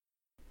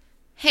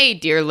Hey,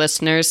 dear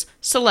listeners,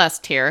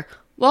 Celeste here.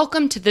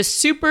 Welcome to this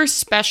super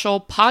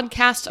special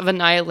Podcast of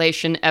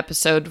Annihilation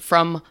episode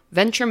from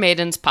Venture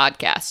Maidens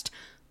Podcast.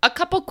 A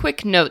couple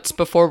quick notes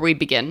before we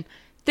begin.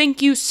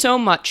 Thank you so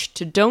much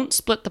to Don't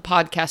Split the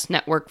Podcast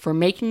Network for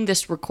making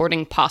this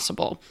recording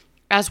possible,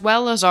 as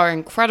well as our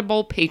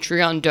incredible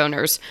Patreon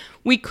donors.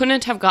 We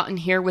couldn't have gotten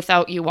here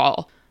without you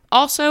all.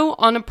 Also,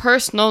 on a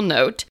personal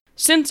note,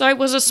 since I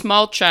was a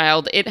small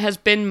child, it has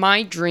been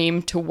my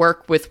dream to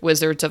work with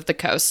Wizards of the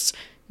Coast.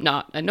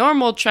 Not a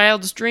normal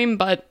child's dream,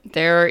 but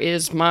there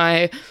is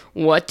my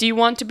what do you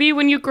want to be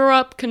when you grow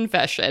up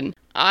confession.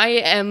 I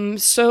am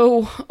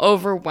so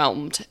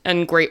overwhelmed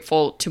and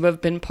grateful to have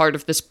been part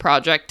of this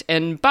project,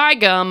 and by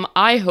gum,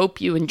 I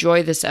hope you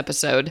enjoy this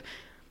episode.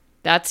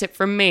 That's it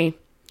from me.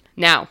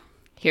 Now,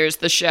 here's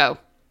the show.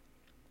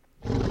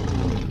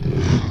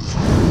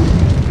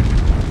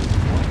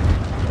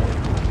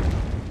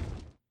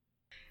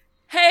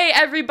 Hey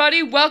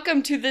everybody,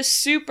 welcome to this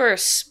super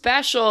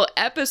special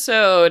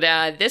episode.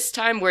 This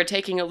time we're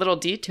taking a little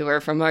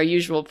detour from our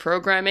usual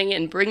programming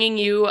and bringing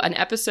you an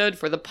episode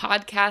for the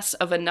Podcast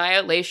of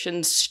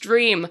Annihilation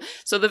stream.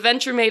 So the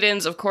Venture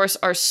Maidens, of course,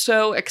 are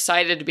so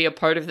excited to be a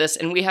part of this,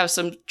 and we have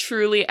some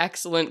truly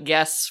excellent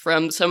guests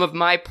from some of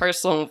my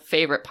personal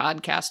favorite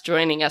podcasts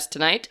joining us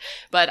tonight.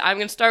 But I'm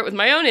going to start with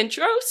my own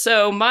intro.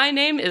 So my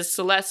name is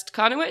Celeste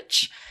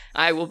Konowich.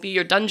 I will be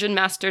your dungeon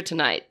master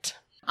tonight.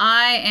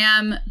 I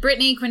am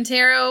Brittany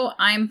Quintero.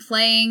 I'm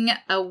playing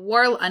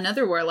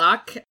another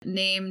warlock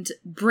named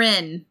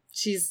Bryn.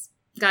 She's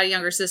got a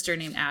younger sister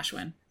named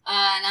Ashwin.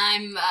 And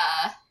I'm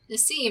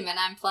Nassim, and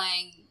I'm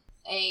playing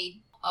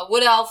a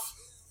wood elf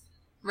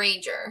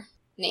ranger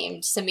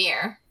named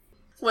Samir.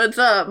 What's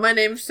up? My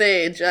name's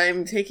Sage.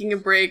 I'm taking a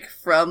break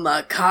from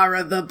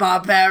Kara the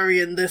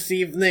Barbarian this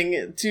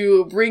evening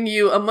to bring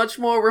you a much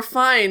more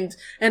refined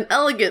and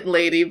elegant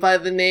lady by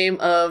the name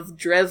of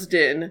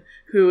Dresden,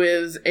 who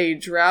is a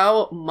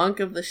drow monk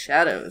of the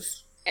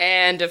shadows.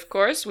 And, of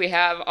course, we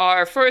have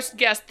our first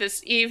guest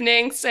this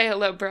evening. Say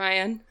hello,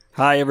 Brian.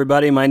 Hi,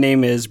 everybody. My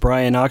name is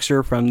Brian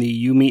Oxer from the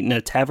You Meet in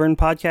a Tavern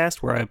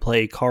podcast, where I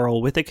play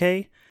Carl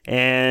Withake.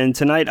 And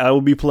tonight I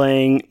will be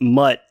playing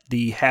Mutt,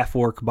 the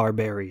half-orc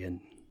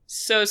barbarian.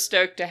 So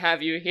stoked to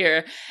have you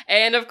here.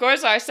 And, of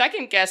course, our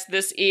second guest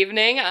this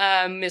evening,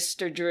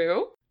 Mr.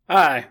 Drew.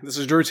 Hi, this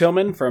is Drew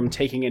Tillman from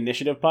Taking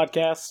Initiative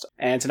podcast,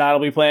 and tonight I'll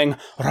be playing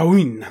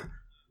Rawin,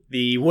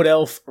 the Wood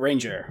Elf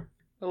Ranger.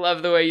 I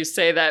love the way you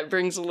say that. It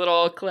brings a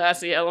little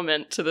classy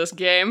element to this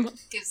game.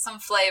 Gives some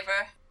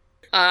flavor.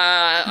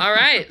 All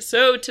right.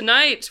 So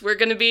tonight we're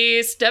going to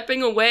be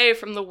stepping away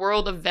from the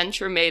world of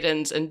Venture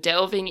Maidens and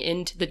delving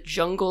into the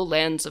jungle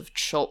lands of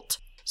Chult.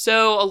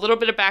 So a little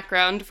bit of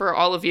background for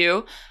all of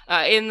you.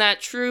 In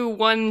that true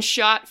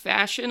one-shot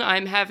fashion,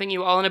 I'm having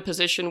you all in a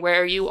position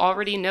where you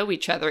already know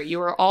each other. You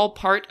are all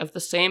part of the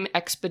same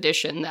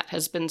expedition that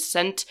has been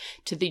sent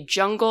to the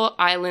jungle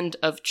island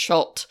of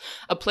Chult,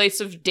 a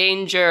place of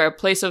danger, a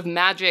place of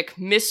magic,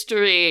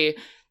 mystery,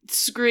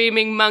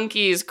 screaming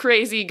monkeys,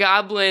 crazy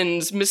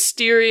goblins,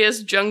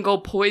 mysterious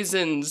jungle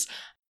poisons.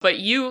 But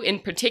you, in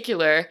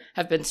particular,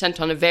 have been sent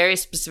on a very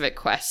specific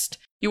quest.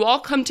 You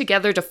all come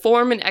together to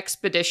form an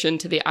expedition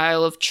to the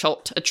Isle of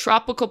Chult, a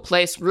tropical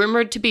place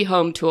rumored to be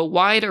home to a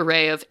wide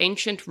array of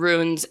ancient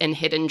ruins and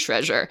hidden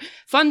treasure,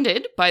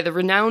 funded by the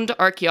renowned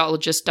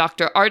archaeologist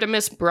Dr.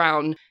 Artemis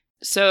Brown.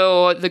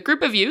 So the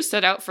group of you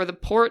set out for the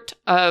port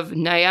of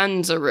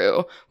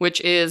Nyanzaru, which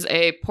is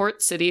a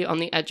port city on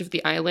the edge of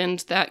the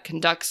island that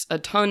conducts a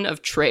ton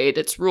of trade.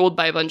 It's ruled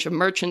by a bunch of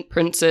merchant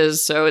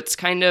princes, so it's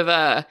kind of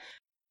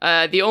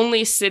the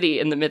only city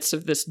in the midst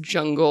of this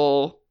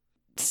jungle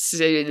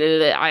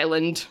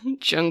island.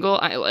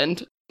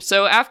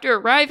 So after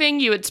arriving,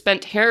 you had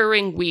spent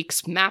harrowing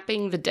weeks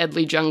mapping the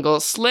deadly jungle,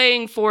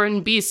 slaying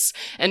foreign beasts,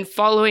 and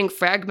following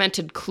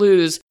fragmented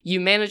clues. You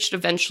managed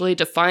eventually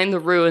to find the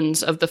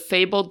ruins of the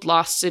fabled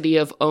lost city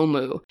of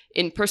Omu.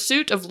 In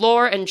pursuit of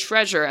lore and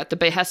treasure at the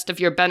behest of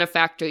your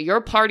benefactor, your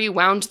party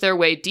wound their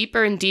way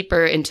deeper and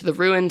deeper into the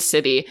ruined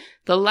city.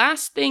 The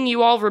last thing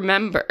you all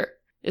remember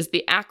is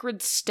the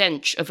acrid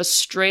stench of a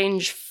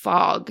strange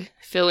fog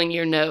filling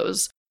your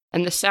nose,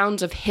 and the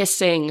sounds of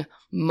hissing,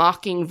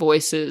 mocking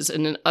voices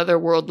in an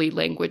otherworldly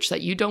language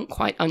that you don't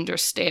quite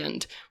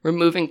understand were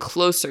moving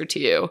closer to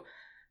you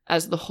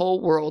as the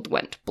whole world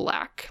went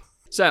black.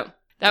 So,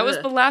 that was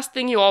the last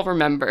thing you all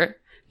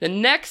remember. The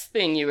next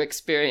thing you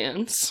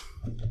experience...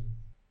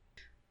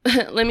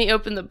 Let me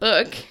open the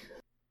book.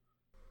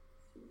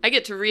 I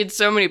get to read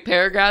so many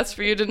paragraphs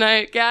for you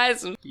tonight,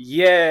 guys.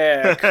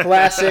 Yeah,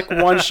 classic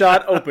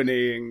one-shot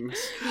openings.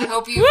 I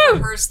hope you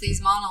rehearse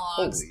these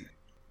monologues. Holy.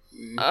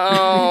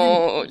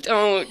 Oh,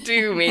 don't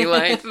do me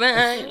like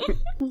that.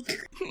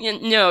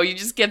 No, you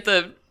just get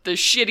the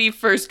shitty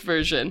first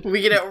version.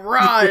 We get it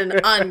raw and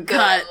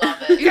uncut. I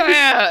love it.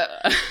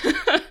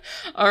 Yeah.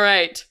 All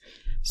right.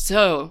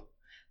 So,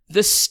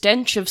 the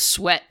stench of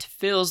sweat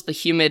fills the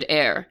humid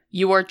air.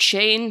 You are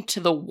chained to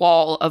the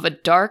wall of a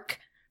dark,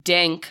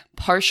 dank,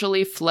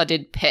 partially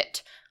flooded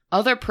pit.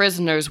 Other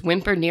prisoners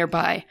whimper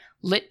nearby,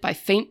 lit by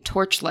faint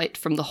torchlight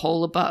from the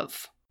hole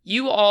above.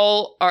 You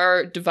all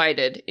are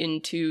divided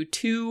into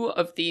 2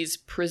 of these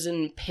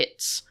prison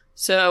pits.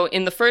 So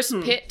in the first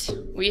pit,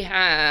 we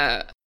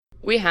have,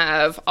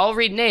 I'll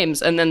read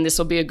names, and then this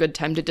will be a good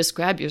time to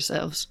describe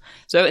yourselves.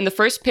 So in the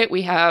first pit,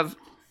 we have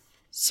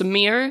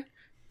Samir,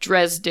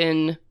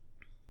 Dresden,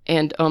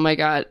 and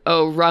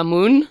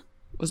Ramun?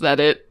 Was that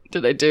it?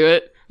 Did I do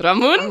it?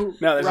 Ramun?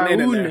 No, there's an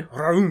N in there.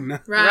 Raun.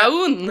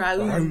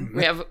 Raun.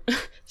 We have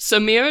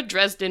Samir,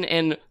 Dresden,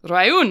 and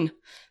Raun.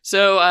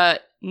 So,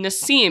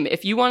 Nassim,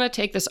 if you want to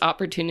take this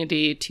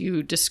opportunity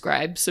to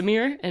describe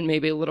Samir and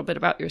maybe a little bit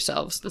about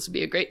yourselves, this would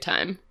be a great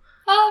time.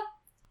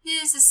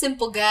 He's a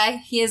simple guy.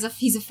 He's a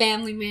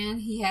family man.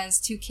 He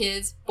has 2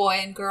 kids, boy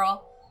and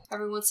girl.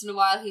 Every once in a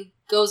while, he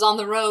goes on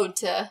the road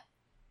to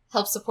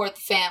help support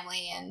the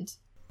family and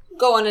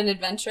go on an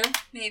adventure,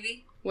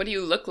 maybe. What do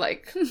you look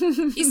like?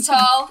 He's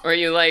tall. Or are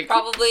you like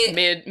probably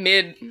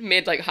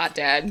mid like hot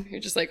dad? You're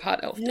just like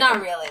hot elf dad.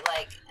 Not really,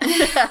 like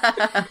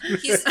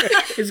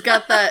He's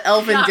got that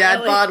elven Not dad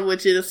really. bod,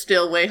 which is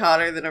still way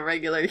hotter than a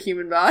regular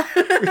human bod.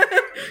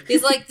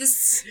 he's like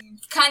this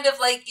kind of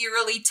like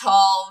eerily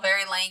tall,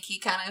 very lanky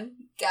kind of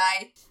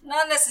guy.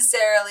 Not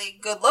necessarily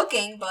good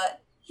looking,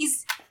 but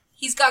he's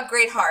got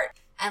great heart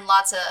and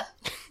lots of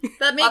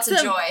That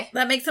joy.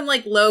 That makes him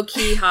like low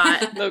key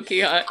hot. Low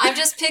key hot. I'm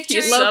just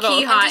picturing He's Low subtle.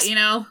 key hot, you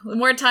know. The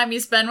more time you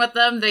spend with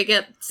them, they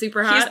get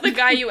super hot. He's the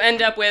guy you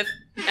end up with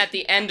at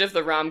the end of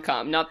the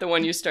rom-com, not the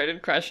one you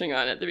started crushing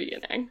on at the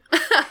beginning.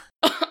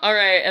 All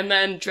right, and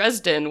then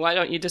Dresden, why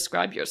don't you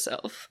describe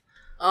yourself?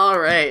 All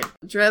right.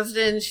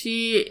 Dresden,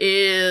 she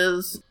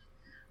is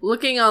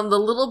looking on the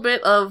little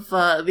bit of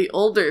the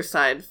older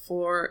side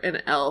for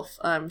an elf.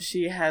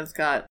 She has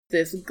got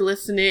this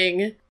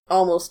glistening,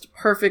 almost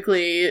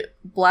perfectly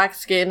black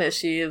skin as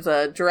she is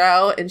a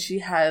drow, and she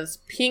has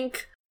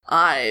pink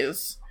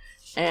eyes.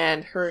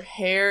 And her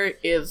hair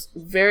is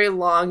very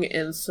long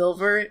and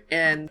silver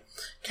and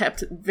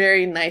kept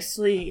very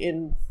nicely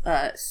in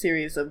a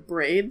series of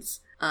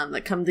braids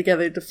that come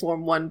together to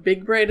form one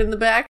big braid in the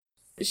back.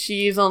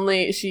 She's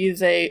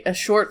a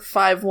short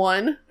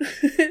 5'1",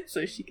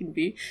 so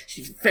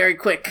she's very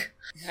quick.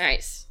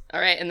 Nice.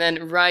 All right, and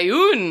then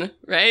Rayun,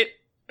 right?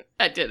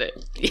 I did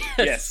it.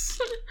 Yes.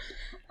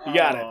 You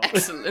got it.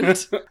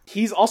 Excellent.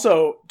 He's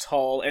also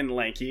tall and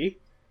lanky,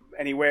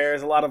 and he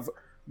wears a lot of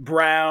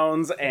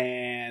browns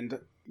and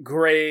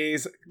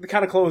grays, the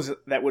kind of clothes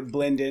that would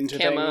blend into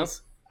Camo.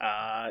 things.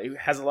 He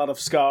has a lot of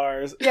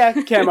scars.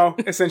 Yeah, camo,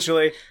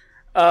 essentially.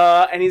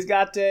 And he's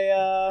got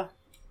a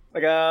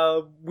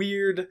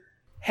weird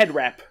head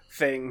wrap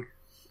thing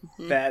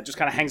that just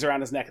kind of hangs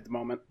around his neck at the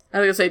moment. I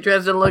was gonna say,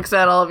 Dresden looks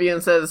at all of you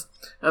and says,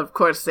 "Of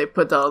course they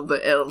put all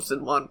the elves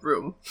in one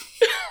room."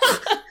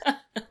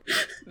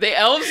 The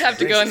elves have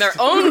to go in their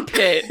own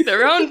pit,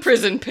 their own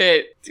prison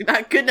pit. You're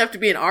not good enough to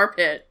be in our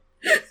pit.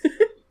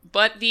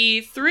 But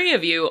the 3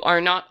 of you are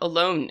not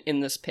alone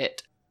in this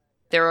pit.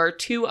 There are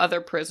 2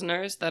 other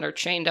prisoners that are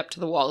chained up to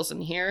the walls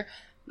in here.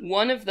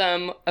 One of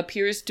them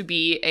appears to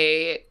be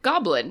a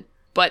goblin,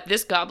 but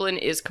this goblin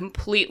is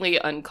completely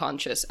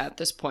unconscious at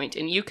this point,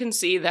 and you can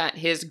see that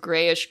his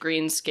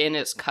grayish-green skin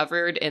is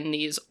covered in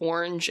these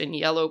orange and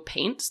yellow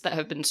paints that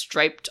have been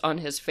striped on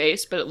his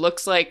face, but it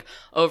looks like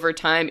over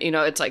time,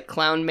 it's like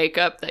clown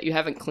makeup that you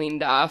haven't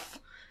cleaned off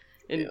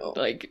in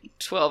like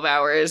 12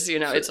 hours,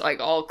 it's like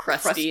all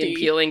crusty and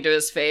peeling to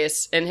his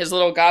face, and his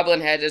little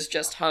goblin head is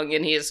just hung,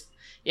 and he's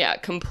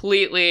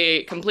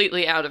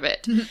completely out of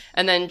it.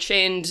 And then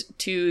chained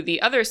to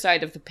the other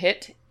side of the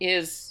pit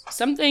is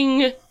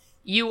something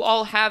you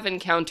all have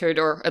encountered,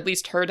 or at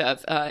least heard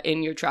of,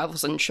 in your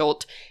travels in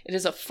Chult. It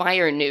is a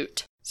fire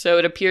newt. So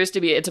it appears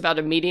to be, it's about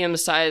a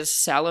medium-sized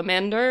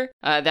salamander.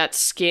 That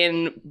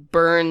skin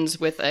burns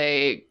with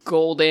a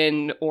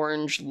golden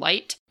orange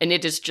light, and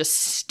it is just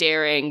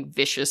staring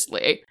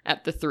viciously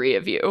at the 3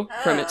 of you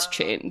from its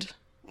chained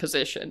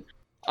position.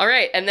 All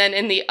right, and then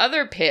in the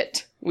other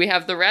pit, we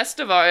have the rest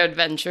of our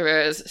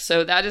adventurers.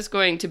 So that is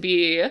going to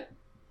be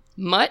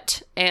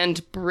Mutt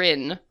and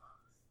Bryn.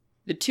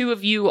 The 2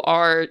 of you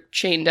are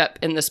chained up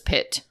in this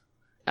pit.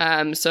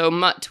 So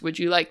Mutt, would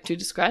you like to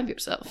describe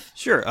yourself?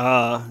 Sure.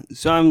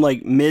 So I'm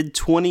like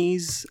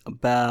mid-20s,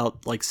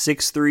 about like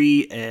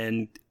 6'3"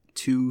 and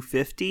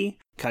 250.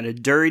 Kind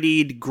of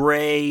dirtied,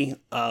 gray.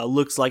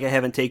 Looks like I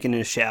haven't taken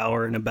a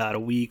shower in about a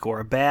week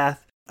or a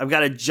bath. I've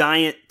got a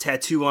giant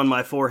tattoo on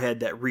my forehead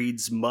that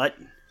reads Mutt.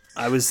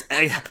 I was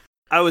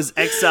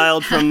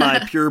exiled from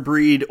my pure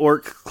breed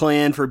orc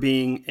clan for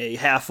being a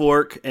half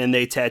orc, and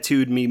they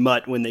tattooed me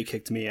Mutt when they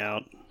kicked me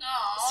out.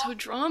 Aww. So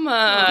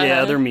drama.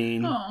 Yeah, they're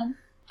mean. Oh.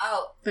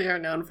 Oh. They are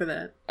known for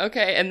that.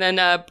 Okay, and then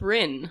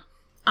Bryn.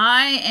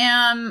 I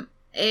am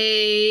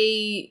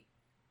a...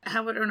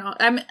 How would I know?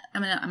 I'm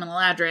an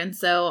Eladrin,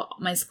 so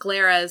my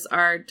scleras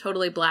are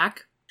totally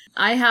black.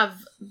 I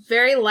have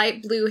very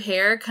light blue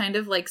hair, kind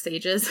of like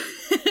Sage's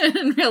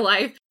in real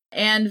life,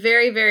 and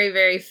very, very,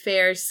 very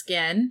fair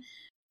skin.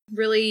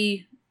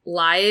 Really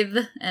lithe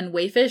and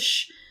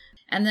waifish.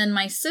 And then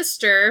my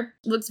sister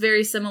looks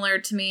very similar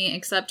to me,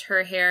 except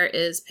her hair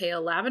is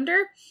pale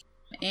lavender.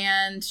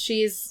 And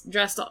she's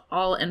dressed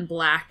all in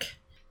black.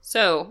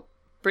 So,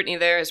 Brittany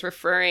there is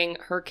referring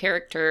her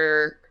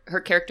character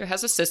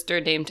has a sister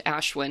named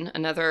Ashwin,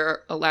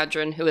 another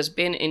Eladrin who has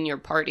been in your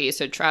party,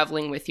 so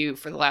traveling with you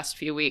for the last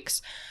few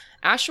weeks.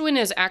 Ashwin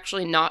is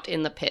actually not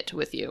in the pit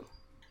with you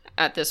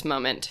at this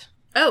moment.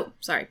 Oh,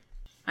 sorry.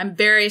 I'm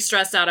very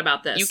stressed out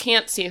about this. You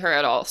can't see her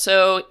at all.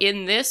 So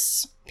in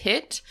this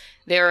pit,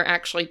 there are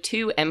actually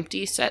 2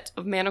 empty sets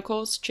of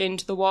manacles chained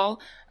to the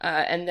wall,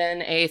 and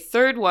then a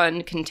third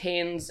one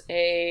contains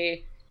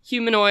a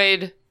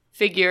humanoid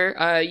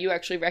figure. You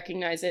actually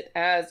recognize it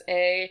as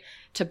a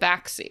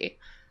tabaxi,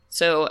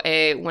 so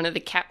one of the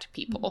cat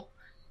people.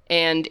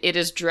 And it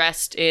is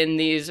dressed in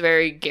these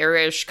very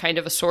garish kind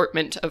of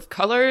assortment of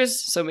colors,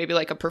 so maybe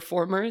like a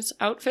performer's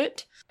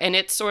outfit. And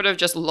it's sort of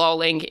just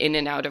lolling in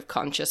and out of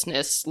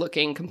consciousness,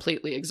 looking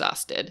completely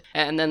exhausted.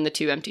 And then the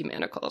 2 empty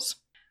manacles.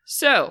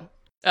 So,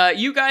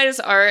 you guys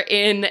are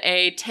in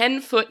a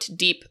 10-foot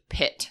deep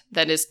pit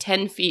that is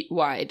 10 feet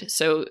wide.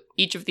 So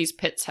each of these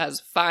pits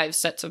has 5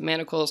 sets of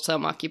manacles,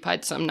 some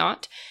occupied, some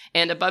not.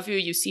 And above you,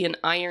 you see an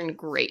iron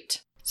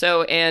grate.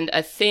 So, and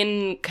a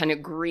thin kind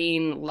of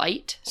green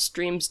light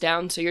streams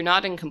down, so you're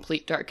not in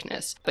complete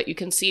darkness. But you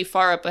can see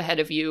far up ahead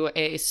of you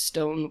a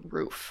stone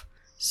roof.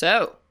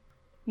 So,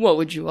 what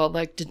would you all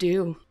like to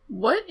do?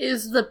 What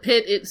is the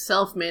pit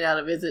itself made out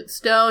of? Is it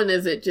stone?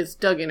 Is it just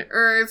dug in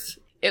earth?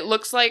 It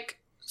looks like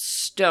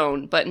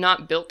stone, but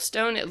not built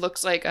stone. It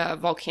looks like a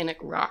volcanic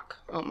rock,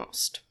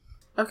 almost.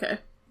 Okay.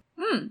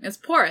 It's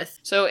porous.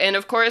 So, and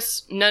of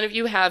course, none of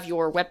you have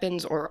your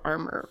weapons or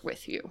armor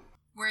with you.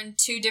 We're in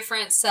 2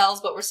 different cells,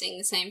 but we're seeing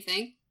the same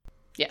thing.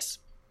 Yes.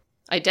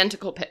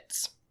 Identical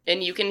pits.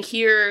 And you can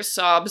hear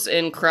sobs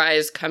and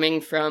cries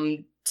coming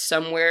from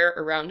somewhere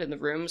around in the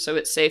room, so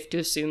it's safe to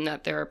assume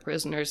that there are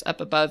prisoners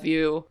up above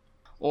you,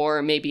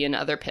 or maybe in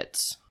other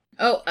pits.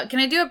 Oh, can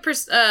I do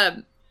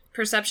a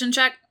perception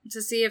check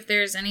to see if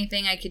there's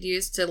anything I could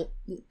use to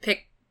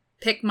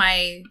pick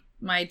my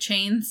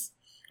chains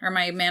or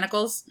my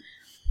manacles?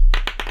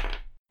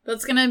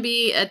 That's gonna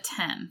be a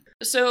 10.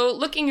 So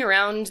looking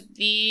around,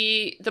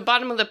 the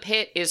bottom of the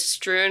pit is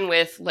strewn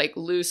with like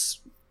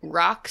loose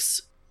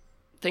rocks,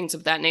 things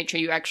of that nature.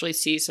 You actually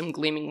see some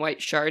gleaming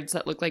white shards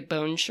that look like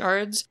bone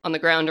shards on the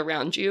ground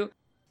around you.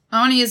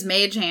 I want to use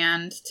Mage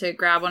Hand to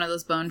grab one of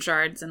those bone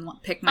shards and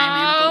pick my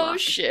manacle Oh lock.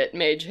 shit,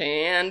 Mage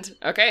Hand.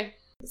 Okay.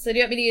 So do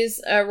you want me to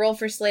use a roll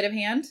for Sleight of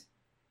Hand?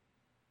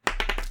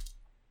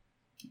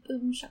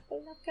 Boom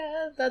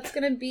shakalaka. That's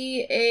gonna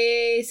be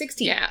a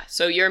 16. Yeah,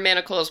 so your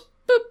manacles,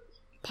 boop,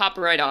 pop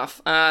right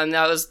off.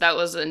 That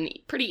was a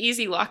pretty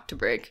easy lock to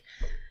break.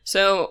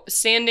 So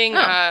standing,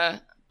 I'm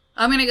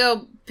gonna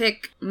go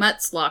pick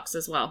Mutt's locks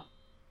as well.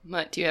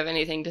 Mutt, do you have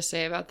anything to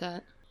say about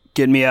that?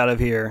 Get me out of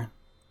here.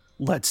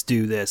 Let's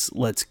do this.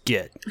 Let's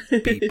get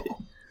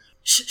people.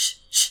 Shh, shh,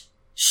 shh,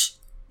 shh.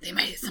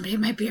 Somebody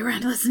might be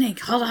around listening.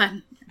 Hold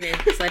on. Okay,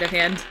 Sleight of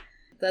Hand.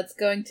 That's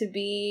going to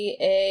be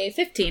a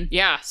 15.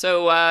 Yeah,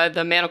 so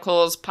the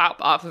manacles pop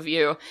off of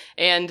you,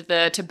 and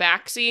the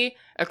tabaxi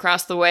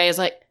across the way is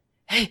like,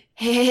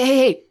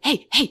 hey,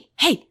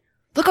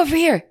 look over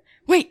here.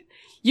 Wait,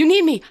 you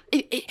need me.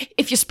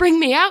 If you spring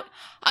me out,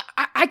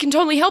 I can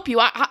totally help you.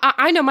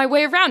 I know my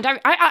way around.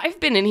 I've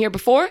been in here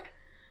before.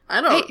 I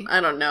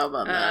don't know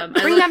about that.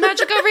 Bring that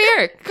magic over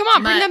here. Come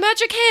on, bring Mutt. that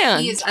magic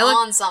hand. He is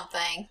on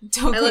something.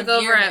 Don't I look go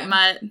over near at him.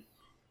 Mutt.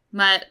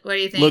 Mutt, what do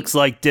you think? Looks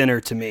like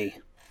dinner to me.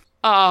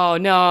 Oh,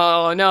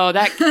 no,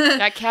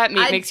 that cat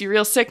meat makes you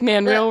real sick,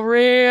 man.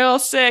 Real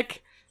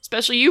sick.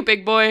 Especially you,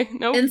 big boy.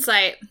 Nope.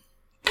 Insight.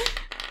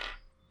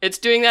 It's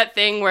doing that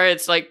thing where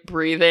it's like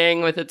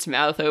breathing with its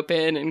mouth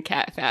open in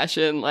cat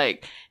fashion,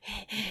 like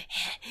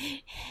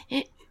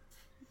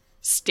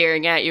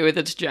staring at you with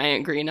its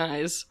giant green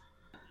eyes.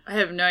 I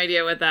have no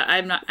idea what that.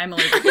 I'm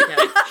allergic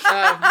to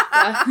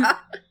cats.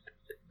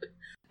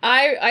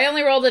 I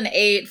only rolled an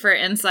 8 for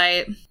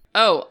insight.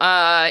 Oh,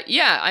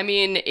 yeah, I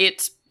mean,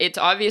 it's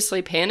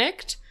obviously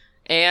panicked,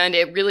 and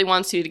it really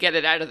wants you to get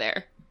it out of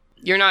there.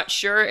 You're not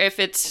sure if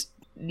it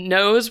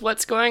knows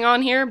what's going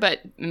on here, but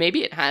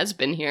maybe it has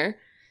been here.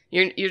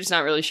 You're just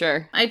not really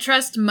sure. I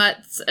trust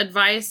Mutt's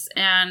advice,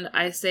 and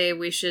I say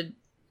we should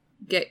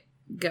get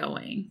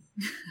going.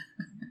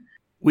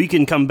 We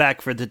can come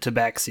back for the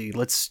tabaxi.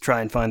 Let's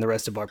try and find the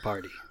rest of our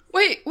party.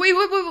 Wait,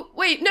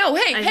 no,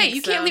 hey,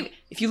 you can't leave.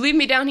 If you leave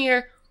me down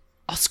here,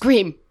 I'll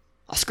scream.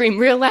 I'll scream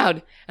real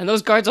loud, and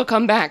those guards will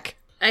come back.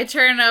 I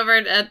turn over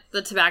at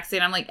the tabaxi,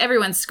 and I'm like,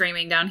 everyone's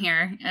screaming down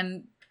here,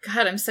 and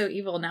God, I'm so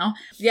evil now.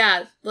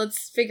 Yeah,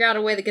 let's figure out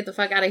a way to get the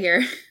fuck out of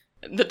here.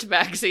 The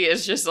tabaxi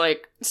is just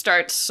like,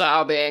 starts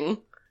sobbing,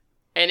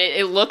 and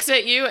it looks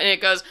at you, and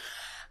it goes,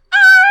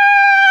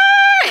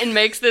 ah! And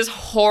makes this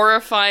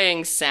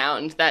horrifying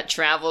sound that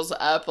travels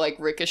up, like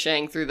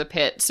ricocheting through the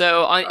pit.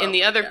 So in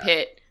the other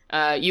pit,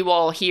 you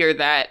all hear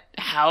that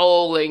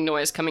howling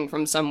noise coming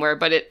from somewhere,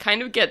 but it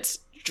kind of gets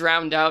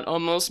drowned out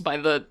almost by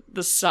the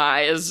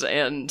sighs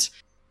and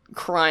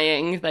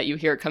crying that you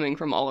hear coming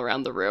from all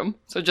around the room.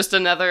 So just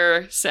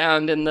another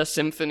sound in the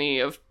symphony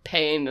of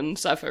pain and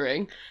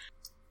suffering.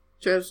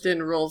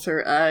 Dresden rolls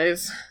her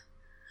eyes.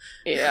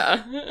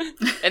 Yeah.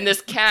 And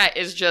this cat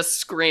is just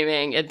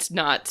screaming. It's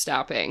not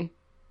stopping.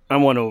 I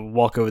want to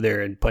walk over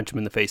there and punch him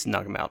in the face and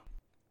knock him out.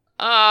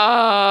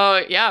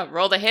 Oh, yeah.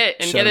 Roll the hit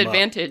and Shut get him up.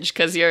 advantage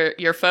because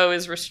your foe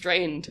is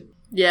restrained.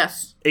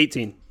 Yes.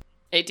 18.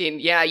 18.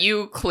 Yeah,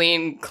 you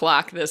clean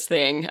clock this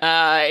thing.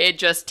 It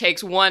just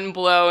takes one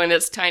blow and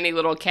its tiny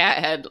little cat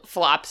head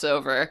flops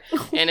over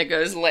and it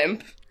goes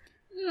limp.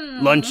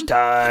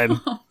 Lunchtime.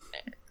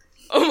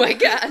 Oh my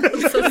god.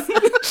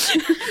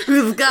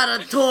 Who's got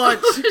a torch?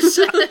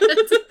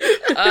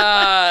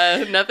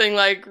 Nothing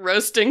like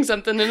roasting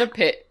something in a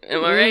pit.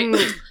 Am I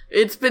right?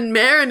 It's been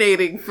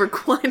marinating for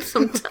quite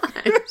some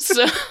time.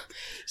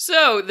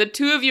 So the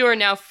two of you are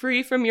now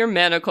free from your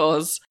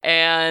manacles,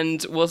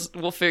 and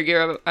we'll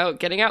figure out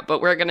getting out. But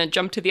we're gonna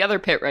jump to the other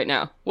pit right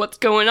now. What's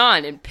going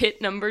on in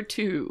pit number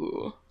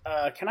 2?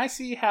 Can I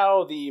see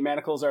how the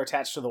manacles are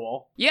attached to the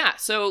wall? Yeah.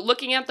 So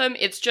looking at them,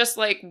 it's just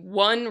like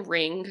one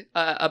ring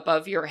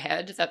above your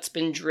head that's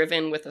been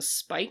driven with a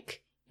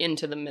spike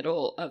into the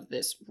middle of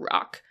this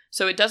rock.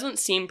 So it doesn't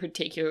seem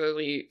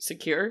particularly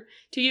secure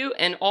to you,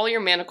 and all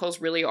your manacles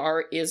really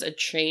are is a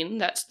chain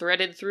that's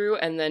threaded through,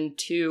 and then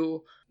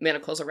 2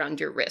 manacles around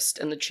your wrist,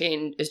 and the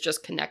chain is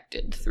just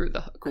connected through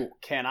the hook. Cool.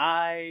 Can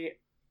I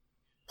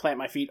plant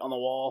my feet on the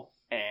wall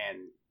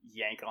and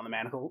yank on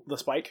the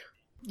spike?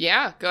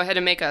 Yeah, go ahead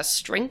and make a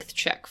strength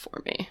check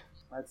for me.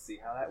 Let's see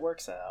how that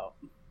works out.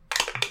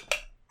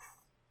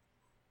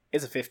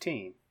 It's a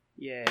 15.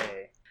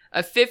 Yay.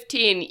 A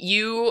 15,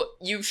 you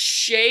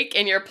shake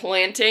and you're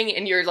planting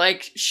and you're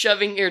like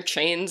shoving your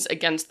chains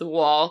against the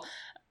wall,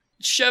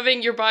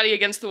 shoving your body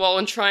against the wall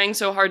and trying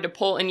so hard to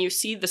pull, and you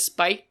see the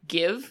spike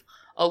give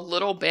a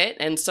little bit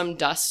and some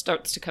dust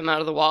starts to come out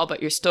of the wall, but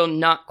you're still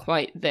not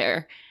quite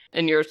there.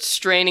 And you're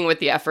straining with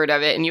the effort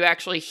of it, and you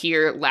actually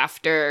hear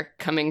laughter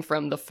coming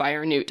from the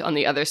fire newt on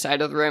the other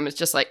side of the room. It's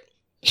just like,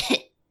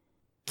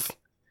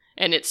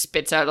 and it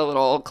spits out a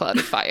little cloud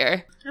of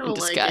fire in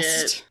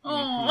disgust.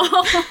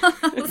 Oh,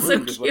 so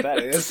Rude is what that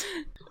is.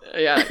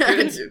 Yeah,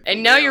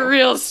 and now you're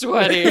real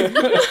sweaty,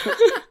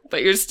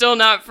 but you're still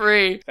not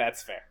free.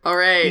 That's fair. All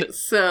right,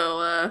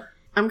 so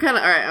I'm kind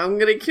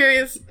of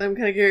curious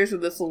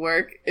if this will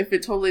work. If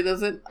it totally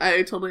doesn't,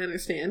 I totally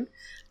understand.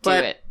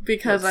 But it.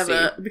 because Let's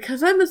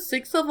I'm a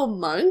 6th level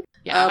monk,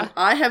 Yeah.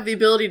 I have the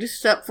ability to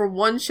step from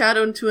one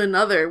shadow into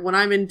another. When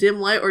I'm in dim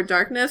light or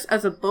darkness,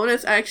 as a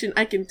bonus action,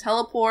 I can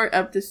teleport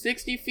up to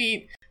 60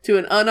 feet to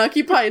an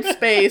unoccupied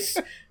space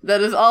that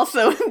is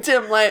also in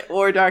dim light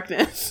or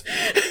darkness.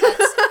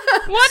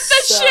 What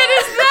the shit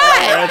is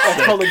that?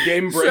 That's called a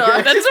game breaker.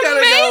 So- That's just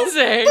gotta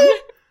amazing.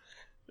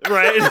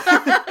 Right?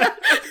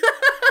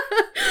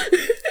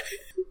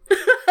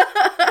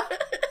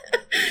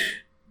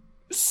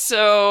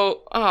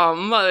 So, oh,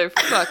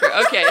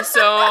 motherfucker. Okay,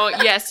 so,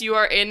 yes, you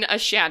are in a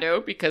shadow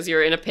because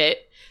you're in a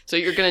pit. So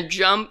you're gonna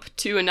jump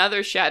to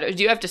another shadow.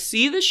 Do you have to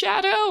see the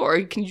shadow,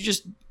 or can you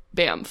just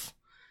bamf?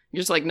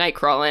 You're just, like, night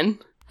crawling.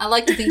 I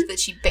like to think that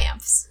she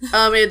bamfs.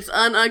 It's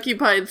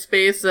unoccupied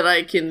space that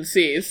I can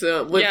see,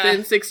 so within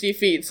Yeah. 60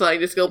 feet, so I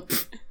just go...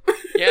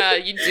 Yeah,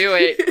 you do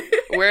it.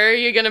 Where are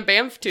you gonna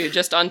bamf to?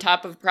 Just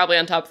probably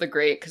on top of the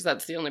grate, because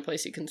that's the only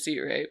place you can see,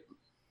 right?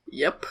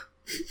 Yep.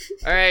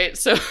 Alright,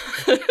 so...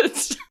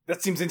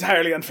 That seems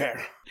entirely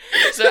unfair.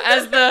 So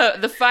as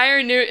the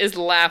fire newt is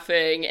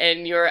laughing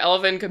and your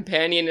elven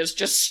companion is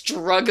just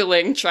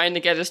struggling trying to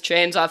get his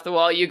chains off the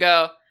wall, you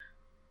go,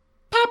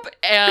 pop,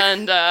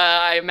 and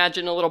I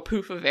imagine a little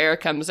poof of air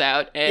comes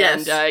out,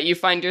 and Yes. you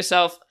find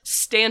yourself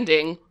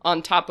standing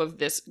on top of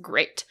this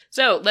grate.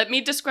 So let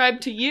me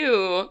describe to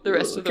you the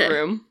rest of the Okay.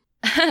 room.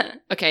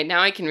 Okay,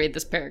 now I can read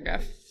this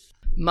paragraph.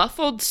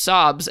 Muffled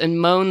sobs and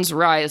moans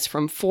rise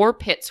from 4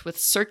 pits with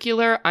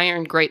circular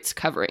iron grates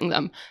covering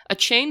them. A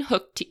chain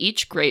hooked to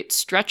each grate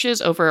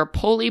stretches over a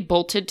pulley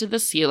bolted to the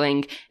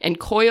ceiling and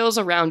coils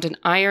around an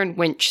iron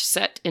winch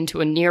set into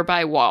a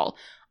nearby wall.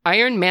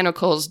 Iron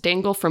manacles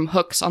dangle from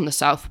hooks on the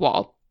south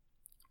wall.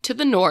 To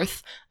the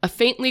north, a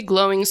faintly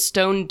glowing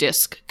stone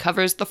disc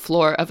covers the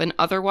floor of an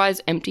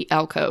otherwise empty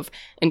alcove,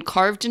 and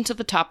carved into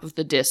the top of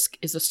the disc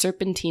is a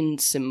serpentine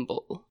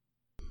symbol.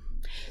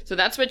 So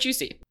that's what you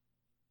see.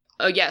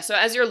 Oh yeah, so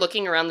as you're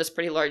looking around this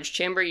pretty large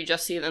chamber, you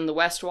just see that in the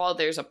west wall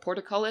there's a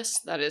portcullis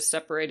that is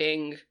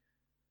separating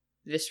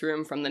this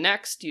room from the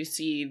next. You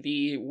see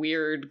the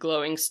weird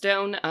glowing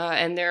stone,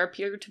 and there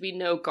appear to be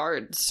no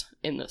guards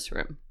in this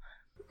room.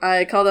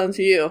 I call down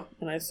to you,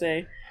 and I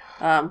say,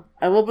 I'll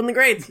open the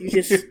grate. You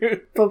just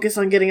focus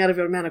on getting out of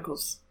your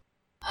manacles.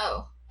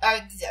 Oh.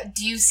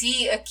 Do you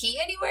see a key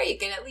anywhere? You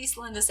can at least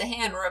lend us a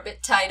hand. We're a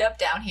bit tied up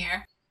down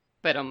here.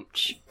 But and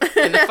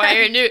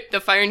the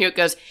fire newt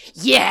goes,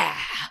 yeah!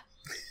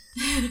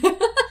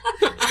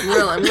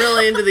 I'm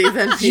really into these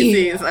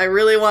NPCs. I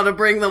really want to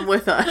bring them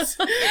with us.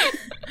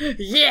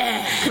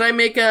 Yeah! Can I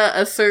make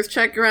a search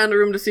check around the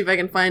room to see if I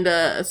can find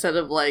a set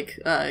of,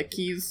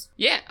 keys?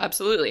 Yeah,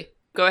 absolutely.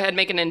 Go ahead and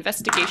make an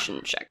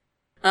investigation check.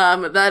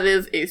 That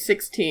is a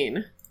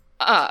 16.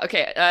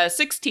 Okay,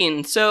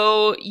 16.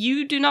 So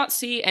you do not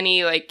see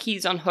any, like,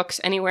 keys on hooks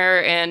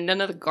anywhere, and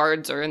none of the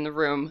guards are in the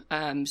room,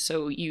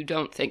 so you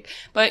don't think.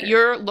 But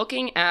you're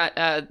looking at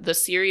the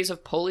series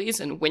of pulleys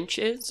and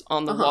winches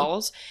on the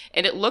walls,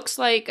 and it looks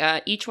like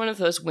each one of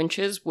those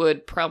winches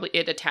would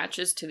it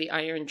attaches to the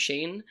iron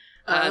chain,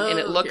 and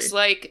it looks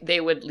like they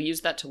would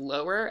use that to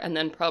lower and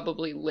then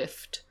probably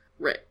lift.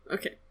 Right,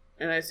 okay.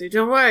 And I say,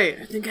 don't worry,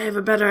 I think I have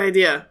a better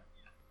idea.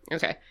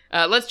 Okay,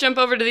 let's jump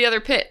over to the other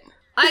pit.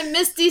 I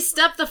Misty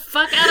Step the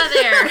fuck out of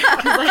there.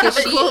 'Cause I have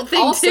a She cool thing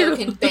also too.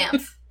 can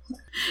bamf.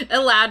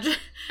 Eladrin.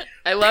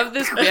 I love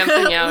this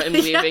bamfing out and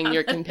leaving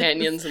your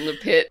companions in the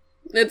pit.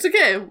 It's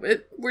okay,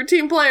 we're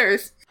team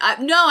players.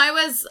 No,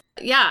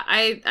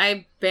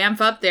 I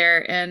bamf up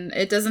there, and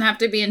it doesn't have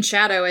to be in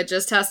shadow. It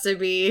just has to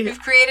be We've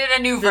created a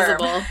new verb.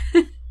 visible.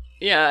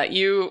 Yeah,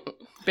 you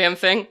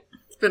bamfing.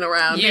 It's been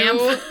around.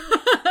 You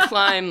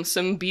climb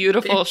some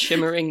beautiful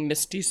shimmering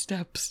misty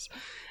steps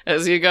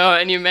as you go,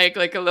 and you make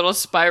like a little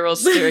spiral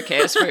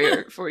staircase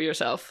for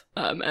yourself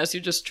as you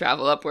just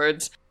travel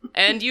upwards.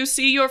 And you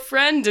see your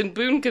friend and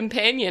boon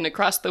companion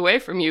across the way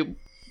from you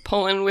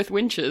pulling with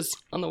winches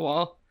on the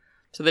wall.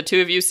 So the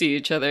two of you see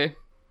each other.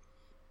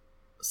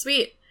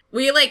 Sweet.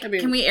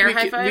 Can we air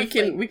high five?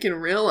 We can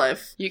real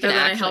life. You can So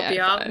then I actually help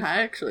you high out? five.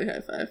 I actually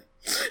high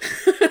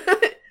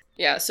five.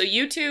 Yeah, so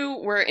you two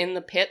were in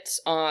the pits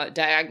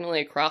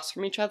diagonally across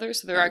from each other,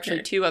 so there are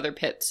actually two other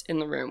pits in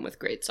the room with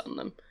grates on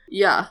them.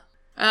 Yeah.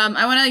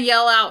 I want to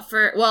yell out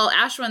for... Well,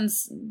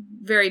 Ashwin's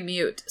very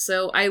mute,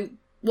 so I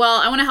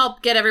want to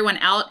help get everyone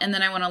out, and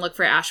then I want to look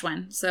for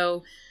Ashwin.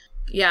 So,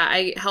 yeah,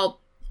 I help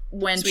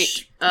winch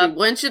Sweet. up.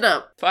 Winch it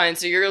up. Fine,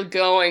 so you're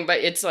going, but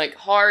it's like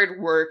hard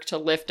work to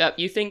lift up.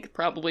 You think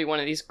probably one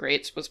of these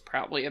grates was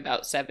probably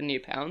about 70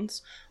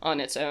 pounds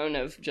on its own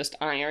of just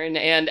iron,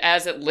 and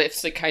as it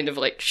lifts, it kind of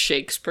like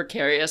shakes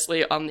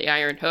precariously on the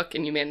iron hook,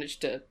 and you manage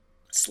to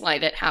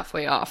slide it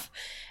halfway off.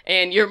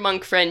 And your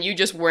monk friend, you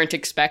just weren't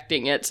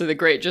expecting it, so the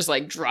grate just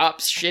like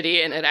drops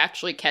shitty, and it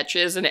actually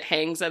catches, and it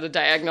hangs at a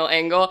diagonal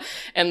angle,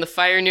 and the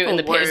fire newt in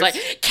the pit is like,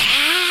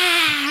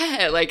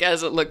 "Kah!" Like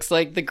as it looks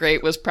like the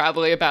grate was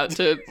probably about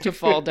to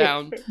fall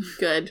down.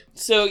 Good.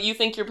 So you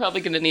think you're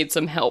probably going to need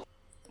some help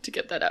to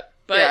get that up.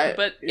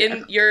 But Yeah.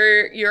 in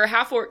your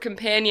half-orc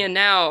companion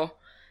now,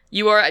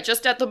 you are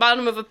just at the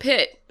bottom of a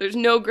pit. There's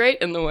no grate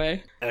in the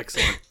way.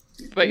 Excellent.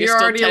 But you're You're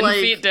still already, 10 like-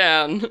 feet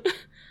down.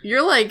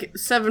 You're like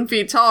 7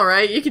 feet tall,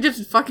 right? You can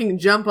just fucking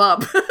jump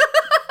up.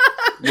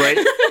 Right?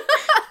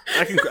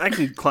 I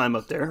can climb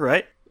up there,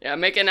 right? Yeah,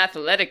 make an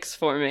athletics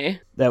for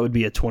me. That would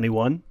be a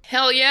 21.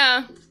 Hell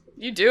yeah.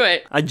 You do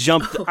it. I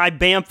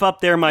bamf up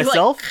there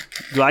myself.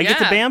 Do I get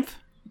to Yeah. bamf?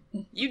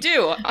 You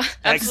do.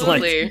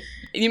 Absolutely.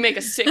 You make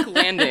a sick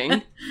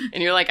landing,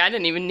 and you're like, I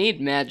didn't even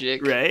need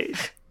magic. Right?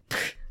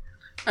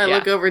 I Yeah.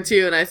 look over to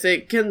you and I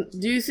say, do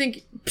you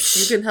think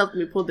you can help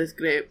me pull this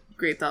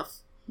grate off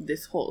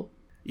this hole?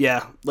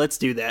 Yeah, let's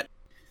do that.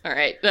 All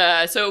right.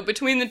 So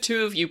between the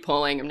two of you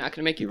pulling, I'm not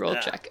going to make you roll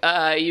a check.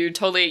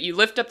 You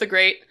lift up the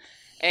grate,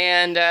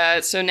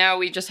 and so now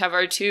we just have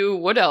our two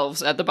wood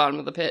elves at the bottom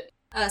of the pit.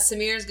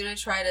 Samir's gonna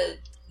try to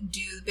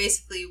do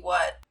basically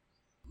what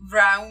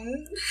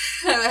Vraun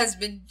has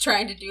been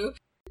trying to do,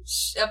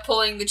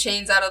 pulling the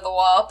chains out of the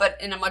wall, but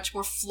in a much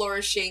more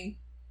flourishing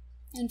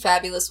and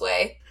fabulous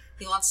way.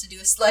 He wants to do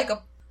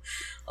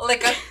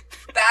like a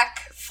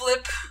back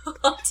flip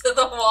onto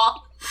the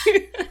wall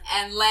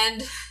and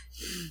land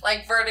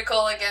like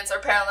vertical against or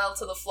parallel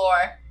to the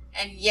floor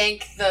and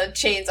yank the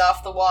chains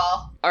off the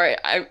wall. All right,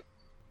 I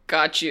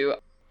got you.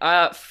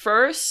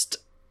 First,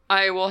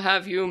 I will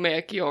have you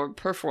make your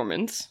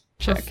performance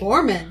check.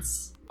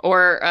 Performance.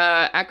 Or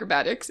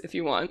acrobatics, if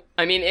you want.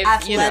 I mean, if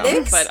Athletics?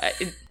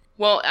 you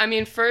know,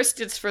 but first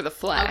it's for the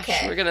flash.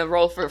 Okay. We're gonna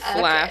roll for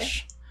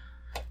flash.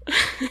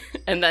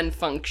 And then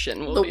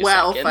function will The be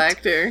wow second.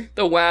 factor.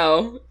 The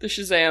wow. The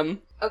Shazam.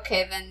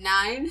 Okay, then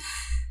 9.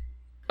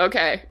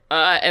 Okay.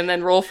 And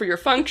then roll for your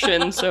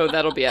function, so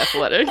that'll be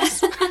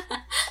athletics.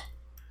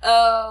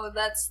 Oh,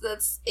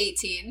 that's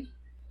 18.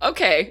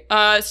 Okay,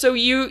 so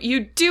you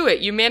do it.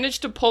 You manage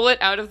to pull it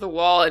out of the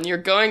wall, and you're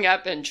going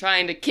up and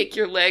trying to kick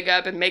your leg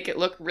up and make it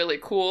look really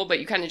cool, but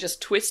you kind of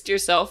just twist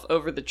yourself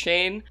over the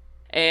chain,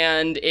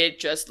 and it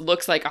just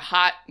looks like a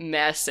hot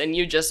mess, and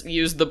you just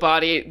use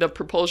the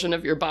propulsion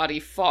of your body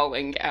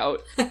falling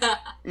out,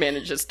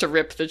 manages to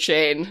rip the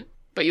chain,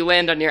 but you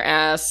land on your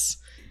ass.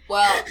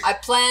 Well, I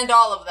planned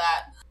all of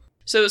that.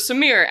 So,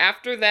 Samir,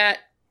 after that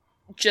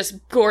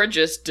just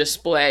gorgeous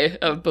display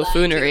of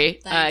buffoonery,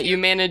 Thank you. you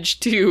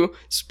managed to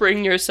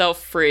spring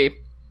yourself free.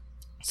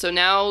 So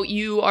now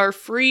you are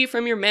free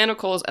from your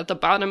manacles at the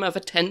bottom of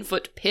a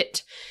 10-foot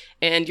pit,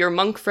 and your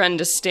monk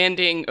friend is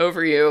standing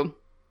over you.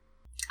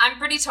 I'm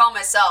pretty tall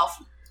myself.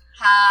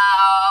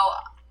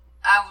 How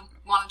I would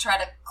want to try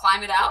to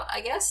climb it out,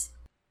 I guess.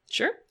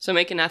 Sure. So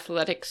make an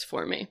athletics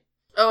for me.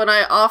 Oh, and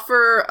I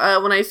offer,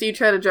 when I see you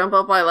try to jump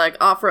up, I,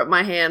 offer up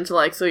my hand,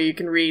 so you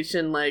can reach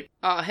and,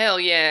 Oh,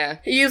 hell yeah.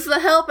 use the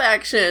help Even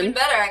action.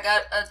 better, I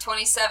got a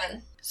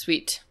 27.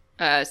 Sweet.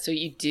 So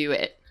you do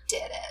it.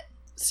 Did it.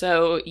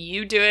 So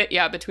you do it,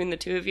 between the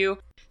two of you.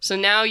 So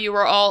now you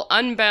are all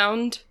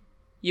unbound.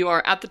 You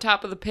are at the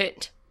top of the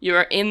pit. You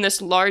are in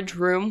this large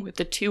room with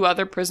the two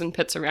other prison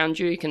pits around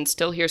you. You can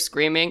still hear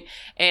screaming.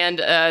 And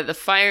the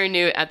fire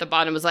newt at the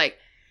bottom is like,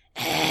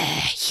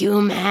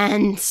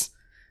 humans.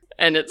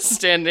 And it's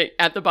standing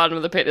at the bottom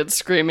of the pit. It's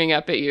screaming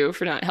up at you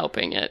for not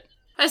helping it.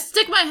 I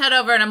stick my head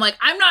over and I'm like,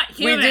 I'm not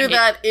human. We do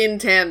that in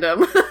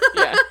tandem.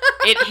 Yeah.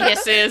 It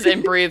hisses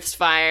and breathes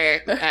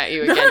fire at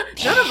you again.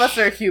 None of us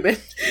are human.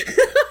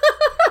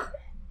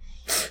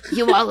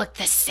 You all look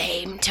the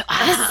same to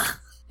us.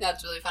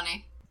 That's really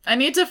funny. I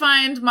need to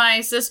find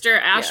my sister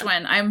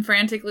Ashwin. I'm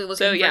frantically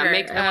looking for her.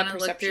 Make I want to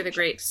look through the perception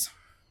grates.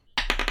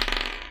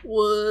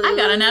 What? I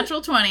got a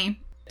natural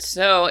 20.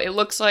 So it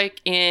looks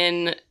like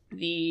in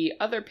the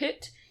other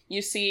pit,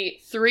 you see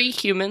 3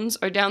 humans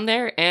are down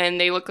there, and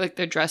they look like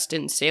they're dressed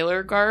in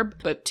sailor garb,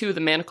 but 2 of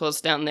the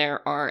manacles down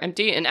there are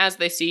empty, and as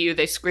they see you,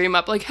 they scream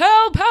up like,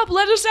 help, help,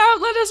 let us out!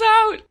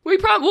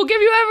 We'll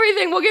give you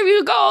everything, we'll give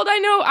you gold, I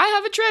know, I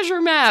have a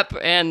treasure map!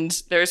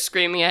 And they're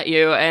screaming at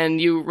you, and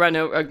you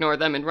ignore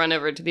them and run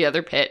over to the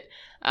other pit,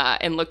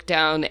 and look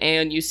down,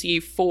 and you see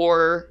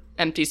 4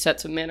 empty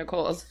sets of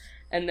manacles,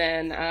 and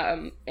then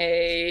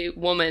a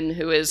woman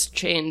who is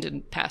chained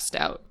and passed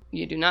out.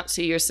 You do not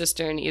see your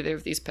sister in either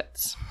of these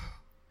pits.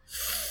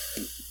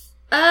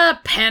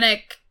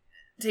 Panic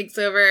takes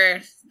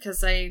over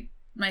because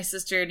my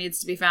sister needs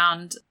to be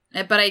found.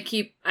 But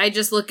I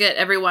just look at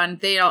everyone.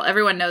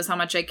 Everyone knows how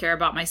much I care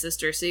about my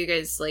sister, so you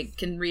guys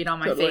can read on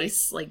my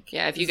face.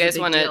 If you guys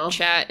want to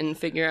chat and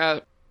figure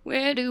out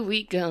where do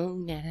we go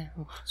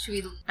now?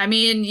 I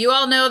mean, you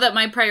all know that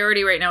my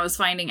priority right now is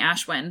finding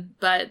Ashwin,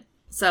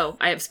 so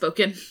I have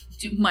spoken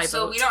my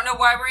So vote. we don't know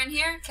why we're in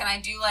here? Can I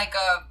do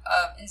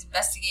a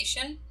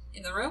investigation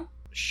in the room?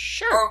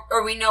 Sure.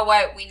 Or we know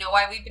why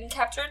we've been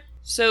captured?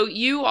 So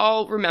you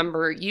all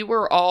remember, you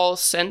were all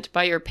sent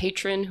by your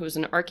patron, who is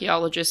an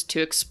archaeologist,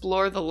 to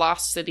explore the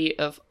lost city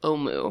of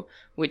Omu,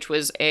 which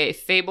was a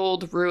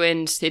fabled,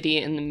 ruined city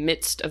in the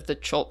midst of the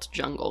Cholt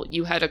jungle.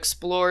 You had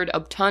explored a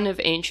ton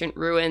of ancient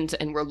ruins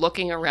and were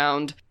looking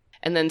around,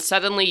 and then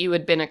suddenly you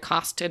had been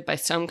accosted by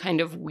some kind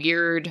of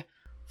weird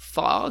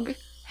fog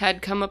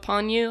had come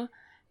upon you,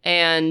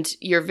 and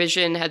your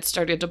vision had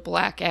started to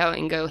black out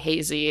and go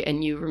hazy,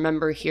 and you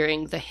remember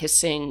hearing the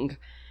hissing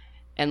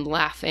and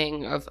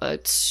laughing of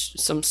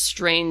some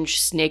strange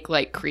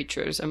snake-like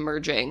creatures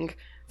emerging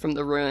from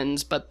the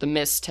ruins, but the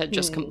mist had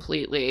just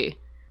completely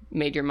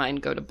made your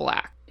mind go to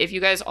black. If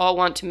you guys all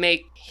want to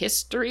make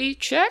history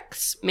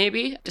checks,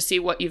 maybe, to see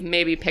what you've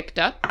maybe picked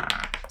up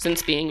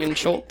since being in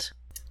Cholt.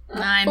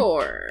 9.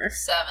 4.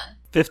 7.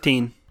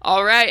 15.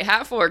 All right,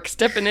 Half-Orc,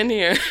 stepping in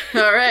here.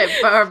 All right,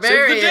 Save the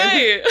barbarian.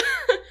 day.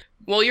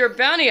 Well, you're a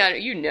bounty hunter.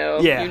 You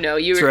know.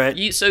 That's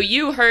right. So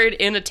you heard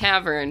in a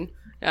tavern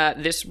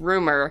this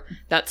rumor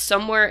that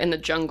somewhere in the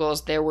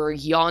jungles there were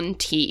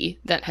Yuan-ti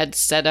that had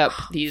set up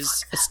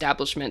these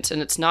establishments, and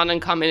it's not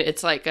uncommon.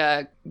 It's like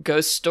a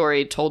ghost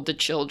story told to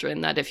children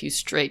that if you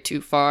stray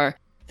too far,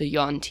 the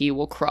Yuan-ti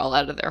will crawl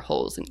out of their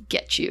holes and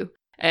get you.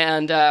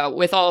 And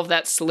with all of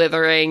that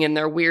slithering and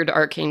their weird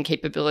arcane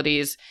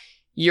capabilities,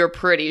 you're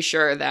pretty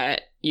sure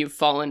that you've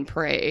fallen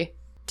prey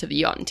to the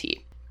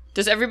Yuan-ti.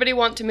 Does everybody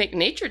want to make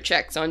nature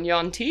checks on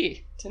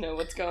Yuan-ti to know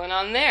what's going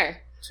on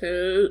there?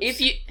 If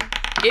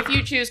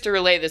you choose to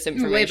relay this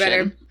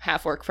information,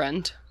 Half-Orc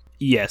friend.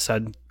 Yes,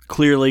 I'm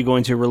clearly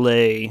going to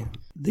relay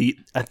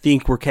I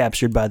think we're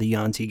captured by the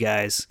Yuan-ti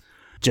guys.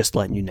 Just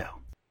letting you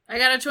know. I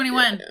got a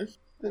 21. Yeah.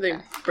 They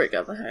break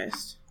out the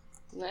heist.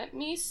 Let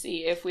me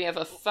see if we have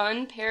a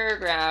fun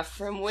paragraph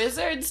from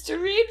Wizards to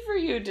read for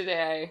you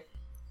today.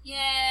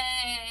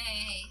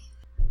 Yay!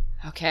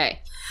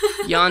 Okay.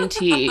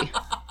 Yuan-ti.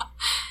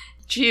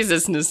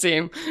 Jesus,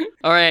 Nassim.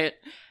 All right.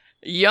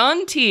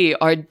 Yuan-ti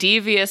are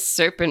devious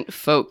serpent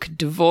folk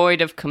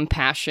devoid of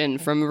compassion.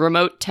 From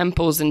remote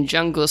temples and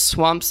jungles,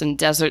 swamps, and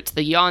deserts,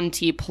 the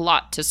Yuan-ti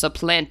plot to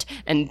supplant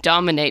and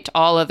dominate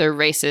all other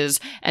races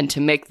and to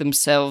make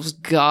themselves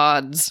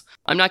gods.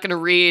 I'm not going to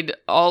read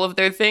all of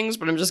their things,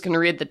 but I'm just going to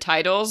read the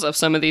titles of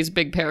some of these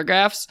big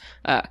paragraphs.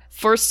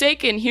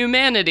 Forsaken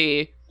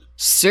humanity.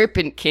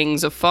 Serpent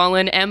kings of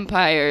fallen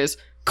empires.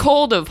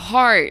 Cold of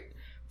heart.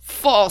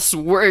 False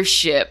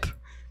worship.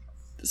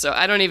 So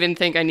I don't even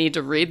think I need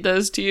to read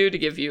those to you to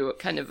give you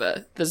kind of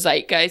the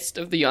zeitgeist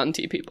of the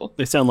Yuan-ti people.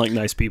 They sound like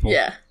nice people.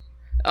 Yeah.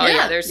 Oh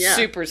yeah, they're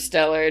super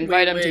stellar.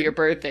 Invite them to win. your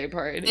birthday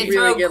party. They really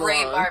throw get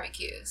great along.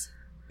 barbecues.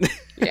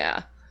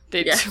 Yeah.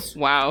 They Yes.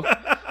 Wow.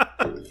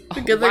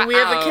 Good thing we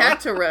have a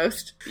cat to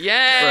roast.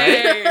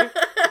 Yay!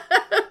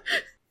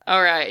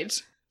 All right.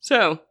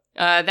 So,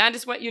 that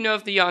is what you know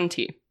of the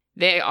Yuan-ti.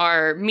 They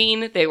are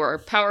mean, they are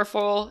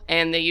powerful,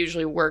 and they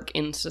usually work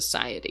in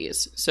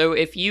societies. So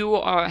if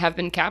you have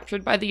been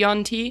captured by the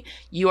Yuan-ti,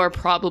 you are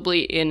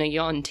probably in a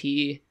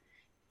Yuan-ti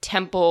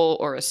temple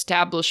or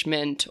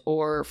establishment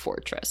or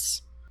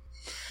fortress.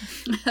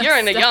 You're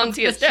in a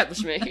Yuan-ti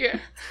establishment here.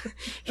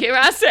 Here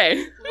I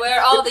say.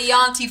 Where all the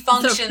Yuan-ti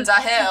functions are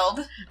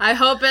held. I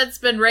hope it's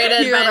been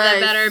rated by the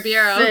Better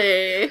Bureau.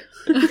 Say.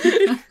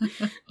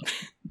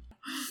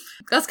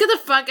 Let's get the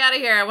fuck out of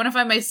here. I want to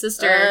find my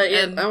sister.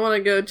 Yeah, I want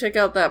to go check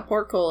out that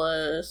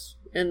portcullis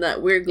and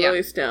that weird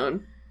glowy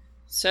stone.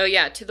 So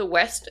yeah, to the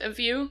west of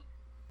you,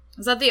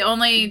 Is that the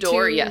only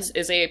door, two yes,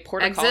 is a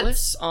portcullis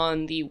exits?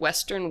 on the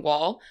western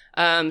wall.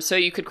 So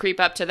you could creep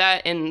up to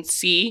that and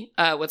see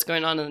what's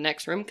going on in the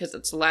next room because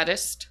it's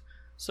latticed,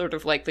 sort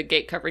of like the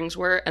gate coverings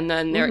were. And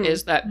then there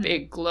is that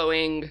big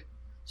glowing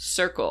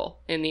circle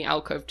in the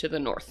alcove to the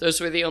north. Those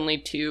were the only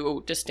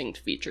two distinct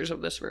features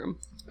of this room.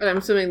 And I'm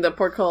assuming the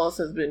portcullis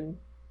has been...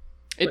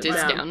 It is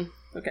down. down.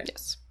 Okay.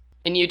 Yes.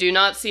 And you do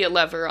not see a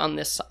lever on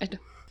this side.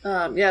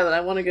 Yeah, then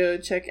I want to go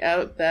check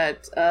out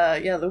that,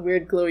 the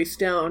weird glowy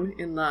stone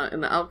in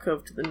the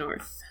alcove to the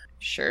north.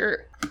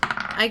 Sure.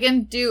 I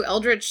can do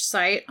Eldritch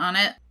Sight on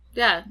it.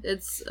 Yeah,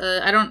 it's,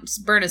 I don't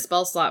burn a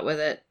spell slot with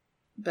it,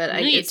 but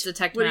Neat. it's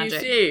detect What magic.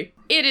 do you see?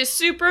 It is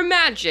super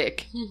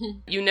magic.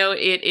 You know,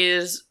 it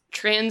is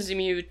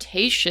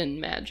transmutation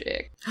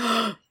magic.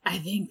 I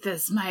think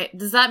this might...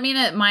 Does that mean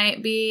it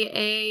might be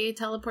a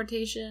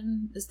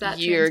teleportation? Is that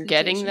You're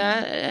getting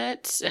transmutation?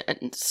 that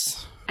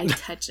sense. I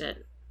touch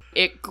it.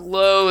 It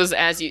glows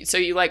as you... So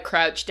you, like,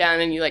 crouch down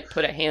and you, like,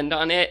 put a hand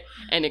on it,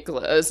 and it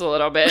glows a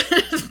little bit.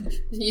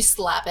 You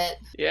slap it.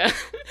 Yeah.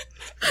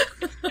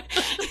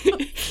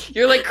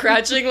 You're, like,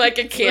 crouching like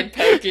a kid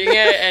poking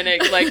it, and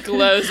it, like,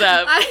 glows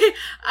up.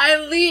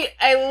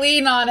 I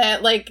lean on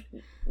it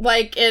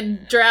like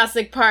in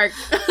Jurassic Park.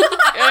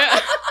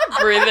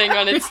 Breathing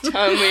on its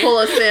tummy. Pull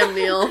a Sam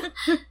Neill.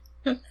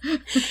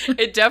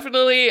 It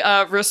definitely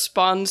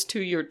responds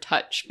to your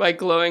touch by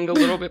glowing a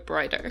little bit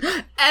brighter.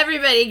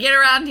 Everybody, get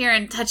around here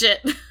and touch it.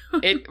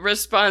 It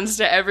responds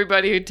to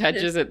everybody who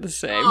touches it the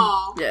same.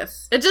 Aw.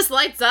 Yes. It just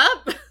lights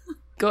up.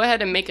 Go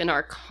ahead and make an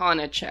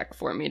Arcana check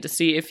for me to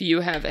see if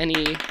you have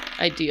any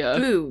idea.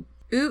 Ooh.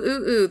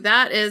 Ooh.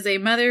 That is a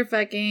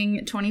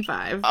motherfucking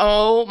 25.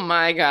 Oh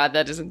my god,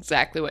 that is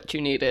exactly what you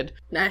needed.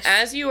 Nice.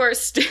 As you are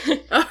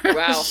Oh,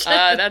 wow, shit.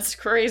 that's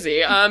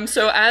crazy.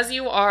 So as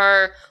you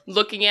are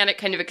looking at it,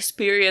 kind of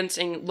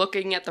experiencing,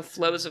 looking at the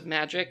flows of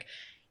magic,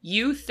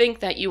 you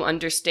think that you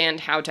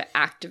understand how to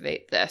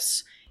activate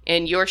this,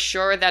 and you're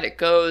sure that it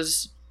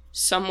goes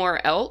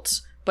somewhere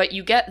else, but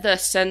you get the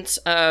sense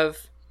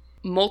of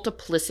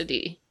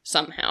multiplicity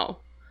somehow.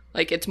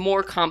 Like, it's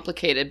more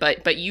complicated,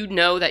 but you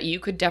know that you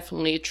could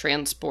definitely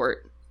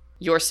transport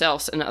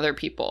yourselves and other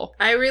people.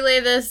 I relay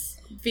this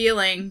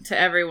feeling to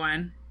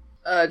everyone.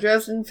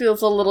 Dresden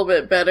feels a little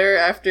bit better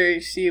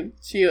after she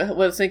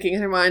was thinking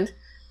in her mind,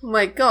 oh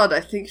my god,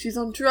 I think she's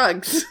on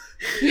drugs.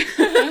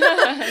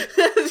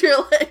 As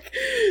you're like,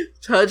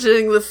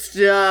 touching the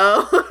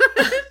stone.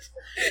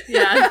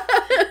 Yeah.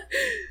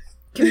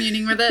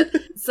 Communing with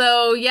it.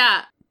 So,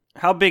 yeah.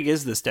 How big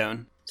is the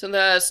stone? So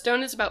the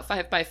stone is about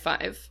 5 by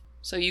 5,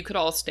 so you could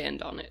all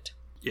stand on it.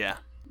 Yeah.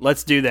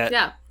 Let's do that.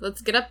 Yeah,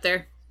 let's get up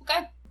there.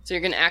 Okay. So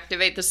you're gonna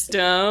activate the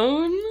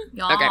stone.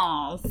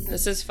 Y'all.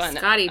 This is fun.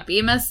 Scotty,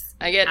 beam us.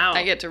 I get out.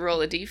 I get to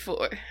roll a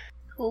d4.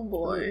 Oh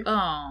boy.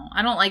 Oh,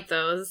 I don't like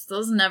those.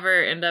 Those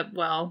never end up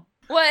well.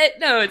 What?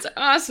 No, it's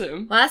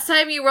awesome. Last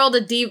time you rolled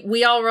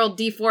we all rolled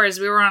D4s.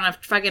 We were on a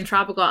fucking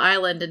tropical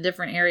island in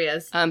different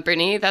areas.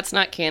 Brittany, that's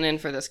not canon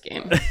for this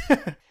game.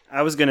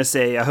 I was gonna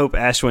say, I hope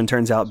Ashwin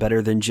turns out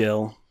better than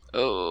Jill.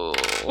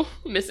 Oh,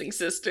 missing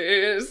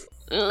sisters.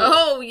 Ugh.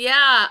 Oh,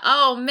 yeah.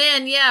 Oh,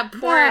 man, yeah.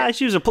 Poor...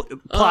 She was a plot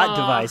Oh.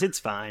 device. It's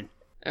fine.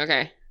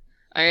 Okay.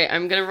 All right,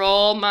 I'm gonna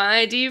roll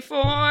my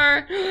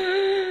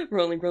d4.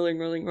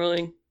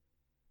 rolling.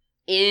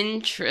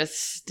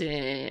 Interesting.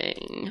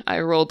 I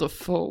rolled a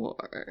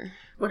 4.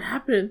 What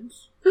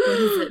happens? What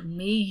does it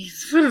mean?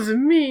 What does it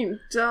mean?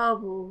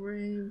 Double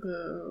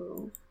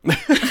rainbow.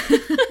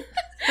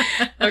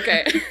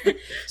 Okay.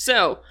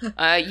 So,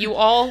 you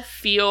all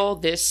feel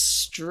this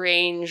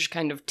strange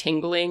kind of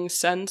tingling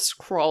sense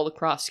crawl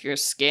across your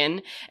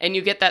skin, and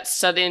you get that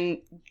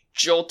sudden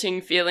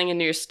jolting feeling in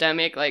your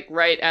stomach, like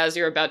right as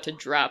you're about to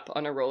drop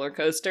on a roller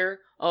coaster.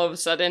 All of a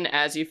sudden,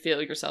 as you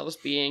feel yourselves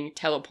being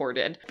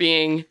teleported,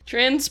 being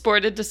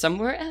transported to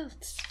somewhere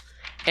else.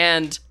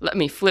 And let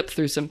me flip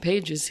through some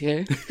pages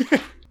here.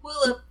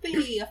 Will it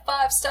be a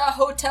 5-star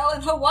hotel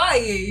in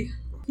Hawaii?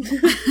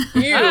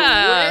 You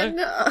Ah. win.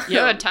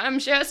 Your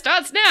timeshare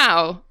starts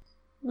now.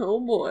 Oh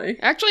boy.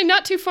 Actually,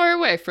 not too far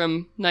away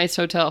from Nice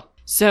Hotel.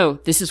 So,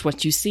 this is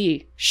what you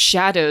see.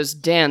 Shadows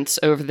dance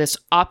over this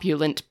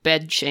opulent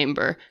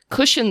bedchamber.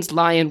 Cushions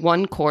lie in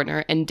one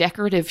corner, and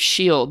decorative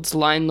shields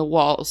line the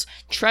walls.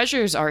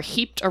 Treasures are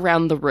heaped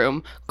around the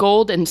room.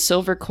 Gold and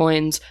silver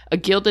coins, a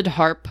gilded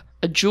harp,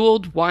 a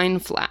jeweled wine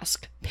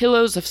flask,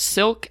 pillows of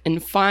silk,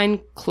 and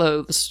fine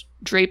clothes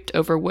draped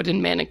over wooden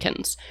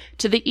mannequins.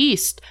 To the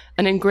east,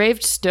 an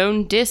engraved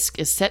stone disc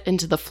is set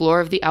into the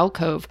floor of the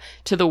alcove.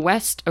 To the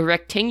west, a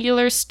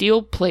rectangular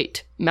steel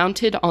plate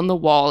mounted on the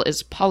wall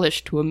is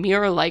polished to a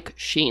mirror-like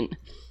sheen.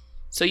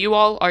 So you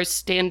all are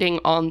standing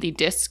on the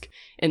disc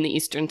in the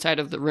eastern side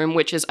of the room,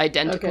 which is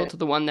identical to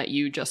the one that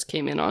you just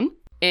came in on.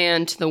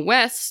 And to the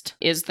west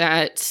is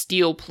that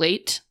steel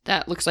plate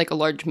that looks like a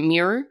large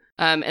mirror.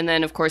 And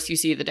then, of course, you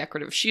see the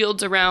decorative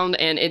shields around,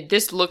 and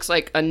this looks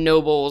like a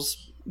noble's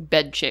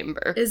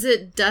bedchamber. Is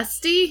it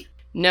dusty?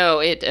 No,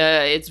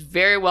 it's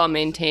very well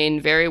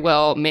maintained, very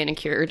well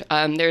manicured.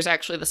 There's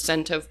actually the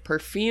scent of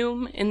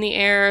perfume in the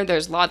air.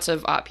 There's lots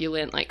of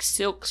opulent, like,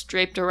 silks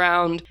draped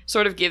around.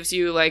 Sort of gives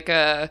you, like,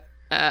 a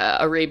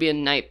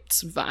Arabian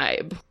Nights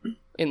vibe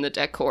in the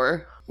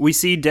decor. We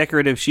see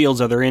decorative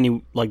shields. Are there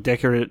any, like,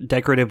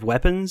 decorative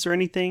weapons or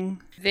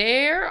anything?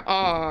 There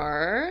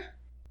are...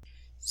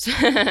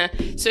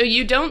 So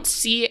you don't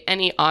see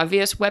any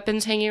obvious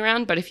weapons hanging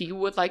around, but if you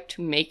would like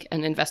to make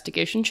an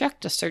investigation check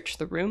to search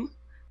the room,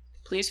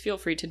 please feel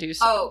free to do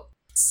so. Oh,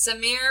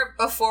 Samir,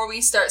 before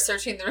we start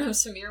searching the room,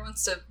 Samir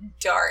wants to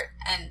dart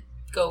and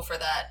go for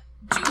that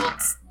jeweled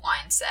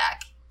wine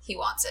sack. He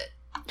wants it.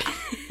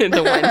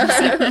 The wine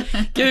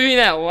sack. Give me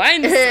that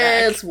wine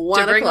sack. It's 1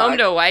 to bring o'clock. home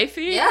to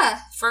wifey? Yeah,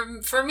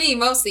 for me,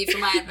 mostly for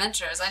my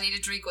adventures. I need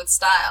a drink with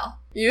style.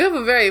 You have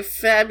a very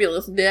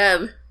fabulous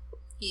dad.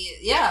 He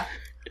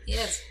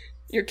is.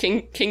 Your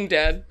king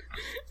dad.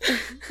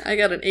 I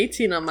got an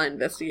 18 on my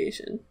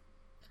investigation.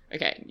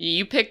 Okay,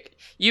 you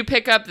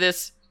pick up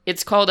this,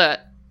 it's called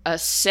a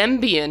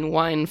Sembian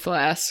wine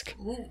flask.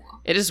 Ooh.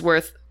 It is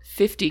worth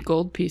 50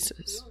 gold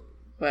pieces.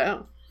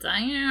 Wow.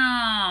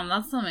 Damn,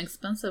 that's some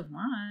expensive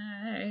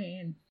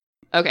wine.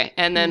 Okay,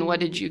 and then what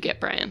did you get,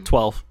 Brian?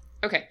 12.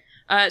 Okay,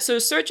 so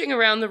searching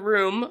around the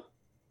room,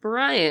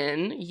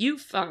 Brian, you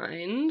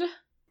find...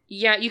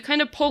 Yeah, you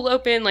kind of pull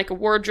open like a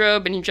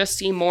wardrobe and you just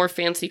see more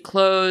fancy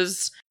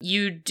clothes.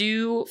 You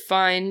do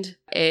find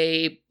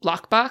a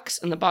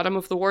lockbox in the bottom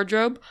of the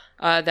wardrobe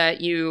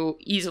that you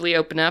easily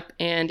open up,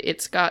 and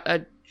it's got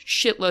a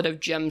shitload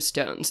of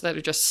gemstones that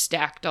are just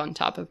stacked on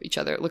top of each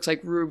other. It looks like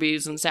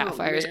rubies and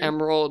sapphires,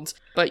 emeralds,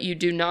 but you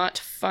do not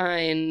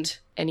find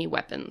any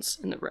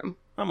weapons in the room.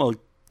 I'm going to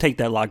take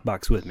that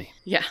lockbox with me.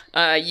 Yeah,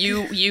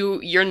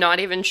 you're not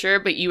even sure,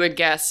 but you would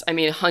guess, I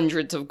mean,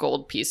 hundreds of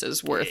gold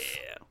pieces worth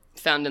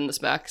found in this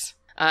box.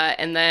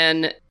 And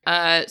then,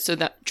 so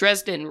that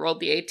Dresden rolled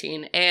the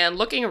 18, and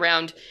looking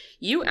around,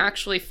 you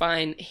actually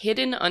find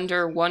hidden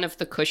under one of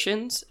the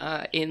cushions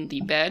in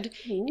the bed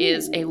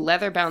is a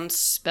leather-bound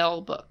spell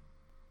book.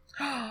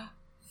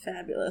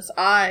 Fabulous.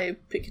 I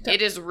pick it up.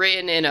 It is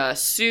written in a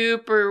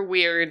super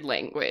weird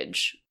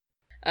language.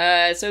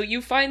 So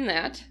you find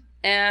that,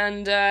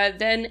 and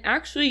then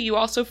actually you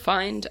also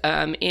find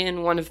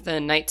in one of the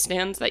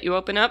nightstands that you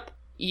open up,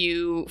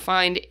 you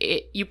find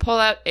it, you pull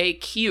out a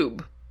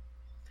cube.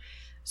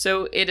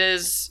 So it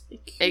is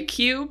a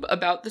cube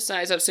about the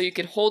size of, so you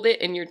could hold it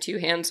in your two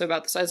hands, so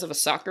about the size of a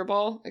soccer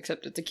ball,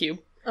 except it's a cube.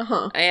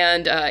 Uh-huh.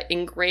 And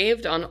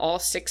engraved on all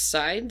 6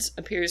 sides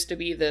appears to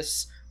be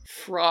this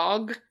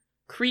frog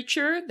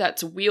creature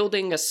that's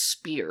wielding a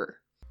spear.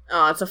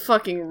 Oh, it's a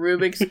fucking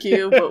Rubik's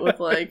Cube, but with,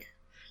 like,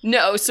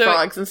 No, so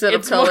frogs instead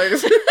of it's more-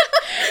 colors.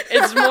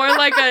 It's more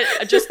like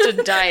just a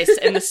dice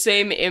and the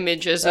same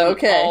image as in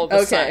all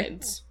the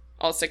sides.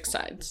 All 6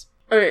 sides.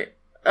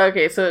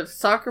 Okay, so it's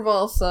soccer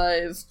ball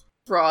sized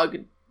frog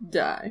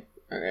die.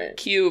 Alright.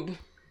 Cube.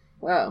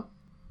 Wow.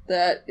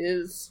 That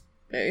is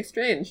very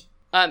strange.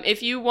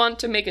 If you want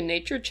to make a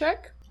nature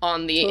check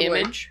on the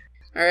image.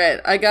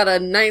 Alright, I got a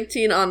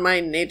 19 on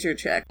my nature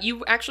check.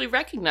 You actually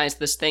recognize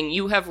this thing.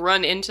 You have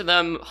run into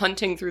them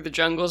hunting through the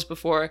jungles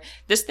before.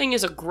 This thing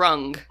is a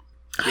grung,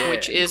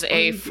 which is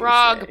a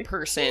frog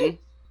person.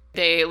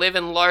 They live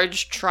in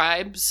large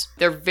tribes.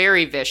 They're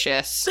very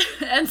vicious.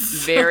 And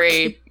so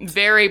very,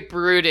 very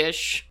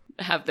brutish,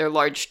 have their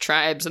large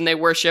tribes, and they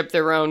worship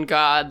their own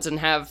gods and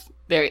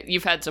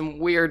you've had some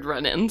weird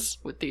run-ins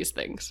with these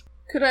things.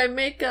 Could I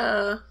make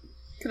a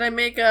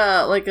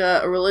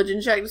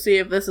religion check to see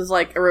if this is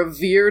like a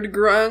revered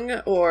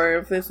grung or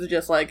if this is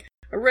just like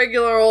a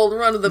regular old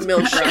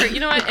run-of-the-mill grung? Sure, you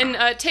know what,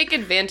 and take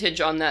advantage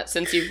on that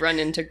since you've run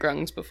into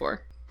grungs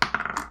before.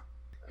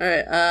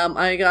 Alright,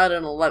 I got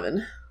an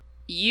 11.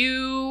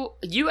 You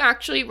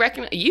actually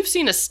recognize, you've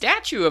seen a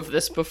statue of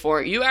this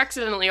before. You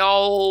accidentally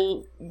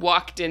all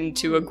walked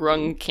into a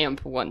grung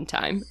camp one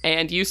time,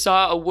 and you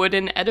saw a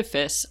wooden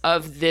edifice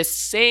of this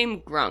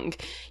same grung.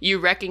 You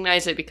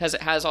recognize it because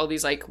it has all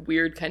these like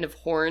weird kind of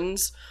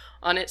horns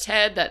on its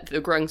head that the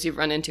grungs you've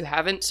run into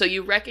haven't. So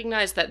you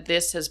recognize that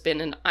this has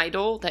been an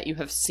idol that you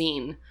have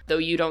seen, though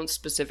you don't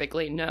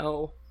specifically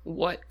know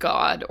what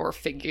god or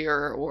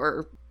figure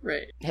or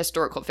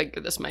historical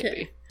figure this might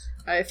be.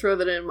 I throw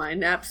that in my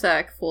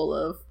knapsack full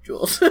of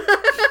jewels.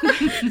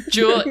 It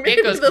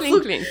goes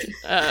clink clink.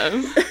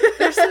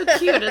 They're so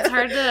cute. It's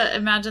hard to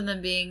imagine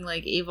them being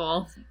like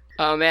evil.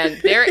 Oh man,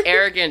 they're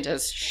arrogant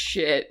as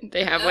shit.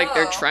 They have like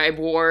their tribe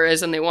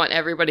wars and they want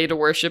everybody to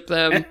worship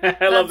them.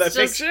 I love that That's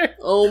just- picture.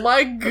 Oh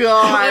my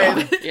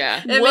god!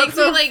 Yeah. It What makes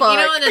me the like, fuck? you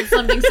know, when it's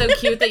something so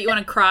cute that you want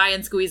to cry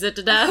and squeeze it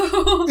to death.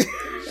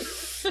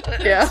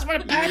 Yeah.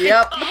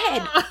 Yep.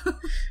 a-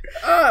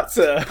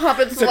 Pop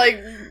it to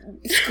like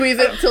squeeze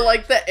it till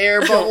like the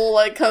air bubble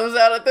like comes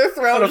out at their I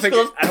throat. don't and think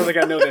goes,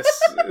 I know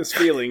this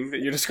feeling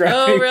that you're describing.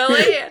 Oh,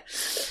 really?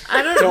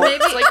 I don't know. Don't-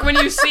 Maybe It's like when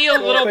you see a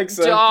little think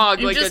so. dog,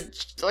 You like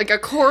just- a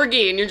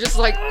corgi, and you're just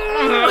like,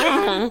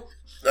 I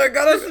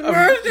gotta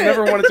smash I've it.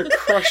 never wanted to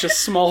crush a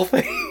small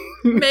thing.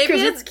 Maybe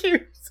 'Cause it's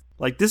cute.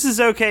 Like, this is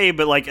okay,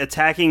 but, like,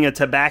 attacking a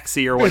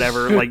tabaxi or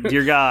whatever, like,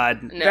 dear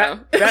God. No.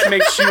 That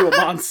makes you a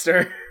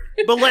monster.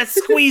 But let's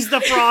squeeze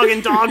the frog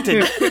and dog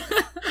to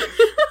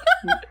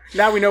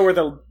Now we know where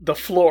the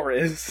floor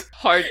is.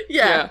 Hard,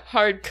 Yeah.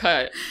 hard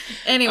cut.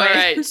 Anyway. All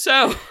right,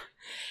 so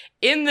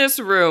in this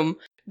room,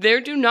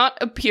 there do not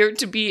appear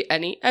to be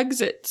any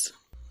exits.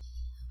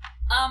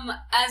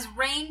 As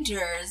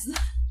rangers,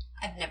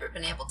 I've never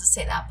been able to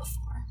say that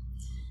before.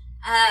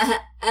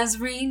 As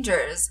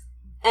rangers,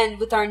 and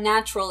with our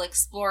natural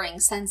exploring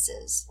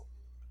senses,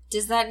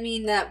 does that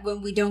mean that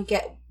when we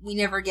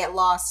never get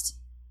lost?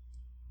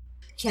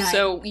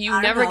 So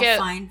you never get-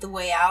 find the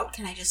way out?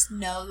 Can I just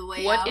know the way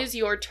out? What is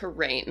your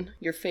terrain?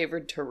 Your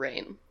favored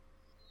terrain?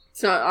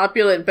 It's not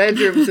opulent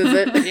bedrooms, is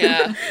it?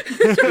 Yeah.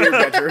 Your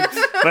bedroom.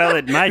 Well,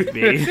 it might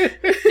be.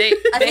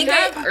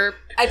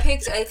 I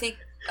picked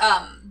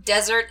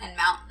desert and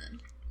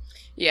mountain.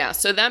 Yeah,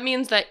 so that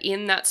means that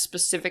in that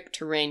specific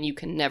terrain, you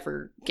can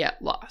never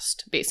get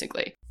lost,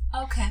 basically.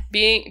 Okay.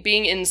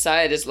 Being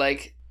inside is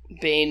like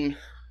Bane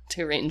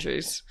to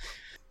rangers.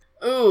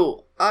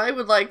 Ooh, I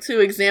would like to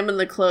examine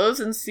the clothes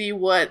and see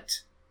what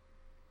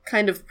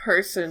kind of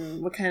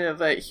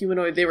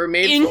humanoid they were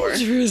made for.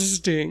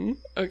 Interesting.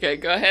 Okay,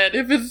 go ahead.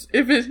 If it's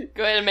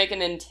Go ahead and make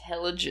an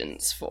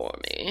intelligence for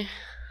me.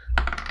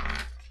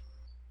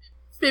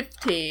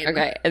 15.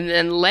 Okay, and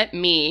then let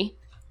me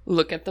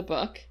look at the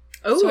book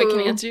Ooh. so I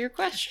can answer your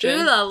question.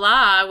 Ooh la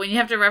la. When you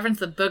have to reference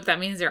the book, that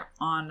means you're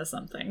on to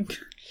something.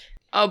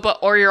 Oh,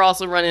 or you're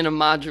also running a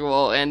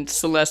module, and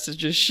Celeste is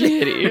just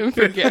shitty and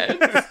forget.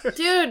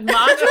 Dude,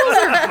 modules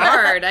are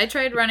hard. I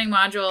tried running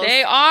modules.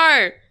 They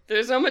are!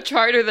 They're so much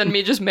harder than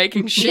me just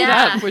making shit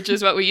Yeah. up, which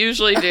is what we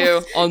usually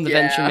do on the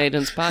Yeah. Venture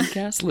Maidens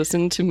podcast.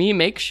 Listen to me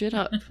make shit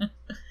up.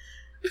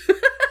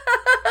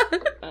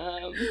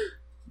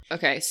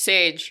 Okay,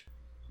 Sage.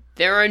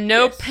 There are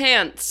no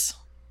pants.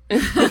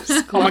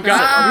 Oh my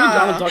god, are we in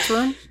Donald Duck's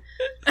room?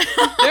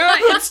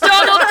 It's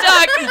Donald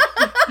Duck!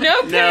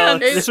 No No,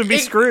 pants! this would be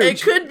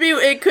Scrooge.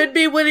 It could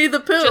be Winnie the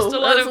Pooh. Just a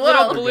lot as of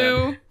well. little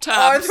blue Are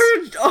tops.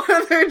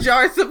 there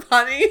jars of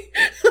honey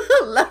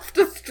left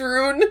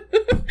strewn?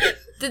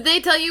 Did they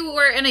tell you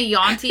we're in a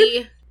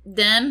Yonti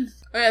den?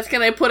 Oh, yes,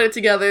 can I put it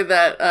together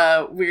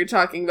that we were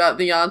talking about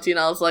the Yonti and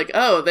I was like,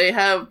 oh, they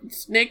have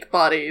snake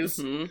bodies.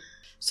 Mhm.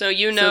 So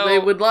you know... So they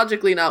would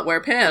logically not wear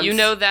pants. You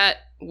know that,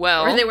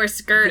 well... Or they wear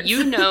skirts?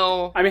 You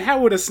know... I mean, how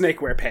would a snake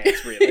wear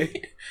pants,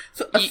 really?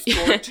 So a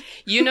skort.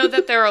 You know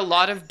that there are a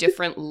lot of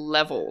different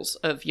levels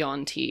of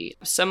Yuan-Ti,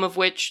 some of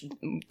which,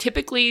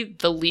 typically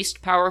the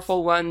least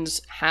powerful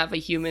ones have a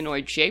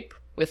humanoid shape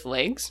with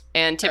legs,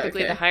 and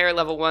typically Okay. the higher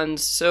level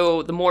ones,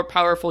 so the more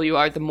powerful you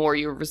are, the more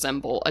you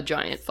resemble a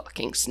giant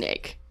fucking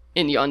snake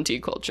in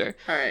Yuan-Ti culture.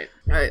 Alright.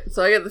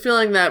 So I get the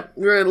feeling that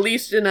we're at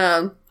least in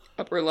a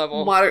Upper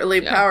level.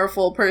 moderately Yeah.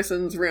 powerful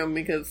person's room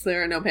because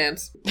there are no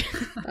pants.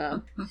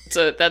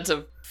 So that's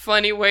a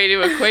funny way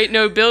to equate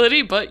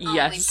nobility, but Only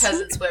yes.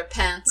 peasants wear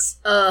pants.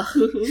 Ugh.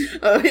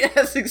 Oh,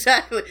 yes,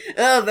 exactly.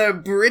 Oh, they're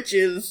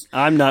breeches.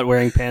 I'm not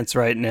wearing pants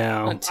right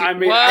now. I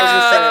mean,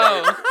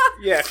 I was gonna say,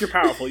 yeah, if you're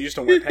powerful, you just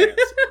don't wear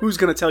pants. Who's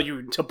gonna tell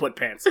you to put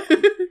pants on?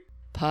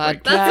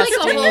 Podcasting. That's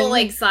like a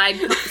whole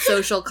side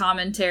social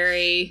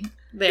commentary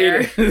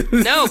there. It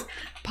is. No,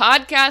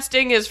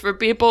 podcasting is for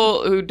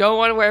people who don't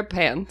want to wear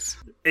pants.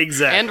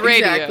 Exactly. And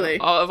radio Exactly.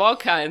 of all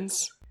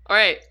kinds. All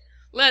right,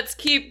 let's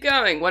keep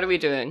going. What are we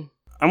doing?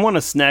 I want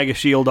to snag a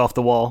shield off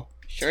the wall.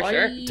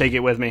 Sure. Take it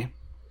with me.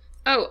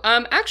 Oh, I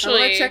want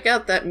actually, to check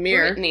out that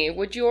mirror. Brittany,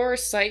 would your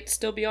sight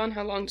still be on?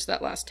 How long does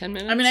that last? 10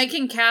 minutes? I mean, I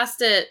can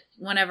cast it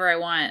whenever I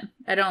want.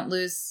 I don't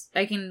lose.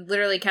 I can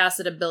literally cast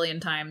it 1 billion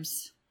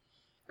times.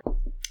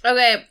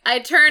 Okay, I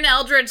turn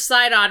Eldritch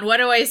Sight on. What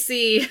do I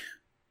see?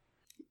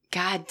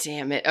 God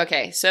damn it.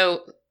 Okay,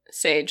 so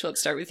Sage, let's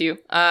start with you.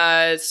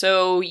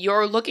 So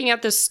you're looking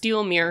at this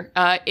steel mirror.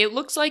 It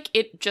looks like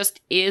it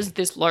just is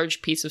this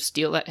large piece of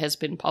steel that has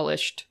been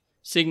polished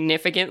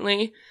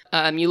significantly.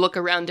 You look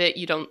around it,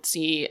 you don't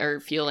see or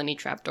feel any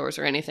trapdoors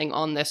or anything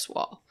on this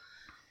wall.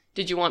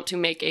 Did you want to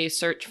make a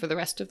search for the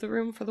rest of the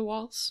room for the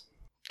walls?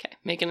 Okay,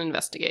 make an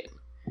investigate.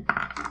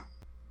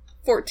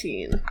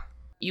 14.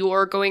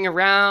 You're going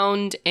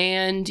around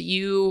and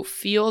you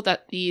feel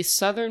that the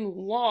southern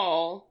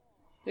wall,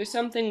 there's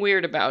something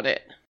weird about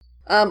it.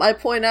 I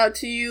point out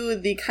to you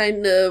the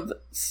kind of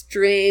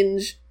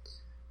strange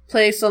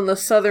place on the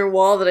southern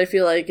wall that I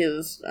feel like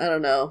is, I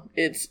don't know,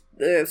 it's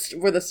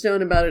where the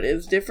stone about it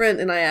is different,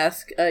 and I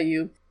ask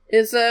you,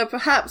 is there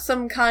perhaps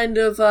some kind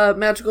of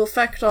magical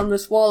effect on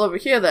this wall over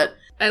here that...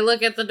 I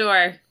look at the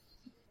door.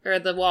 Or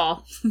the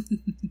wall.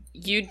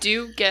 You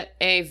do get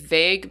a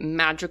vague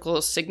magical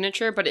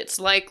signature, but it's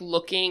like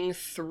looking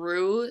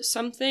through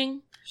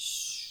something.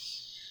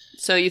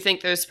 So you think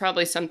there's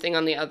probably something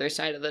on the other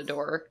side of the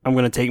door. I'm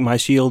going to take my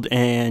shield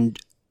and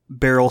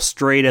barrel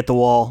straight at the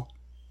wall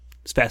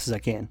as fast as I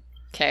can.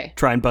 Okay.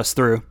 Try and bust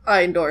through.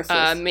 I endorse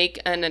this. Make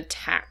an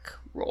attack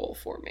roll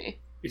for me.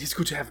 It is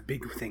good to have a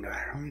big thing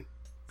around.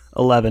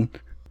 11.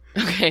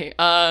 Okay,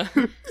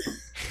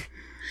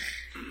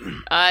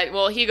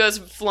 Well, he goes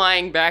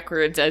flying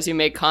backwards as you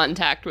make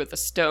contact with the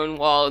stone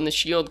wall, and the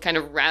shield kind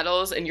of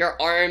rattles, and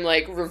your arm,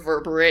 like,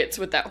 reverberates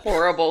with that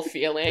horrible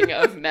feeling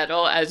of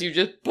metal as you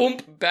just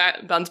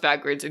bounce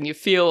backwards, and you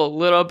feel a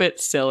little bit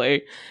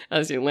silly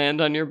as you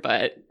land on your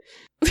butt.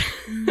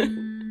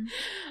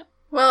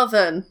 Well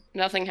then.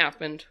 Nothing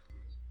happened.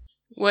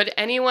 Would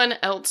anyone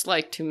else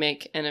like to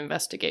make an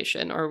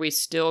investigation, or are we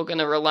still going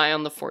to rely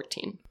on the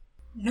 14?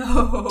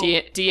 No.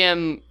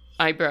 DM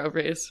eyebrow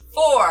raise.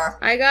 4.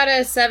 I got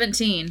a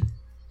 17.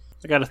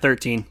 I got a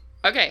 13.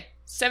 Okay,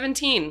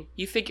 17.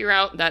 You figure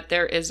out that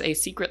there is a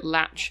secret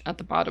latch at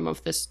the bottom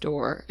of this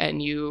door,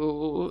 and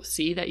you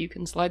see that you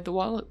can slide the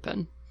wall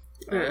open.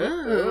 Look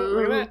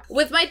at that.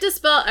 With my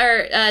dispel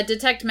or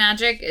detect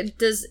magic, it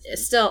does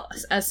still,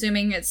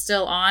 assuming it's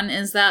still on,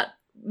 is that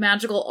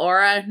magical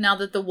aura now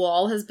that the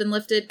wall has been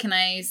lifted? Can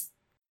I?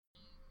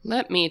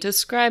 Let me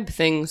describe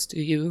things to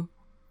you.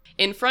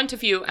 In front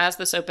of you, as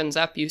this opens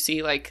up, you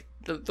see, like,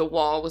 the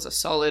wall was a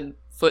solid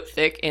foot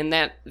thick, and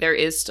that there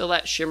is still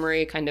that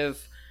shimmery kind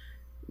of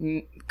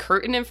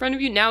curtain in front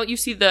of you. Now you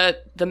see the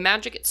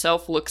magic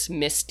itself looks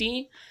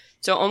misty,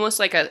 so almost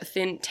like a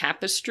thin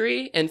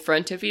tapestry in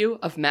front of you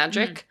of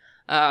magic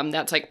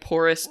that's, like,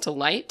 porous to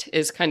light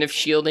is kind of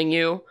shielding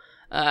you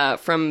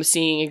from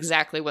seeing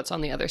exactly what's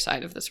on the other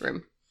side of this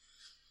room.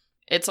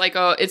 It's like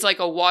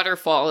a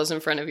waterfall is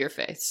in front of your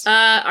face.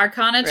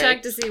 Arcana check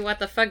Right. to see what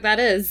the fuck that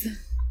is.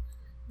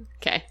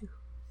 Okay.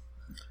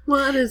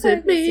 What does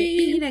it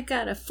mean? I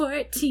got a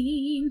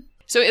 14.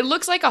 So it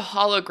looks like a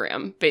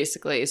hologram,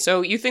 basically.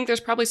 So you think there's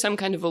probably some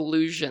kind of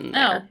illusion Oh,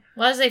 there.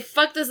 well, I say,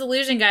 fuck this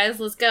illusion, guys.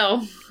 Let's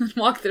go.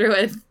 Walk through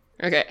it.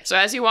 Okay, so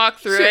as you walk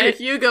through Sure,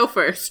 it, you go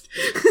first.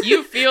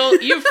 you feel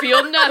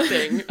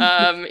nothing,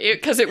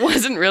 because it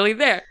wasn't really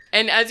there.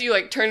 And as you,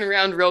 like, turn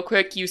around real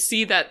quick, you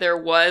see that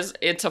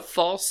it's a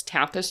false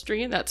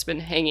tapestry that's been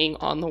hanging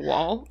on the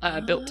wall,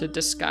 built to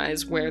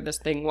disguise where this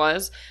thing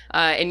was.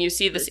 And you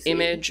see this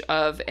image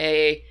of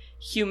a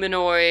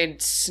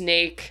humanoid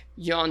snake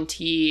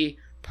Yuan-ti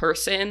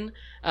person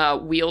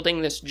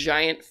wielding this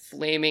giant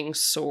flaming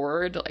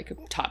sword, like,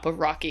 top of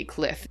rocky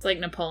cliff. It's like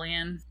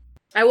Napoleon.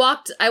 I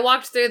walked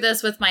through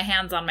this with my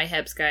hands on my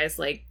hips, guys.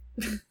 Like,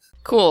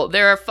 Cool.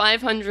 There are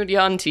 500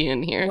 Yuan-ti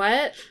in here.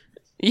 what?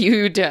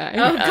 You die.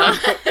 Oh,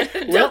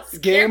 God. Well, Don't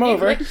scare game me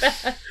over. like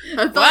that.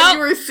 I thought Well- you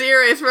were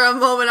serious for a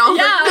moment. I was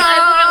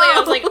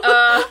Yeah, like, no!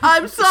 I was like,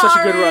 I'm sorry! Such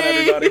a good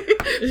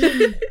run,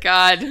 everybody.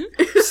 God.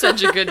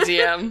 Such a good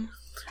DM.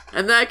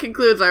 And that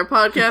concludes our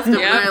podcast of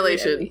Yeah.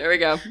 Annihilation. There we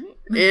go.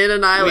 In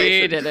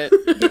Annihilation. We did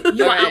it.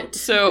 You All right, out.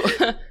 so,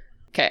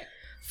 okay.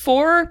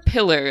 4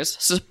 pillars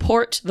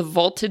support the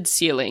vaulted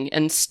ceiling,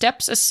 and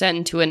steps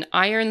ascend to an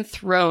iron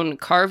throne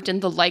carved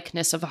in the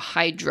likeness of a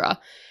hydra.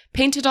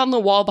 Painted on the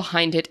wall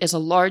behind it is a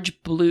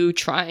large blue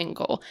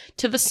triangle.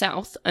 To the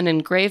south, an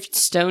engraved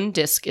stone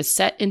disc is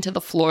set into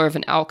the floor of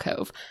an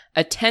alcove.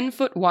 A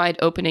 10-foot wide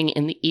opening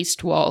in the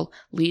east wall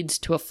leads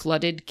to a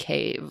flooded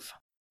cave.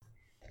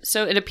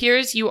 So it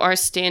appears you are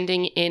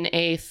standing in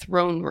a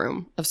throne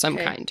room of some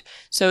Okay. kind.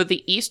 So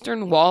the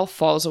eastern wall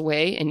falls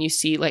away, and you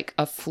see, like,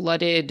 a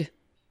flooded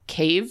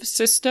cave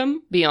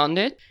system beyond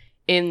it.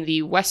 In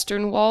the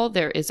western wall,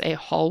 there is a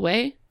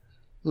hallway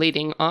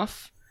leading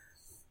off.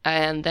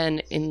 And then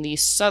in the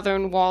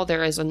southern wall,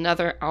 there is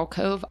another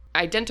alcove,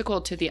 identical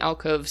to the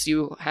alcoves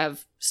you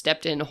have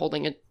stepped in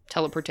holding a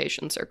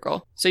teleportation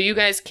circle. So you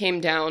guys came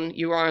down,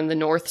 you are on the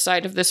north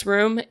side of this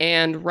room,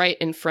 and right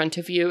in front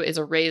of you is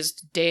a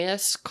raised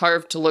dais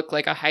carved to look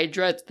like a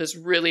hydra. It's this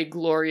really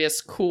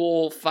glorious,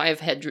 cool,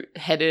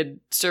 5-headed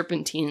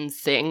serpentine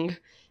thing.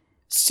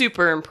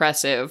 Super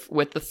impressive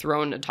with the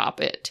throne atop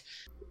it.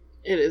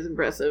 It is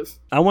impressive.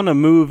 I want to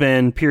move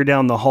and peer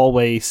down the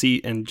hallway,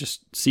 see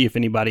if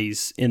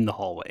anybody's in the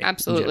hallway. in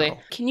Absolutely.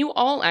 general. Can you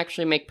all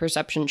actually make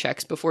perception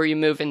checks before you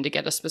move in to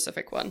get a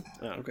specific one?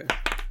 Oh, okay.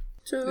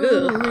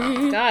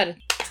 Ugh. God.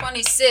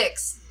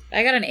 26.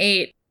 I got an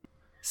 8.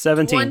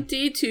 17.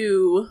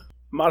 22.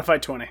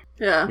 Modified 20.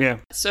 Yeah. Yeah.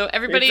 So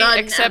everybody It's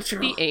except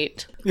unnatural.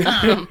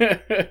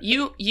 the 8.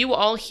 You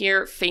all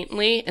hear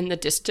faintly in the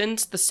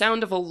distance the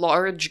sound of a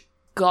large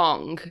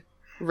gong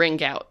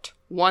ring out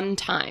one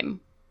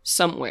time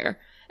somewhere.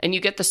 And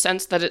you get the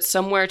sense that it's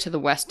somewhere to the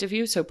west of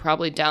you, so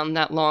probably down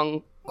that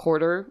long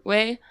corridor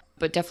way,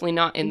 but definitely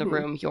not in the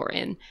room you're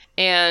in.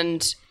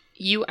 And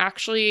you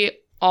actually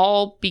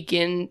all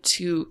begin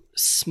to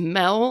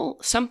smell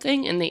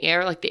something in the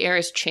air, like the air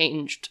has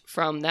changed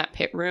from that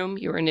pit room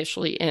you were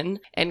initially in,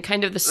 and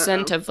kind of the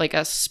scent of like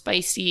a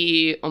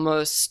spicy,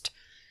 almost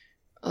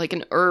like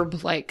an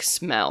herb-like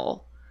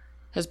smell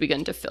has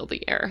begun to fill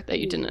the air that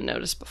you didn't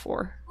notice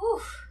before.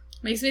 Oof.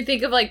 Makes me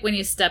think of like when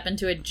you step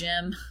into a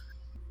gym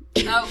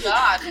Oh,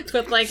 God.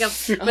 with like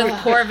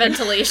with poor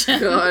ventilation.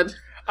 God.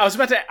 I was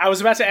about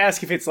to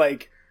ask if it's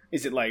like,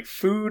 is it like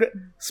food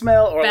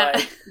smell or Bad-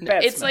 like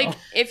bad It's smell? like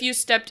if you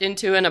stepped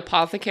into an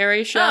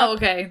apothecary shop. Oh,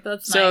 okay.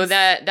 That's So nice.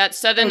 that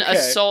sudden Okay.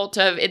 assault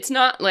of, it's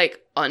not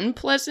like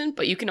unpleasant,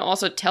 but you can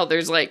also tell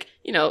there's like,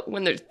 you know,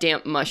 when there's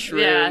damp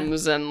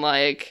mushrooms and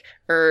like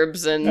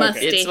herbs, and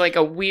Musty. it's like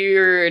a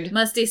weird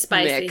Musty,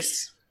 spicy.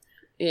 mix.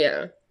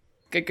 Yeah.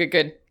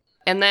 Good.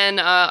 And then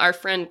our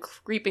friend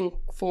creeping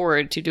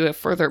forward to do a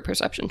further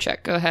perception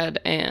check. Go ahead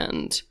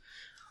and...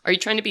 Are you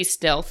trying to be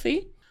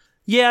stealthy?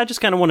 Yeah, I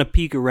just kind of want to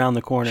peek around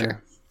the corner,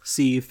 Sure.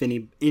 see if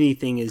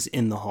anything is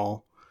in the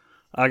hall.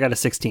 I got a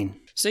 16.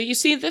 So you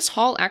see this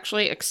hall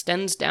actually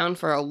extends down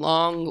for a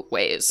long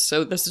ways.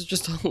 So this is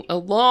just a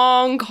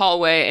long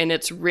hallway, and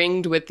it's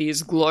ringed with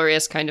these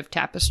glorious kind of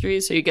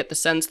tapestries. So you get the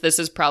sense this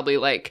is probably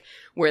like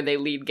where they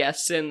lead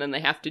guests in, then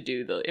they have to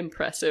do the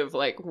impressive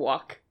like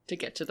walk to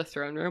get to the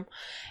throne room.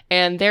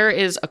 And there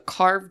is a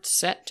carved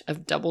set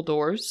of double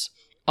doors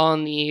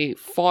on the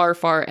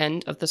far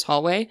end of this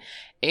hallway,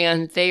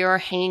 and they are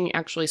hanging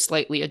actually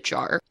slightly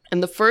ajar.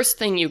 And the first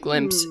thing you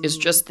glimpse is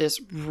just this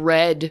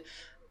red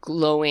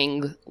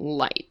glowing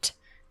light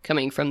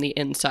coming from the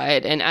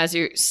inside. And as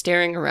you're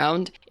staring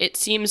around,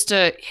 it's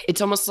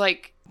almost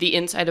like the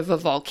inside of a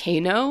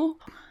volcano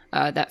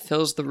that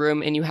fills the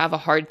room, and you have a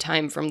hard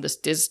time from this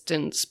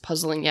distance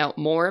puzzling out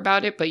more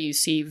about it, but you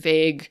see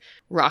vague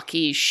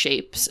rocky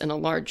shapes in a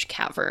large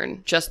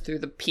cavern just through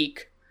the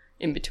peak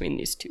in between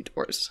these two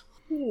doors.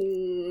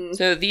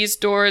 So these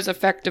doors,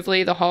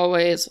 effectively, the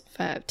hallway is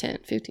 5, 10,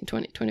 15,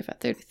 20, 25,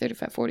 30,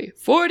 35, 40,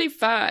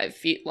 45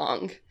 feet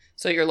long.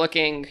 So you're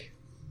looking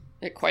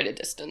at quite a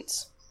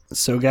distance.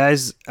 So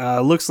guys,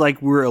 looks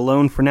like we're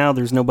alone for now.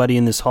 There's nobody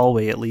in this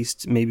hallway, at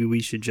least. Maybe we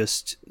should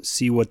just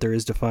see what there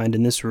is to find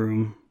in this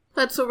room.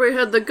 That's where we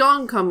heard the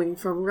gong coming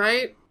from,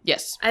 right?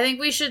 Yes. I think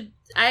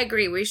I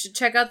agree. We should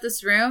check out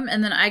this room,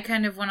 and then I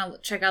kind of want to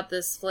check out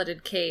this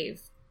flooded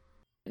cave.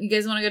 You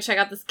guys want to go check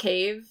out this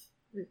cave?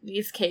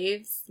 These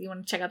caves? You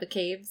want to check out the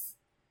caves?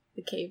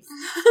 The caves.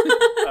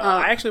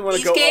 I actually want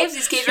to go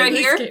These caves right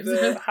here?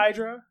 the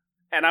Hydra,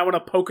 and I want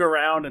to poke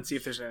around and see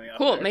if there's anything up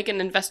Cool. there. Make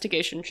an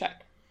investigation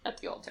check at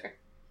the altar.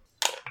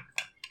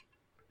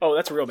 Oh,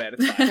 that's real bad.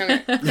 It's fine.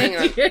 Okay, hang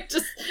on. It's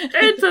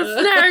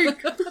a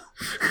snake!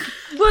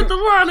 With a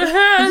lot of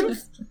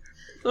heads!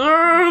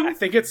 I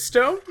think it's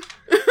stone.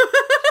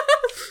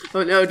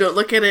 Oh no, don't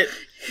look at it.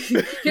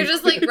 You're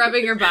just like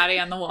rubbing your body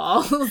on the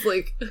wall. It's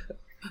like...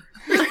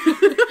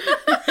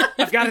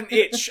 I've got an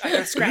itch. I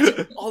gotta scratch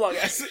it. Hold on,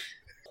 guys.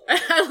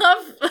 I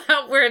love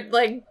how we're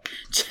like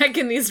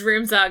checking these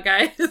rooms out,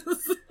 guys.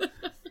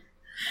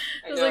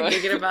 I was like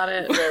thinking about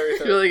it. Very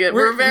It's really good.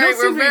 We're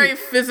very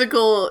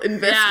physical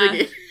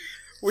investigators.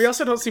 We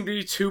also don't seem to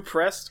be too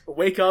pressed.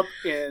 Wake up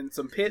in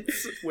some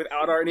pits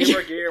without any of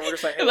our gear, and we're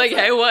just like, hey, Like,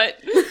 what's hey, what?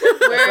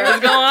 What's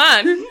going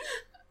on?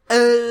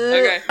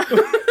 Okay.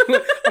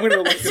 up? I'm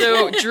gonna look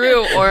So,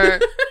 Drew or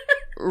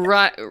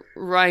Raun.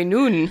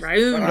 Raun.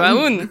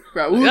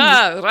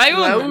 Yeah,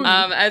 Raun. Raun.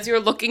 As you're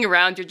looking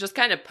around, you're just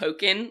kind of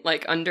poking,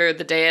 like, under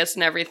the dais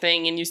and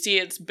everything, and you see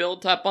it's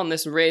built up on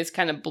this raised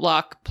kind of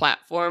block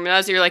platform. And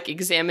as you're, like,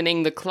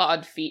 examining the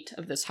clawed feet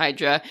of this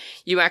Hydra,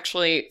 you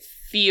actually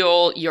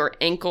feel your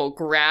ankle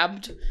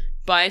grabbed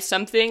by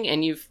something,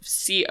 and you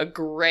see a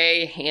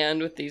gray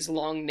hand with these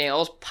long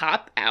nails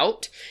pop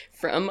out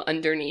from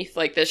underneath,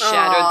 like, this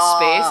shadowed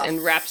space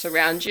and wraps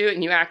around you,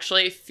 and you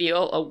actually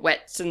feel a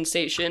wet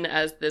sensation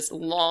as this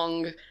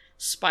long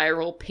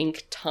spiral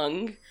pink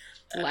tongue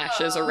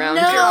lashes around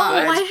your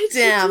God foot.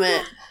 damn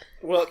it.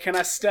 Well, can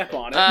I step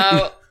on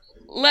it?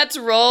 Let's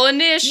roll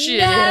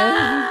initiative.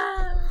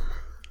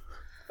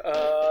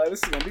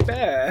 This is gonna be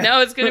bad.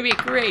 No, it's gonna be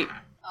great.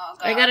 Oh,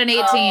 God. I got an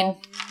 18.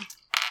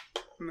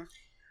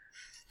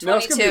 No,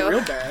 it's gonna be 22.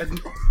 real bad.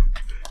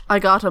 I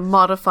got a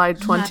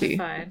modified 20.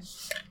 Modified.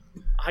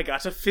 I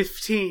got a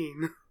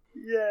 15.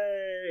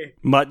 Yay!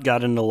 Mutt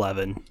got an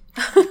 11.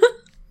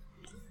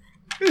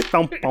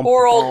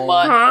 Poor old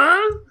Mutt.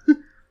 Huh?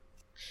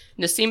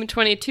 Nassim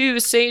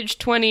 22, Sage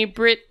 20,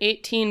 Brit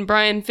 18,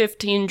 Brian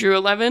 15, Drew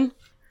 11.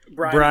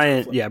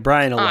 Brian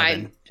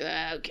 11.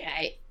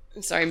 Okay.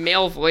 Sorry,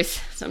 male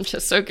voice. I'm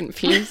just so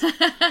confused.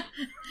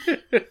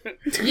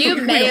 You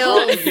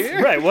males.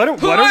 Right, what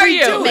Who are are we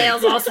you? doing?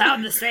 Males all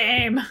sound the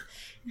same.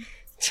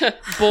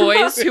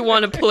 Boys who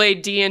want to play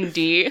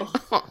D&D.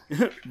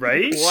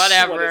 Right?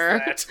 Whatever.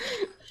 What is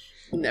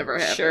Never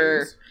happens.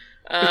 Sure.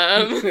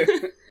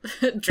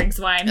 Drinks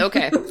wine.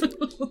 Okay.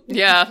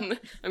 Yeah,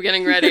 I'm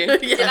getting ready.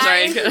 Yeah.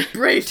 I'm sorry.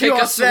 Brace Take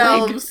a swing.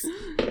 yourselves.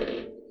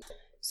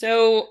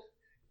 So,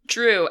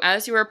 Drew,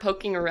 as you are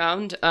poking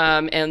around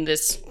and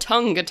this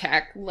tongue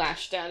attack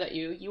lashed out at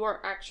you, you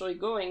are actually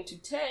going to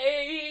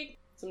take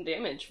some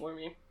damage for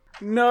me.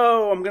 that?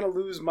 No, I'm gonna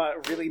lose my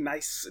really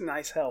nice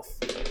health.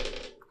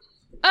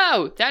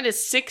 Oh, that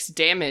is 6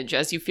 damage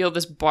as you feel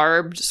this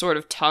barbed sort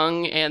of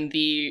tongue and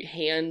the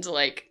hand,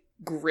 like,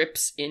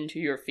 grips into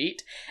your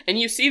feet. And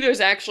you see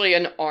there's actually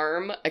an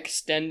arm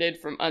extended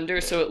from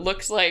under, so it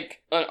looks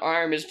like an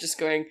arm is just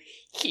going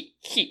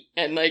he,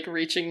 and, like,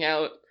 reaching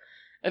out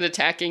and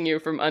attacking you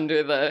from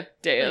under the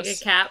dais. Like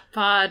a cat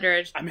pod or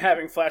a... I'm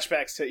having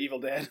flashbacks to Evil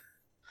Dead.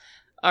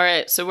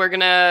 Alright, so we're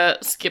gonna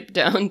skip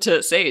down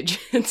to Sage.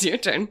 It's your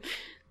turn.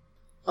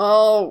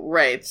 All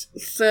right.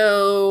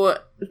 So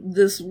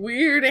this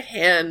weird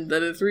hand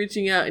that is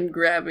reaching out and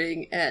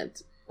grabbing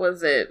at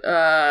was it,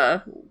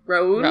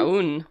 Raoun?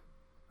 Raoun.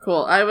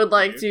 Cool. I would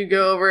like to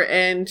go over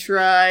and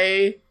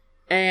I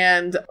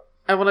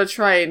want to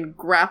try and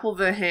grapple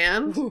the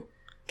hand.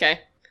 Okay,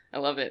 I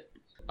love it.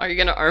 Are you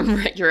gonna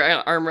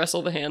arm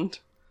wrestle the hand?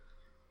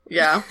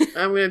 Yeah,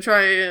 I'm gonna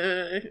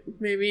try,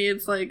 maybe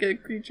it's like a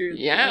creature.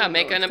 Yeah,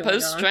 make an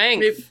opposed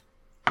strength.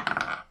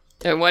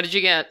 And what did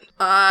you get?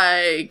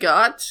 I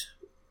got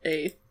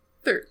a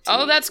 13.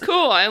 Oh, that's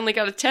cool. I only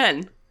got a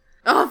 10.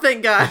 Oh,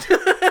 thank God.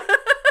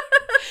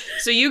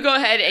 So you go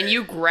ahead and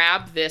you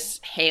grab this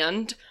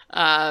hand,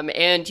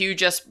 and you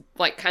just,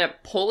 like, kind of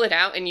pull it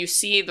out, and you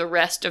see the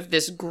rest of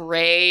this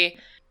gray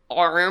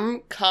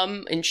arm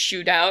come and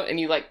shoot out, and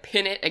you, like,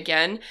 pin it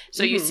again.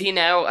 So you see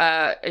now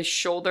a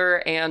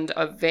shoulder and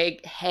a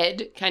vague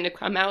head kind of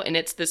come out, and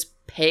it's this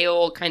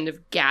pale, kind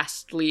of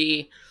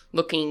ghastly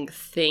looking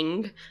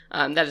thing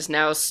that is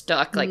now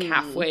stuck, like,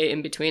 halfway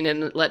in between,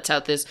 and it lets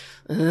out this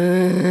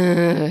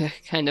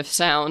kind of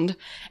sound,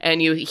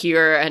 and you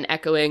hear an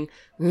echoing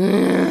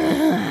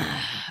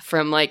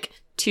from, like,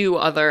 two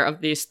other of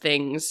these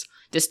things,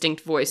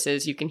 distinct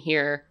voices you can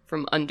hear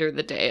from under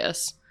the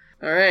dais.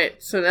 All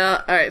right. So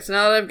now that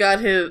I've got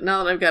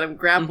him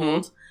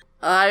grappled,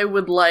 I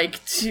would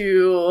like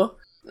to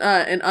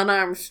an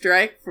unarmed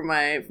strike for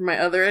my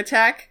other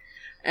attack,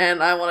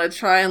 and I want to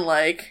try and,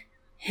 like,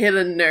 hit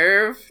a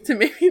nerve to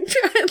maybe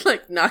try and,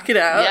 like, knock it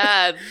out.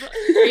 Yeah,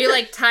 Are you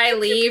like Ty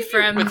Lee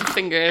from with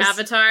fingers.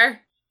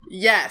 Avatar?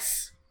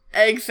 Yes,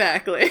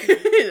 exactly.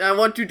 I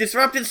want to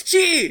disrupt its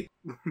chi.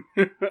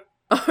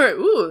 All right.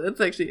 Ooh,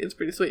 it's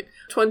pretty sweet.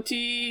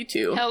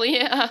 22. Hell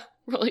yeah.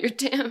 Roll your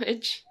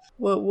damage.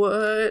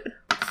 What?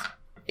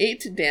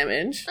 8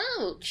 damage.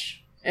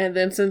 Ouch. And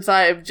then since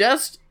I've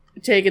just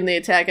taken the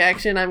attack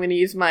action, I'm going to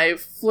use my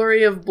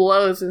flurry of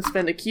blows and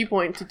spend a key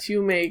point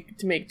to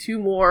make 2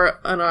 more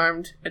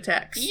unarmed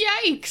attacks.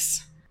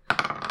 Yikes.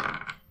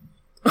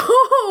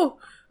 Oh,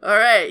 all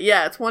right.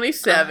 Yeah,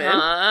 27.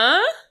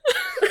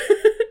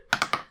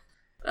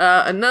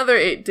 Another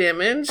 8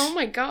 damage. Oh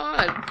my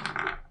god.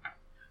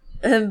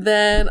 And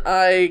then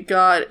I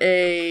got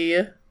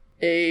a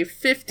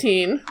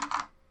 15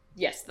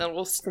 Yes, that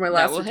will for my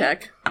last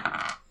attack.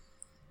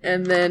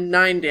 And then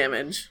 9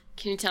 damage.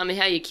 Can you tell me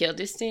how you killed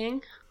this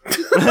thing?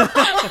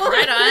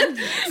 Right on.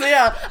 So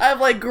yeah,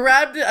 I've like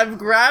grabbed it. I've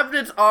grabbed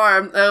its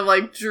arm.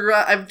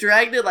 I've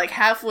dragged it like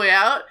halfway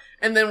out,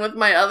 and then with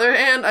my other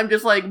hand, I'm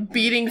just like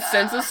beating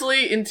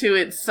senselessly into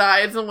its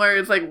sides and where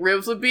its like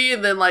ribs would be,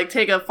 and then like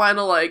take a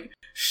final like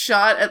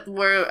shot at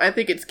where I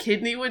think its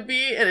kidney would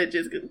be, and it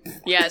just goes.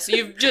 Yeah, so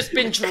you've just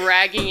been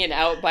dragging it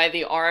out by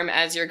the arm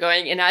as you're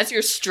going, and as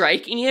you're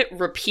striking it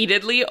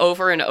repeatedly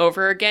over and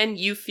over again,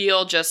 you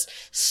feel just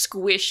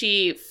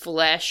squishy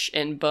flesh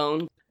and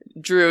bone.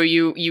 Drew,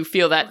 you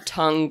feel that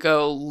tongue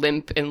go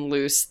limp and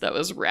loose that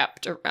was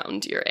wrapped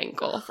around your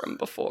ankle from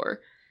before.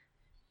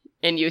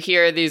 And you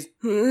hear these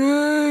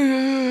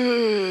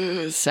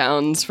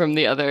sounds from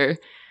the other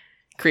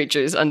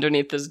creatures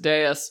underneath this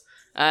dais.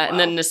 And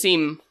then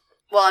Nassim.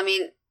 Well, I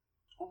mean,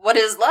 what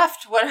is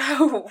left?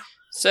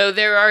 So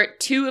there are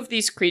 2 of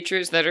these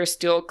creatures that are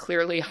still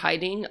clearly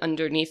hiding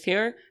underneath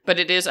here, but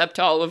it is up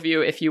to all of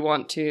you if you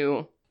want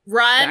to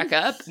Run. back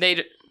up.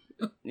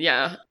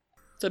 Yeah,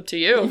 it's up to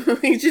you.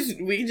 we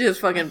just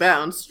fucking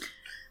bounce.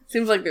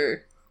 Seems like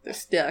they're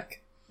stuck.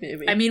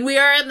 Maybe. I mean, we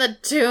are in the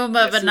tomb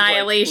of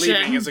annihilation.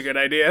 Like leaving is a good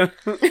idea.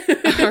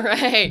 All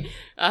right.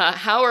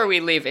 How are we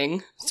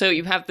leaving? So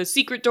you have the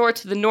secret door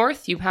to the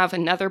north. You have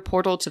another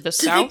portal to the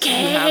south. The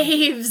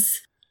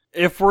caves.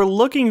 If we're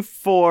looking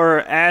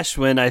for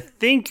Ashwin, I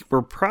think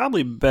we're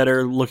probably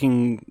better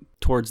looking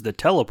towards the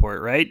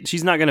teleport, right?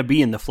 She's not going to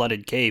be in the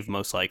flooded cave,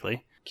 most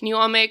likely. Can you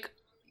all make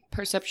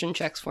perception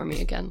checks for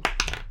me again?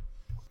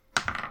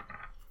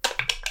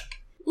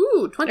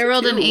 Ooh, 22. I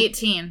rolled an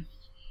 18.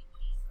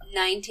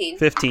 19.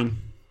 15.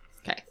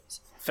 Okay.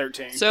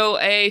 13. So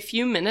a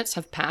few minutes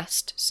have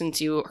passed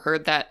since you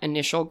heard that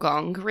initial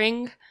gong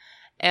ring,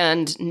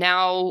 and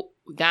now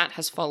that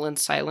has fallen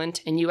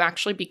silent, and you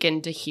actually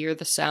begin to hear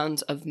the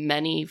sounds of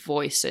many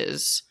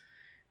voices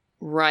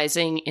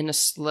rising in a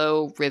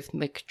slow,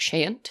 rhythmic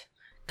chant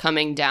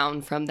coming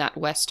down from that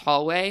west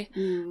hallway,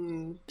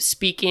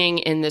 speaking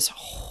in this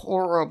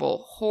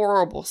horrible,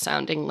 horrible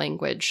sounding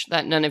language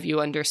that none of you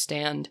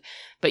understand,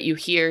 but you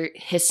hear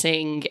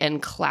hissing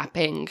and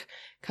clapping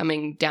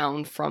coming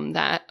down from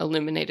that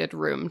illuminated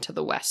room to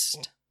the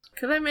west.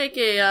 Could I make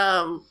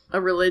a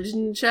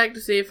religion check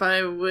to see if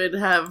I would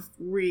have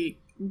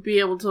be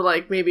able to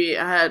like maybe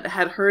had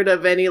heard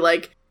of any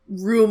like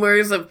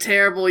rumors of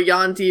terrible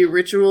Yuan-ti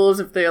rituals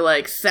if they're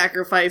like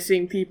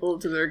sacrificing people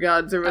to their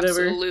gods or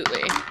whatever?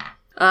 Absolutely.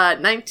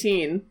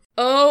 19.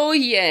 Oh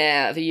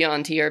yeah, the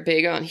Yuan-ti are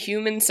big on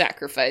human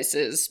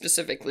sacrifices,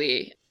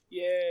 specifically.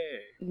 Yay.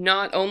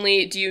 Not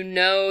only do you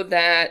know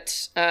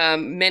that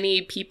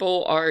many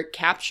people are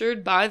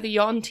captured by the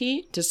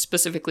Yuan-ti to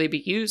specifically be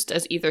used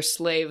as either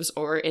slaves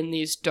or in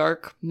these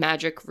dark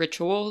magic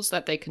rituals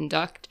that they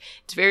conduct.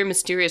 It's very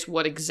mysterious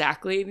what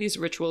exactly these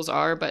rituals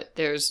are, but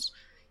there's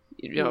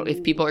You know,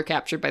 if people are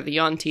captured by the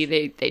Yuan-ti,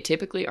 they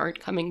typically aren't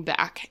coming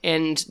back.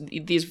 And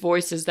these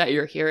voices that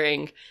you're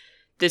hearing,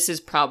 this is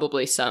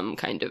probably some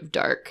kind of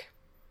dark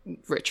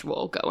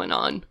ritual going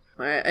on.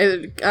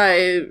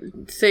 I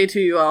say to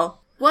you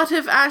all, what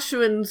if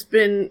Ashwin's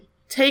been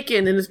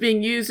taken and is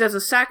being used as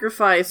a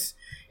sacrifice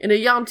in a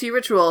Yuan-ti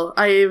ritual?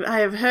 I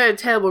have heard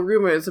terrible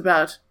rumors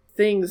about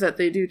things that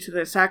they do to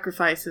their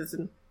sacrifices,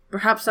 and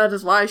perhaps that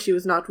is why she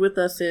was not with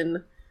us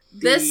in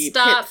This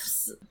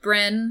stops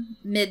Bryn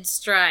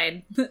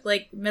mid-stride,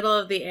 like middle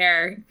of the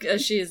air.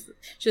 She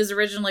was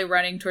originally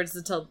running towards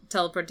the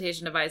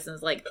teleportation device and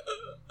is like,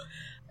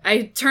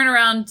 I turn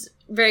around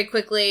very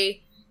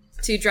quickly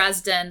to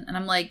Dresden and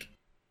I'm like,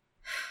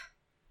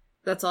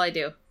 that's all I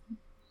do.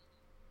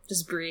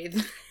 Just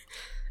breathe.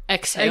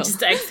 Exhale. I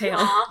just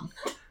exhale.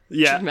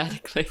 Yeah.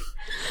 Dramatically.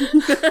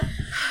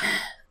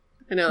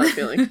 I know that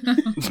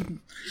feeling.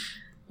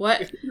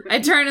 What? I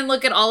turn and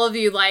look at all of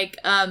you like,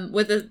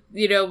 with the,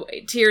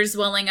 tears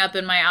welling up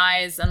in my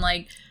eyes and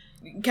like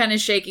kind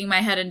of shaking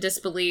my head in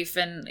disbelief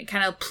and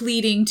kind of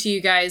pleading to you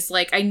guys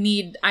like,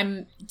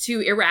 I'm too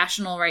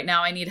irrational right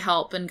now. I need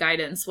help and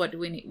guidance.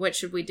 What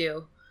should we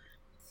do?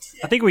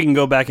 I think we can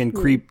go back and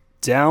creep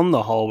down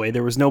the hallway.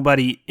 There was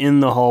nobody in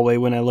the hallway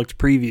when I looked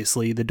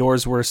previously. The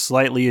doors were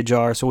slightly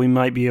ajar, so we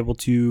might be able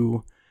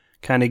to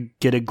kind of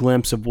get a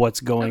glimpse of what's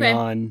going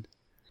on.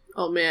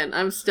 Oh man,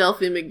 I'm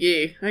Stealthy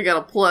McGee. I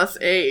got a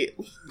 +8.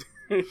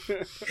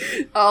 Nice.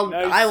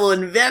 I will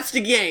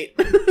investigate.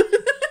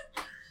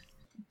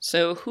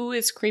 So who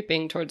is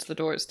creeping towards the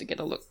doors to get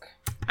a look?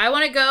 I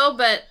want to go,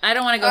 but I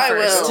don't want to go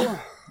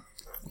first.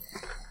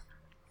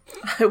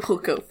 I will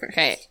go first.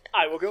 Okay.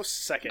 I will go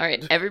second. All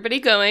right, everybody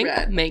going.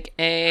 Rad. Make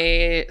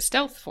a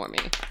stealth for me.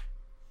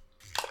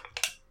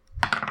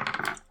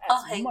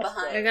 I'll hang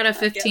behind. I got a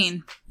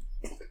 15.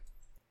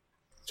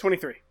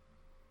 23.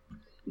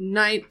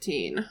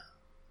 19. All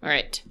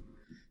right.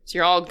 So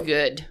you're all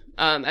good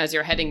as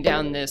you're heading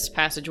down this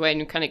passageway and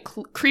you're kind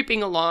of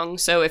creeping along.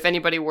 So if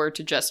anybody were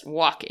to just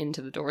walk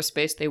into the door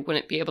space, they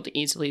wouldn't be able to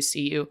easily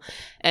see you.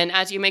 And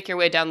as you make your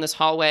way down this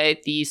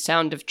hallway, the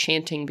sound of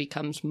chanting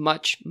becomes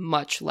much,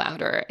 much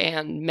louder,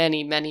 and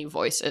many, many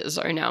voices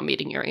are now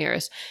meeting your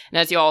ears. And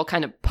as you all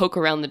kind of poke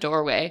around the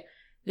doorway,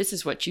 this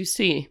is what you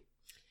see.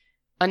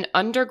 An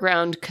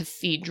underground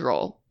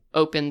cathedral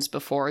opens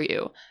before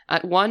you.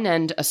 At one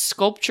end, a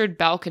sculptured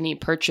balcony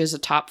perches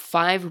atop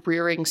 5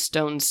 rearing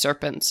stone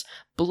serpents.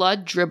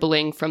 Blood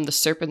dribbling from the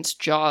serpent's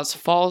jaws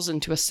falls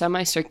into a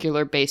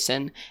semicircular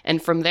basin,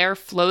 and from there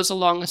flows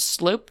along a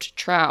sloped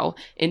trough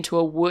into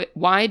a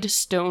wide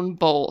stone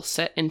bowl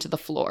set into the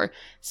floor.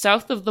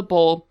 South of the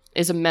bowl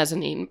is a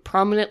mezzanine,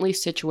 prominently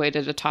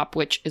situated atop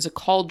which is a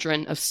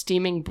cauldron of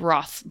steaming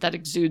broth that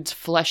exudes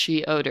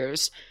fleshy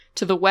odors.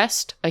 To the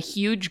west, a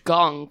huge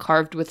gong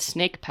carved with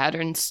snake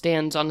patterns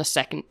stands on a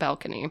second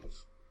balcony.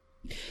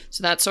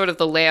 So that's sort of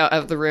the layout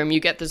of the room. You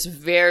get this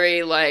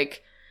very,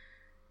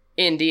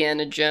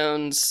 Indiana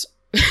Jones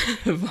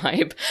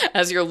vibe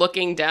as you're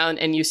looking down,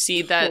 and you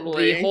see that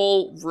Totally. the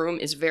whole room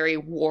is very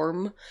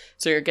warm.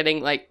 So you're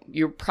getting,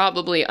 you're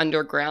probably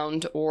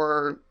underground,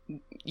 or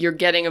you're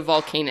getting a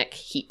volcanic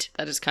heat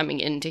that is coming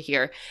into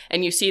here.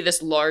 And you see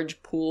this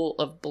large pool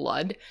of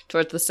blood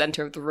towards the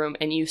center of the room,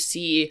 and you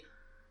see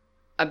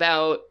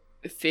about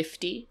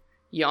 50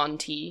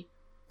 Yuan-ti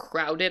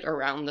crowded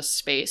around the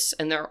space,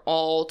 and they're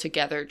all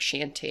together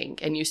chanting.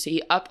 And you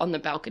see up on the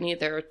balcony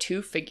there are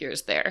 2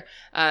 figures there,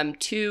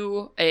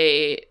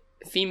 a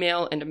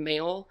female and a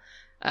male.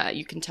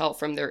 You can tell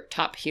from their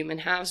top human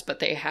halves, but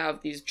they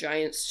have these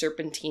giant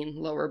serpentine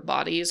lower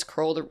bodies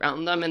curled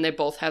around them, and they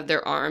both have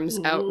their arms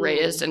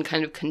outraised and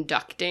kind of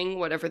conducting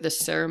whatever the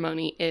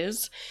ceremony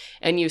is.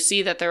 And you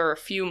see that there are a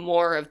few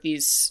more of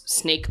these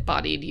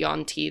snake-bodied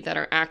Yuan-ti that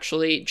are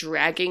actually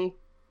dragging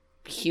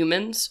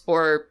humans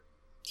or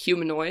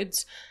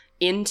humanoids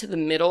into the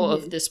middle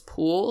of this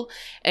pool,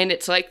 and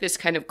it's like this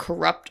kind of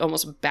corrupt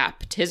almost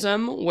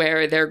baptism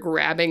where they're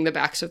grabbing the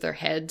backs of their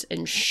heads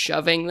and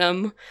shoving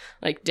them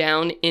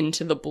down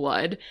into the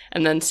blood,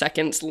 and then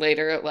seconds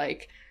later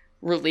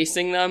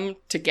releasing them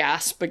to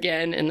gasp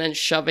again and then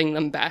shoving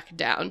them back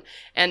down.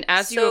 And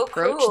as you So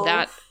approach, cool.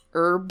 that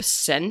herb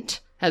scent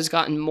has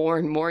gotten more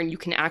and more, and you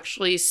can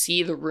actually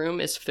see the room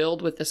is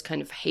filled with this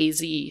kind of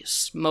hazy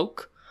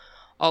smoke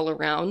all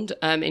around,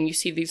 and you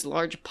see these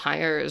large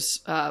pyres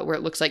where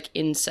it looks like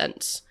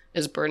incense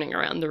is burning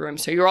around the room.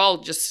 So you're all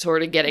just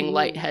sort of getting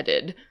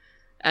lightheaded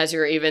as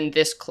you're even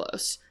this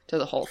close to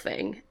the whole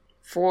thing.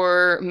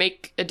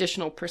 Make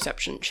additional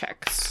perception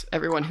checks,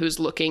 everyone who's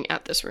looking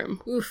at this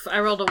room. Oof,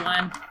 I rolled a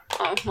 1.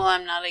 Oh, well,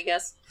 I'm not, I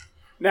guess.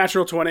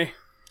 Natural 20.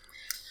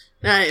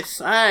 Nice.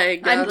 I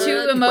got I'm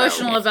too a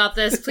emotional 12. about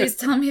this. Please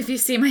tell me if you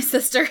see my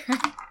sister.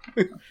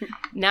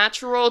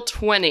 Natural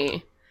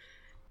 20.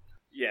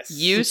 Yes.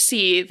 You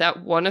see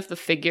that one of the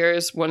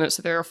figures,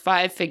 so there are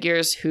 5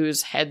 figures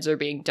whose heads are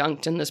being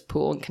dunked in this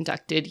pool and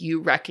conducted.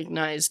 You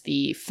recognize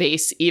the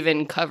face,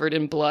 even covered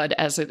in blood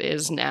as it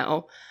is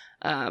now,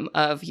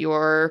 of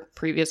your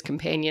previous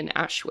companion,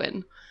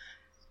 Ashwin.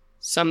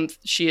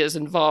 She is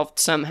involved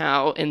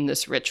somehow in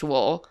this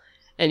ritual,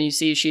 And you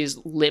see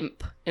she's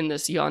limp in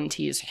this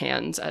Yuan-Ti's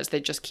hands as they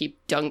just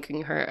keep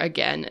dunking her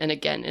again and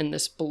again in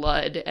this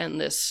blood,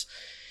 and this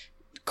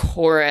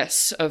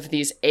chorus of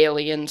these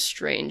alien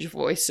strange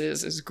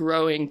voices is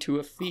growing to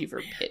a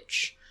fever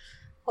pitch.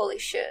 Holy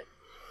shit.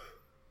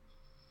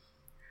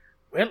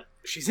 Well,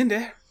 she's in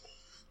there.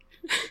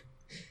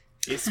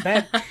 It's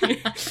bad.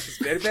 It's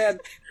very bad.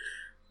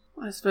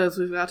 I suppose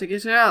we've got to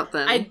get her out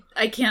then.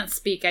 I can't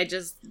speak. I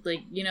just,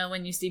 like, you know,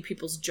 when you see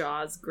people's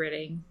jaws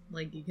gritting,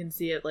 like, you can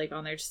see it, like,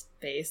 on their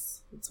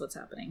face. That's what's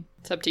happening.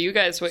 It's up to you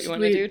guys what you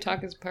want to do.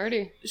 Talk as a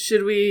party.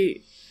 Should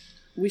we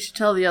should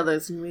tell the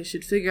others, and we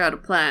should figure out a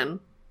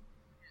plan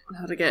on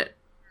how to get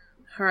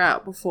her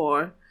out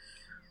before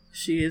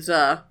she is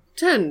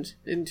turned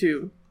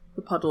into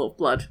the puddle of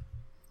blood.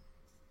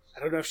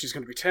 I don't know if she's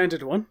going to be turned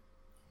into one,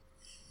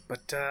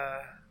 but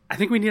I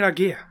think we need our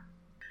gear.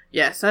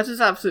 Yes, that is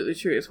absolutely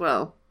true as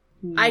well.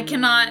 I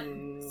cannot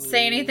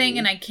say anything,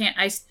 and I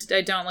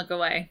don't look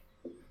away.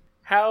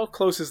 How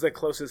close is the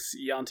closest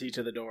Yuan-Ti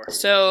to the door?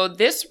 So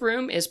this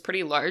room is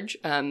pretty large,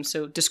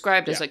 so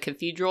described as a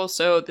cathedral.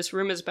 So this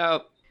room is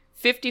about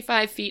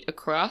 55 feet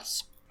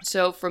across.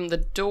 So from the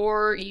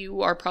door,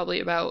 you are probably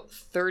about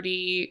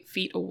 30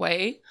 feet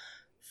away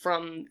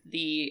from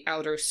the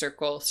outer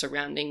circle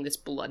surrounding this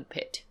blood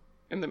pit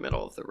in the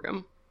middle of the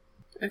room.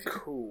 Okay.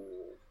 Cool.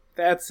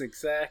 That's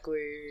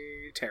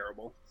exactly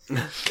terrible.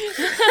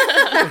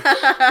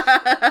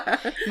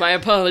 My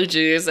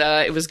apologies.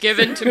 It was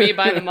given to me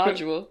by the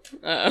module.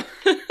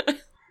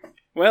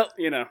 Well,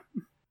 you know.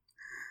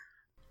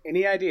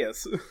 Any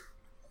ideas?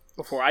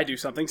 Before I do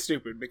something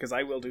stupid, because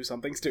I will do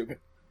something stupid.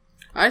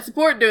 I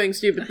support doing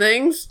stupid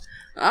things.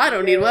 I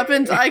don't need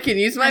weapons. I can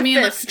use my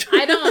fist. I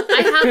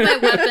have my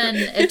weapon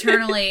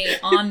eternally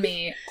on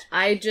me.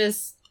 I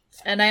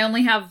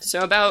only have...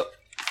 So about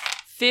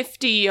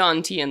 50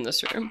 Yuan-Ti in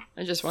this room.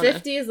 I just want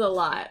 50 is a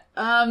lot.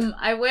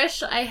 I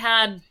wish I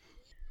had...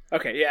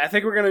 Okay, yeah, I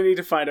think we're gonna need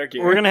to find our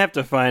gear. We're gonna have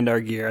to find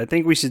our gear. I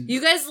think we should... You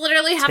guys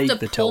literally have take to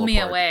the pull me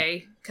teleport.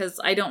 away, because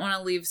I don't want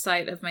to leave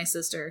sight of my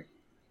sister.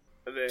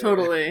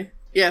 Totally.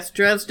 Yes,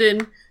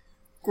 Dresden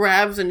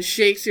grabs and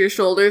shakes your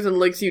shoulders and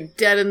looks you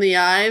dead in the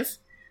eyes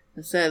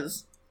and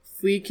says,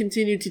 if we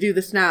continue to do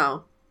this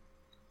now,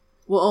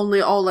 we'll only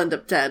all end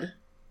up dead.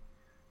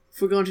 If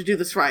we're going to do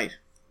this right,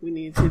 we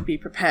need to be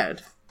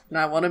prepared. And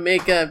I want to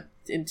make a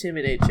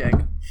intimidate check.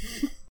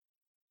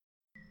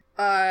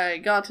 I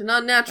got an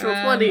unnatural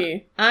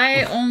 20.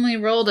 I only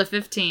rolled a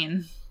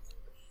 15.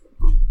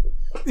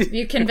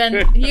 You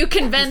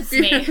convince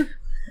me.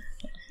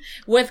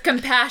 With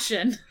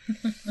compassion.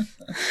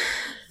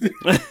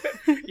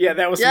 Yeah,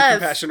 that was some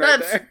compassion right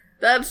there.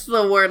 That's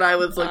the word I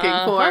was looking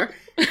for.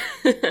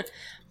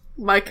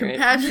 My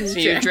compassion So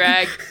you check.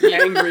 drag...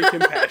 Angry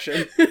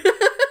compassion.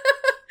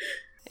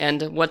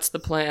 And what's the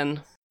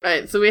plan?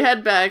 Right, so we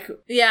head back.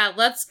 Yeah,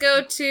 let's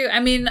go to... I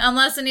mean,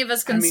 unless any of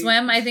us can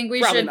swim, I think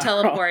we probably should not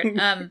teleport.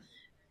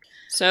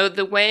 So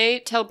the way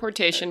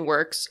teleportation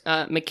works,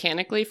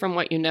 mechanically, from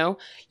what you know,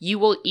 you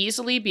will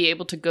easily be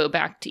able to go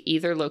back to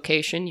either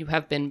location you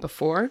have been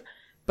before.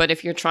 But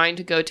if you're trying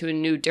to go to a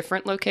new,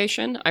 different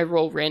location, I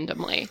roll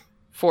randomly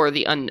for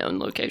the unknown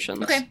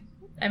locations. Okay.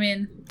 I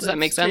mean... Does that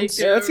make sense?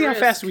 Yeah, let's see how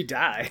fast we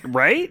die.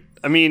 Right?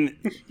 I mean,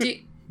 let's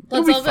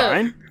it'll be all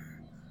fine.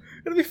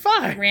 It'll be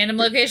fine. Random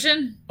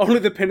location? Only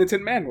the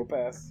penitent man will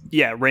pass.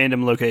 Yeah,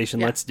 random location.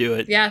 Yeah. Let's do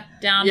it. Yeah,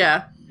 down.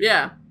 Yeah.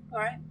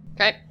 Alright.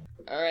 Okay.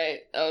 All right.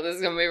 Oh, this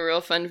is going to be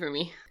real fun for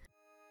me.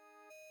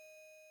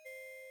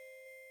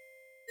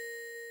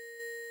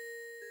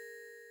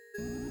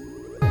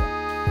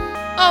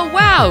 Oh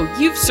wow,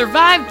 you've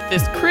survived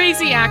this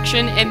crazy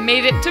action and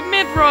made it to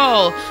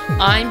mid-roll!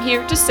 I'm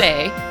here to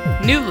say,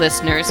 new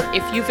listeners,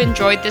 if you've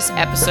enjoyed this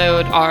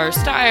episode, our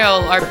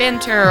style, our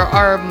banter,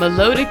 our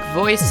melodic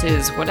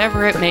voices,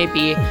 whatever it may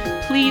be,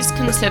 please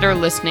consider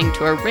listening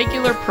to our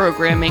regular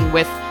programming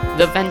with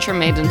the Venture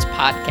Maidens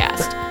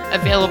podcast,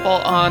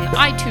 available on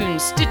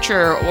iTunes,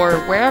 Stitcher, or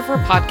wherever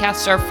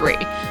podcasts are free.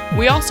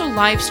 We also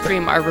live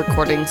stream our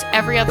recordings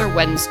every other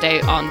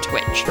Wednesday on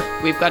Twitch.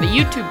 We've got a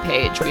YouTube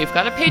page, we've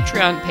got a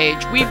Patreon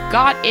page, we've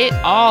got it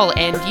all,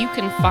 and you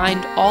can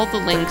find all the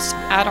links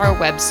at our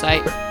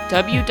website,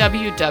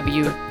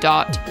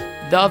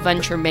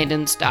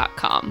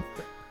 www.theventuremaidens.com.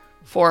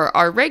 For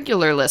our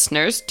regular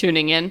listeners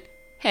tuning in,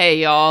 hey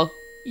y'all,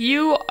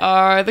 you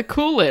are the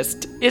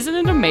coolest. Isn't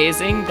it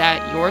amazing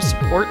that your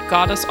support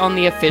got us on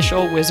the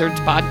official Wizards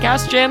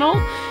podcast channel?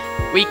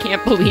 We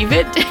can't believe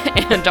it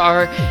and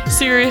are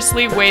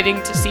seriously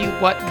waiting to see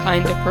what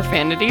kind of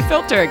profanity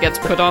filter gets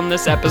put on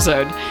this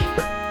episode.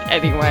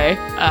 Anyway,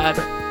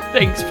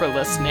 thanks for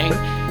listening.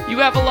 You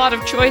have a lot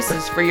of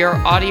choices for your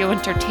audio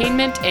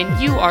entertainment,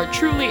 and you are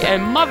truly a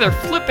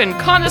mother-flippin'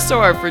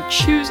 connoisseur for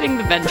choosing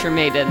the Venture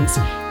Maidens.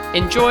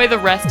 Enjoy the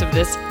rest of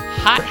this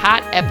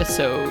hot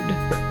episode.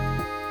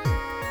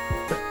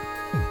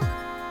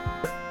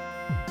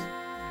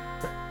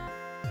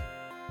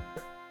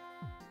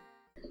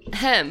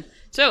 Ahem.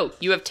 So,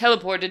 you have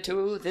teleported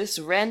to this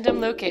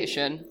random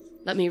location.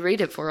 Let me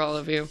read it for all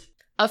of you.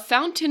 A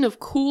fountain of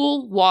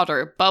cool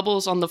water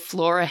bubbles on the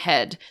floor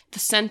ahead. The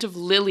scent of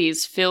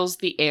lilies fills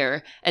the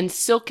air, and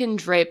silken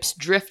drapes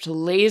drift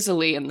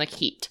lazily in the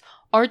heat.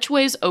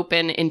 Archways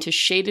open into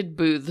shaded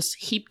booths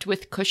heaped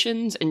with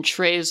cushions and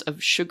trays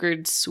of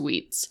sugared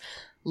sweets.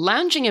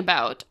 Lounging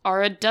about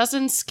are a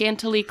dozen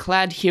scantily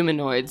clad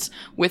humanoids,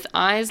 with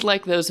eyes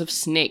like those of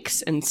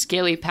snakes and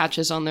scaly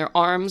patches on their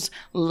arms,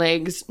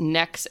 legs,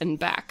 necks, and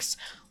backs.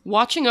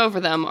 Watching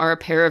over them are a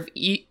pair of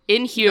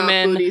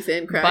inhuman, booties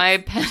and cracks.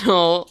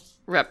 bipedal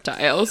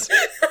reptiles.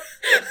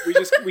 We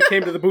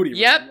came to the booty room.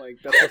 Yep. Like,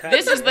 that's what's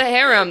This is the happening.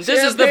 harem.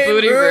 This is the Champagne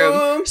booty room.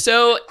 room.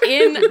 So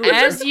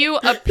as you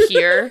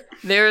appear,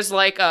 there's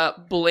like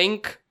a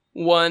blink,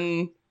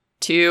 1,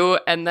 2,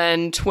 and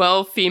then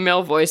 12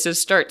 female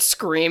voices start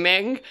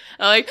screaming.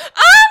 Like, oh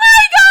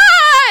my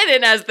god!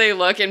 And as they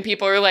look, and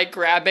people are like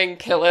grabbing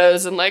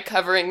pillows and like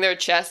covering their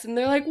chests, and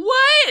they're like,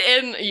 what?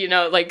 And, you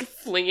know, like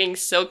flinging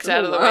silks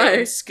out of the way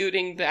and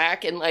scooting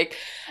back, and like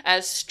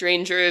as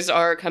strangers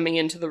are coming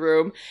into the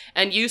room.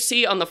 And you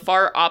see on the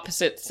far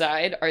opposite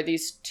side are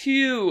these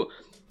two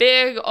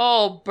big,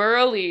 all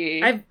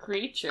burly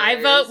creatures.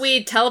 I vote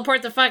we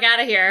teleport the fuck out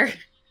of here.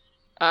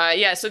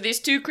 Yeah, so these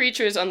two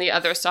creatures on the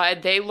other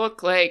side, they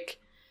look like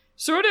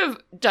sort of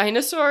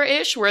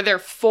dinosaur-ish, where they're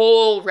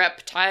full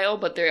reptile,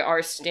 but they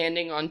are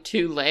standing on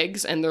 2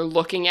 legs, and they're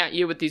looking at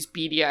you with these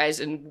beady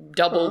eyes and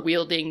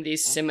double-wielding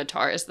these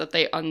scimitars that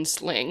they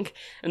unsling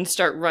and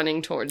start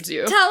running towards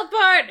you.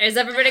 Teleport! Is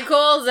everybody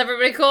cool? Is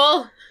everybody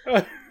cool?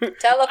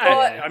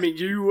 Teleport. I mean,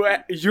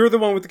 you're the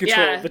one with the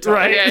control Yeah. of the time.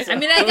 Right. Okay. I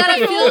mean, I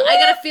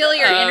gotta feel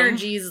your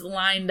energies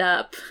lined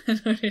up in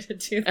order to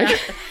do that.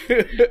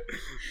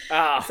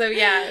 So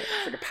yeah,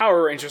 It's like a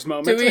Power Rangers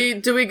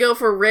moment. Do we go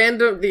for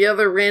the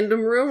other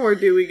random room, or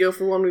do we go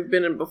for one we've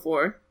been in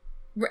before?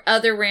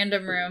 other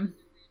random room.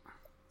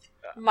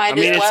 Might I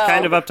mean, as well. it's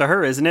kind of up to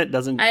her, isn't it?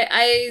 Doesn't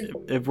I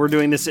if we're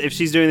doing this, if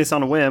she's doing this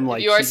on a whim,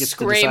 like You are she gets to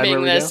decide screaming where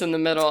we this go? in the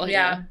middle.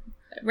 yeah.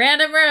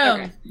 Random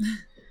room. Okay.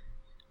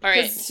 All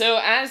right, so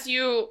as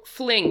you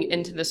fling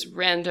into this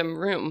random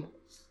room,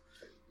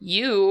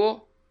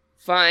 you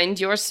find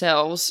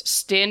yourselves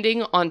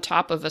standing on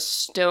top of a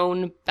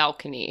stone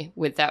balcony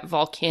with that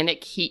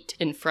volcanic heat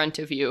in front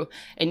of you,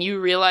 and you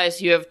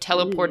realize you have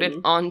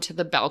teleported onto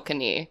the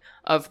balcony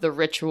of the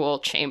ritual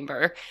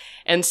chamber.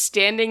 And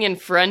standing in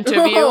front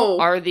of you Oh.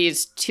 are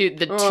these two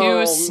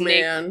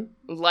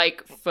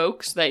snake-like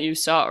folks that you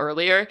saw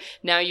earlier.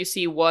 Now you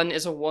see one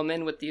is a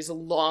woman with these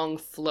long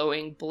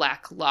flowing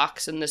black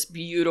locks and this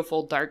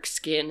beautiful dark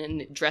skin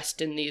and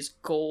dressed in these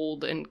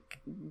gold and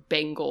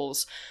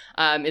bangles,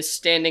 is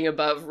standing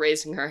above,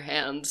 raising her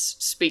hands,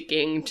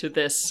 speaking to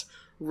this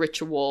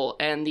ritual.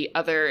 And the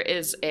other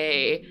is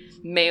a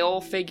male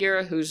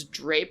figure who's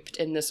draped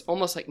in this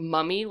almost like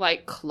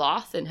mummy-like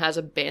cloth and has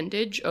a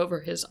bandage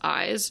over his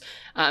eyes,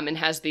 and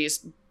has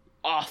these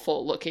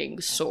awful looking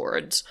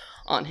swords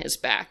on his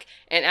back.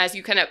 And as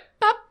you kind of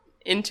pop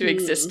into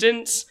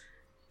existence,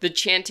 the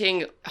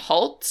chanting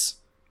halts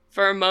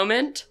for a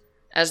moment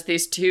as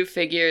these two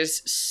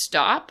figures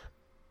stop,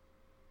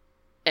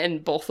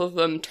 and both of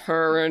them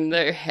turn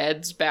their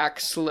heads back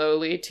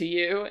slowly to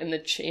you, and the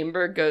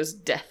chamber goes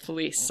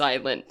deathly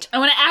silent. I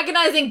want to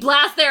agonizing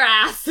blast their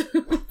ass.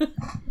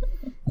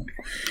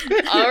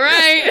 All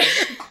right,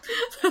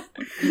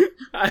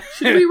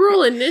 Should we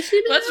roll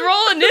initiative? let's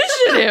roll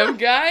initiative,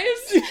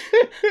 guys.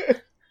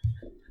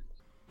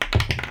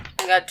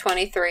 I got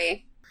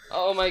 23.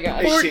 Oh my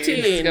gosh. 14. This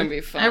is gonna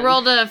be fun. I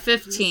rolled a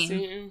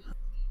 15.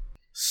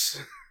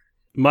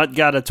 Mutt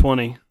got a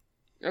 20.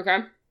 Okay.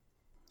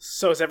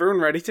 So is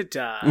everyone ready to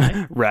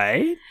die?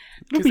 Right?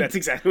 Because that's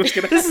exactly what's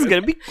going to happen. This is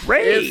gonna be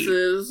great. This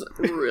is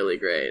really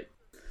great.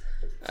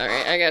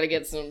 Alright, I gotta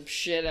get some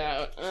shit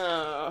out.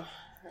 Oh.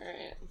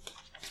 Alright.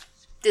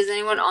 Does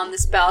anyone on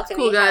this balcony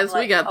Cool, guys, have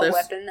like, we got a this.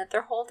 weapon that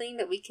they're holding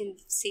that we can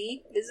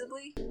see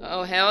visibly?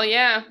 Oh, hell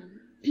yeah.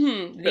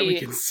 that we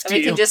can steal.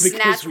 we can just because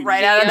snatch we-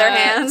 right out of their Yeah,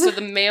 hands. So the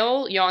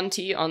male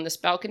Yanti on this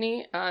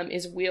balcony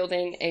is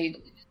wielding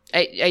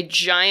a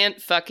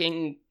giant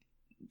fucking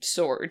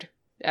sword.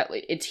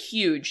 It's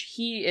huge.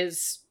 He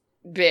is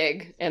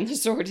big, and the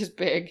sword is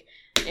big,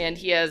 and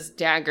he has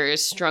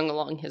daggers strung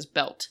along his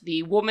belt.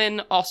 The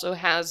woman also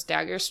has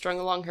daggers strung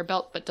along her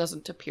belt, but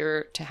doesn't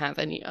appear to have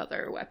any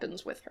other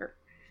weapons with her.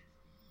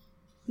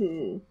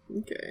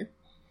 Okay.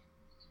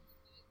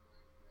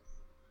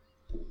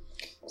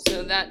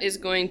 So that is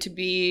going to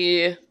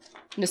be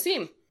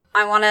Nassim.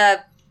 I want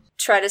to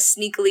try to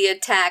sneakily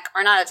attack,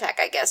 or not attack,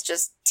 I guess,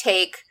 just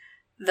take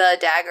the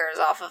daggers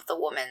off of the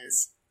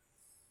woman's,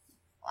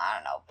 I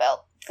don't know,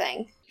 belt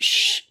thing.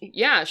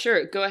 Yeah,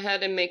 sure. Go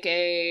ahead and make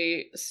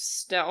a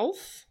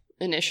stealth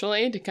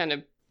initially to kind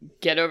of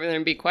get over there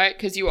and be quiet,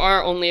 because you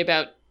are only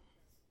about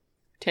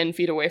 10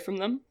 feet away from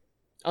them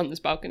on this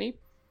balcony.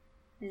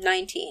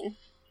 19.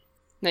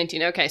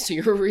 19, okay, so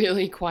you're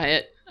really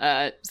quiet,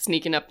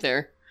 sneaking up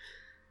there.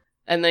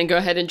 And then go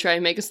ahead and try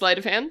and make a sleight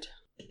of hand.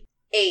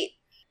 8.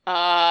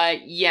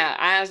 Yeah,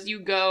 as you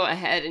go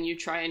ahead and you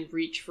try and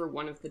reach for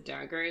one of the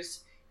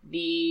daggers,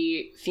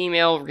 the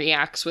female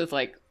reacts with,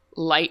 like,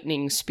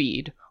 lightning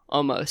speed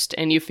almost,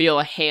 and you feel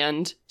a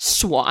hand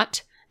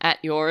swat at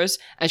yours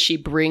as she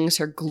brings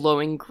her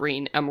glowing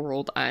green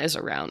emerald eyes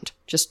around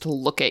just to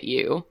look at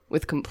you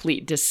with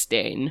complete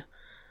disdain.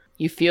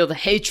 You feel the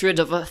hatred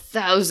of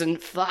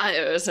 1,000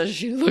 fires as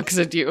she looks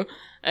at you,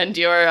 and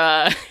your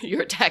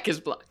attack is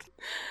blocked.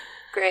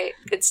 Great.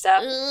 Good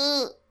stuff.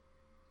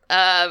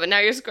 But now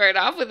you're squared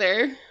off with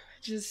her,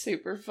 which is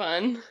super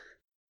fun.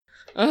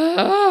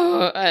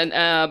 Oh,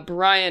 and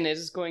Brian, it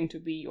is going to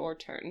be your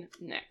turn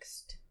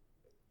next.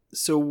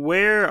 So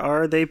where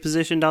are they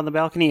positioned on the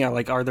balcony?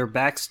 Are their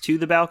backs to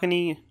the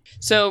balcony?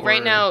 So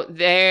right now,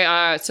 they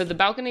are... So the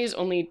balcony is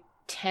only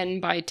 10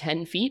 by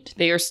 10 feet.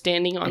 They are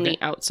standing on the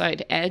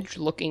outside edge,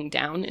 looking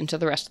down into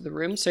the rest of the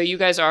room. So you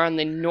guys are on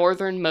the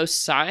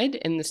northernmost side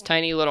in this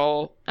tiny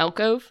little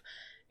alcove.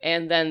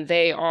 And then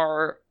they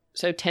are,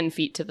 10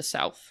 feet to the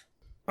south.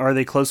 Are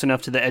they close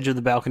enough to the edge of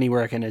the balcony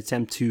where I can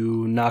attempt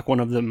to knock one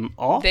of them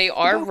off? They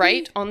are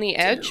right on the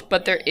edge,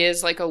 but there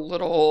is like a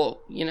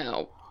little,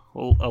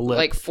 A lip.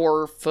 like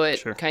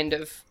 4-foot kind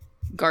of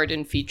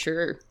garden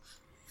feature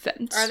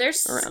fence. Are there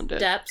around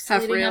steps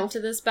Half leading rail. up to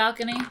this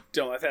balcony?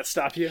 Don't let that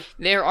stop you.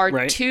 There are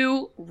Right.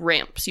 2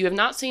 ramps. You have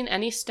not seen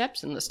any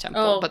steps in this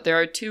temple, but there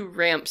are 2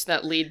 ramps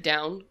that lead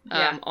down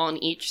on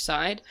each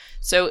side.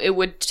 So it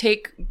would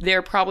take,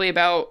 they're probably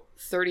about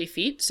 30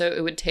 feet, so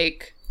it would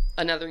take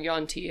another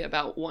Yuan-ti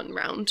about 1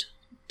 round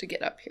to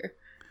get up here.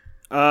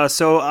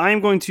 So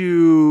I'm going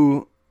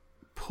to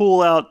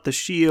pull out the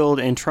shield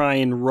and try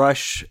and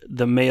rush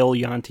the male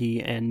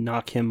Yuan-ti and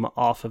knock him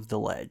off of the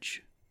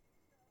ledge.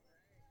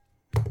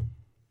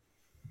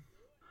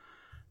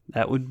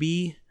 That would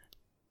be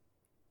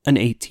an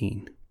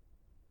 18.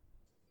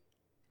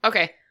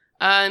 Okay.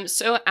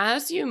 So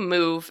as you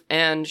move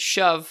and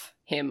shove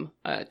him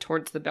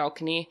towards the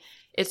balcony,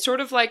 it's sort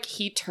of like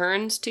he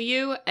turns to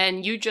you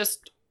and you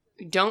just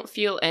don't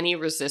feel any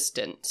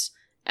resistance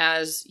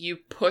as you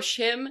push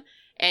him,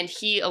 and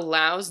he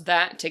allows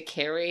that to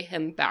carry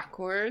him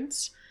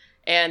backwards.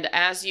 And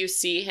as you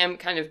see him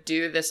kind of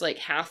do this like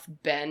half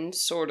bend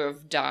sort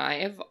of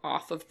dive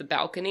off of the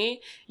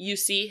balcony, you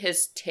see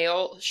his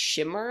tail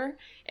shimmer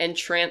and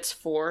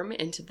transform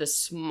into the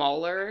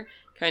smaller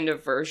kind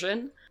of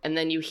version. And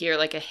then you hear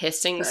like a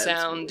hissing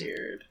sound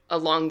Weird.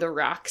 along the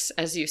rocks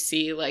as you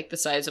see like the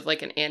size of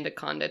like an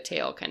anaconda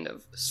tail kind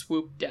of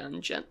swoop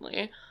down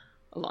gently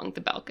along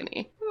the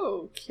balcony.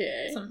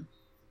 Okay.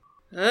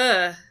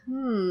 Ugh.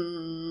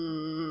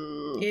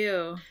 Hmm.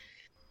 Ew.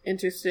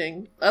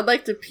 Interesting. I'd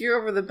like to peer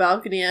over the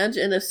balcony edge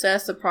and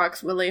assess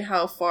approximately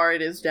how far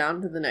it is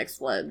down to the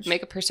next ledge.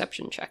 Make a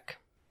perception check.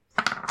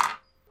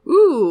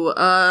 Ooh,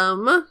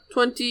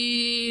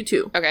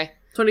 22. Okay.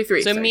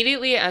 23. So sorry.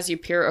 immediately as you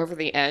peer over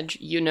the edge,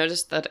 you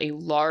notice that a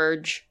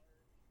large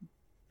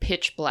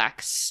pitch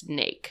black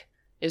snake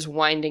is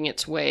winding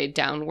its way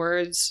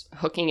downwards,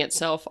 hooking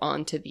itself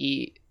onto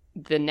the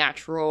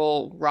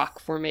natural rock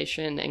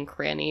formation and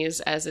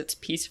crannies as it's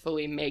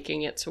peacefully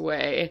making its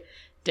way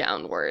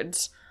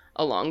downwards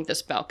along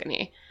this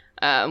balcony,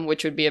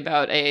 which would be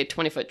about a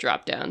 20-foot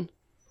drop down.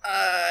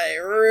 I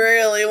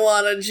really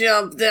want to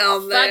jump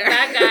down there. Fuck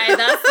that guy.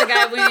 That's the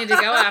guy we need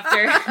to go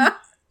after.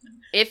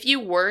 If you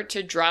were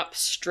to drop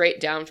straight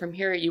down from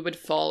here, you would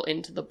fall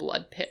into the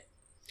blood pit.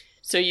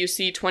 So you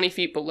see 20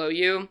 feet below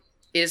you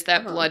is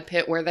that blood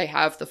pit where they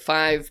have the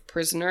 5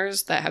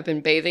 prisoners that have been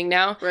bathing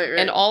now. Right.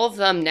 And all of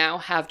them now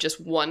have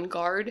just 1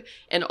 guard,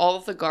 and all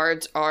of the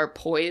guards are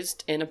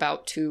poised and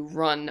about to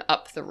run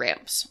up the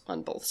ramps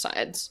on both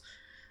sides.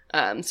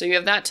 So you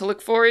have that to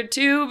look forward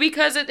to,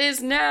 because it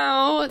is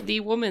now the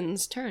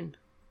woman's turn.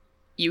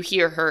 You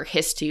hear her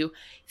hiss to you,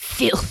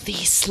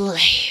 "Filthy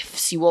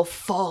slaves, you will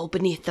fall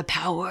beneath the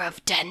power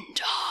of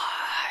Dendar."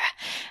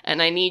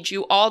 And I need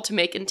you all to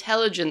make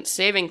intelligence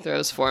saving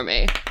throws for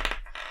me.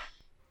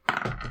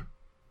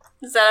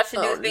 Does that have to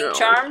do with being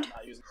charmed?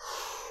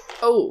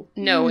 Oh,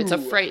 No, it's a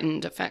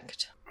frightened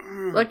effect.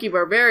 lucky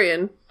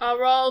barbarian. I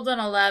rolled an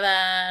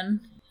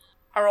 11.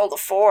 I rolled a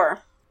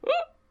 4.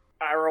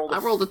 I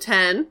rolled a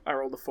 10. I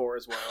rolled a 4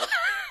 as well.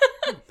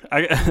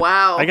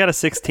 Wow. I got a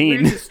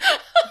 16.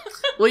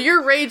 Well,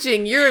 you're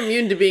raging. You're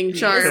immune to being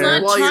charmed It's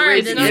not while you're charmed,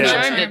 raging. it's Not not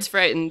Yeah. charmed, it's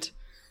frightened.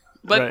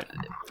 But Right.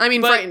 I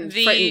mean, But frightened.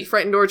 the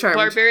Frightened or charmed.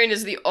 Barbarian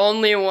is the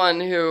only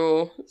one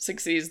who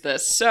succeeds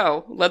this.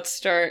 So, let's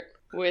start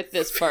with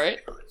this part.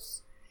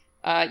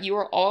 You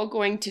are all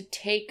going to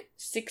take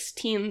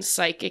 16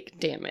 psychic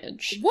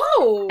damage.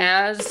 Whoa!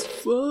 As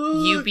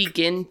you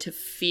begin to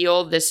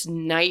feel this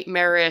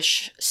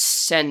nightmarish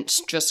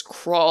sense just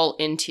crawl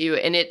into you,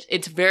 and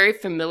it's very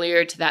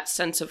familiar to that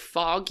sense of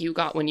fog you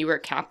got when you were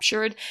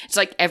captured. It's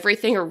like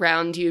everything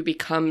around you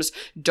becomes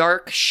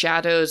dark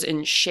shadows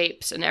and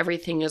shapes, and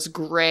everything is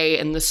gray,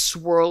 and the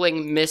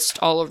swirling mist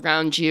all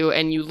around you,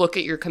 and you look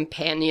at your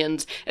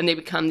companions, and they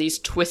become these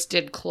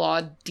twisted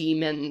clawed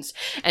demons,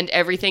 and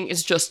everything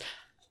is just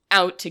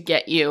out to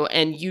get you,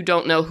 and you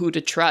don't know who to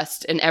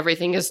trust, and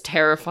everything is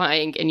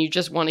terrifying, and you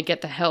just want to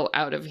get the hell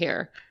out of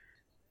here.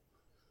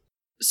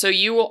 So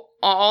you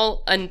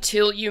all,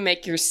 until you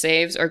make your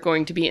saves, are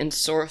going to be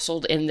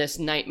ensorcelled in this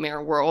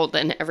nightmare world,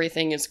 and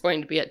everything is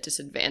going to be at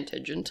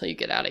disadvantage until you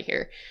get out of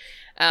here.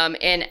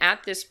 And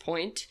at this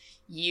point,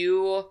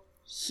 you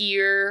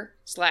hear/see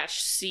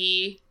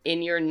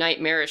in your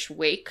nightmarish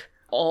wake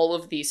all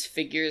of these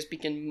figures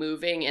begin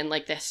moving, and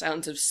like the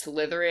sounds of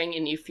slithering,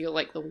 and you feel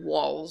like the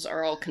walls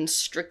are all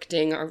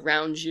constricting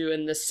around you,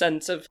 and the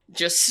sense of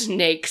just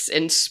snakes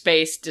in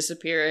space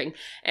disappearing.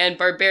 And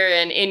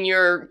Barbarian, in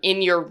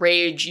your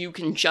rage, you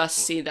can just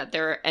see that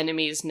there are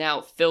enemies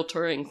now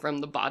filtering from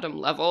the bottom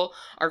level,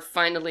 are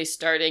finally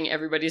starting.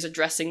 Everybody's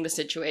addressing the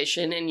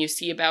situation, and you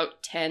see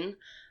about 10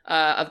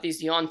 of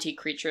these Yuan-Ti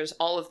creatures,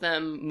 all of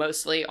them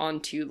mostly on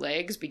 2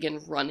 legs, begin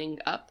running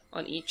up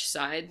on each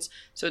side.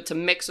 So it's a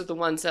mix of the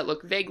ones that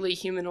look vaguely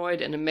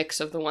humanoid and a mix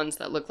of the ones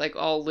that look like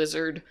all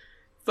lizard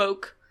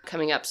folk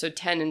coming up. So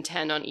 10 and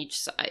 10 on each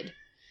side.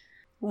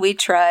 We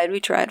tried,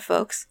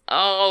 folks.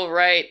 All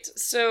right.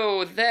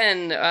 So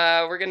then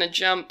we're going to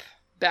jump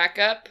back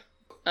up.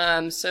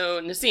 So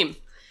Nassim,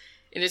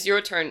 it is your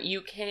turn.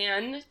 You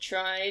can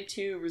try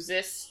to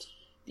resist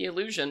the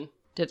illusion.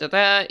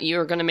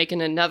 You're going to make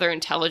another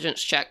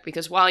intelligence check,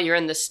 because while you're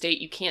in this state,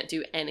 you can't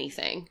do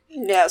anything.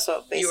 Yeah,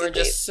 so basically... You are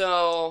just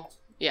so...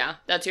 Yeah,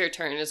 that's your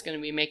turn, is going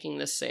to be making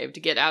this save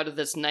to get out of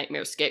this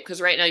nightmare scape, because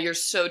right now you're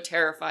so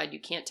terrified you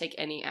can't take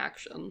any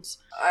actions.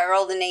 I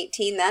rolled an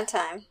 18 that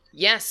time.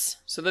 Yes,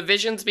 so the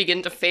visions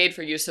begin to fade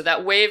for you, so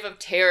that wave of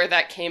terror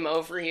that came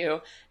over you,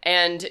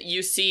 and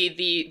you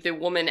see the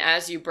woman,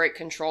 as you break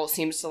control,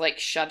 seems to like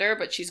shudder,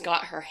 but she's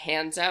got her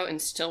hands out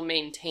and still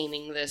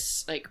maintaining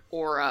this like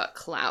aura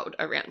cloud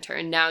around her,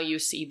 and now you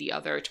see the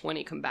other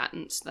 20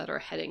 combatants that are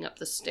heading up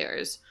the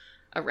stairs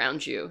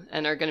around you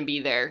and are going to be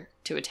there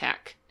to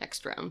attack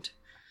next round.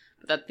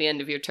 But that's the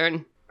end of your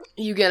turn.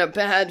 You get a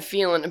bad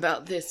feeling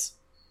about this.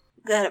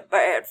 Got a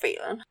bad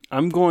feeling.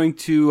 I'm going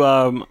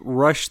to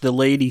rush the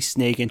lady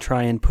snake and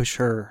try and push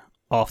her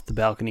off the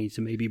balcony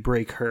to maybe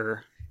break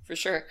her For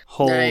sure.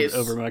 hold Nice.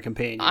 over my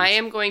companion. I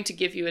am going to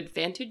give you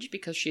advantage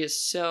because she is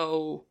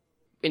so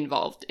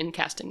involved in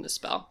casting the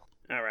spell.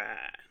 All right.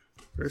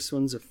 First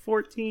one's a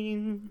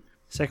 14.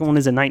 Second one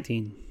is a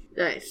 19.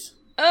 Nice.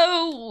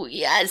 Oh,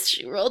 yes,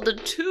 she rolled a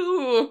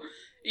 2.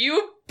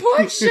 You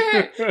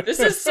butcher! This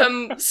is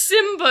some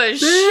Simba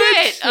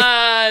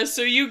shit!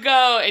 So you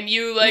go and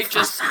you, like,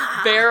 just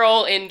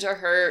barrel into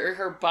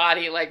her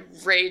body, like,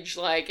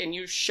 rage-like, and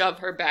you shove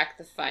her back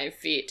the 5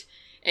 feet.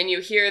 And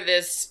you hear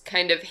this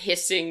kind of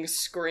hissing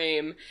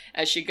scream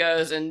as she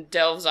goes and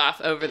delves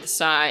off over the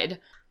side.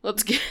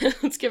 Let's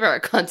give her a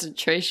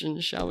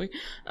concentration, shall we?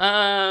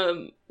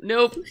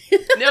 Nope.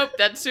 Nope,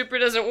 that super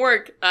doesn't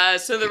work.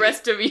 So the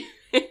rest of you...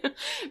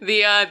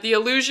 the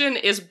illusion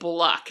is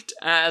blocked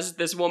as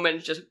this woman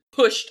is just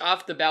pushed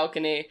off the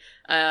balcony,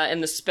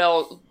 and the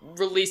spell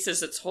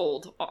releases its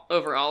hold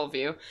over all of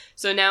you.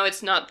 So now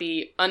it's not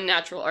the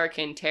unnatural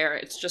arcane terror,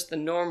 it's just the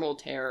normal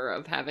terror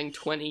of having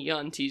 20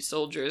 Yuan-Ti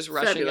soldiers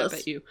rushing up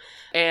at you.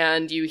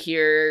 And you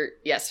hear,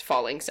 yes,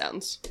 falling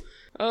sounds.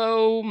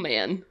 Oh,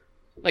 man.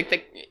 Like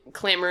the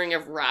clamoring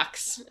of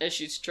rocks as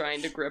she's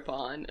trying to grip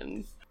on,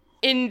 and...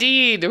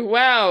 Indeed.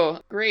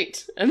 Wow.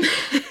 Great. And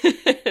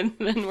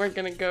then we're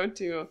going to go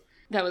to...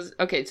 That was...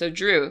 Okay, so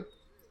Drew,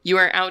 you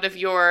are out of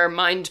your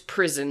mind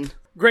prison.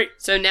 Great.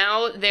 So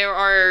now there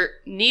are...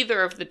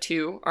 Neither of the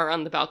two are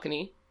on the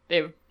balcony.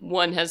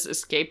 One has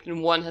escaped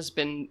and one has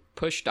been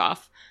pushed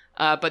off.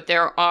 But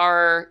there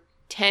are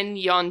 10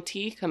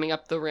 Yuan-Ti coming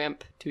up the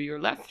ramp to your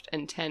left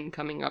and 10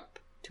 coming up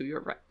to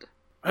your right.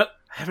 Well,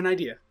 I have an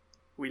idea.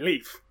 We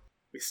leave.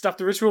 We stop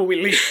the ritual,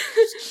 we leave.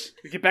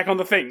 We get back on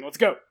the thing. Let's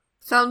go.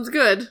 Sounds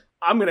good.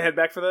 I'm going to head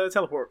back for the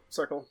teleport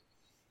circle.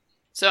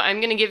 So I'm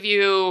going to give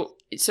you...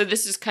 So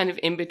this is kind of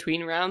in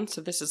between rounds.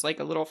 So this is like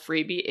a little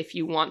freebie. If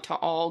you want to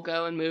all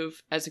go and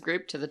move as a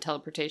group to the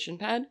teleportation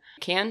pad,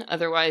 can.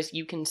 Otherwise,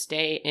 you can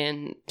stay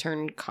in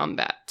turn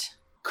combat.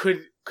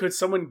 Could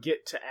someone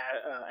get to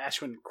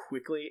Ashwin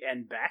quickly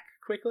and back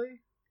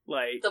quickly?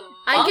 Like The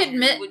I monk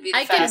could would be the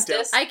I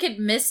fastest. could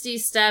Misty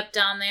step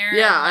down there.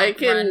 Yeah, and, like, I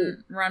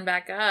can- run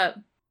back up.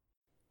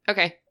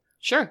 Okay,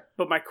 sure.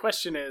 But my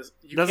question is,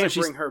 you Doesn't can't she-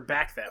 bring her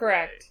back that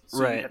Correct. way. So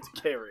Right. you have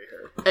to carry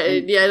her.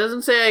 Yeah, it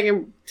doesn't say I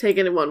can take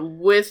anyone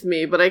with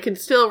me, but I can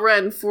still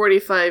run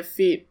 45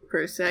 feet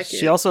per second.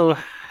 She also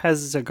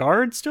has a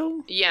guard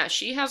still? Yeah,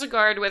 she has a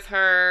guard with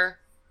her.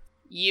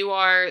 You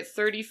are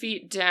 30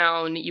 feet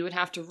down. You would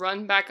have to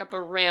run back up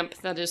a ramp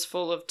that is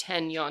full of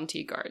 10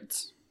 Yuan-Ti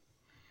guards.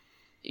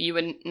 You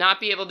would not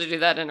be able to do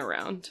that in a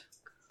round.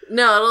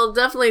 No, it'll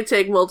definitely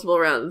take multiple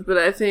rounds, but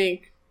I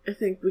think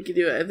we could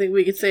do it. I think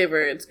we could save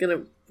her. It's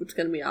gonna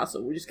be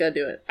awesome. We just gotta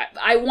do it.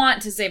 I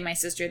want to save my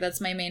sister. That's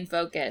my main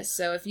focus.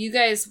 So if you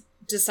guys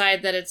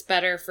decide that it's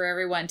better for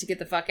everyone to get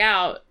the fuck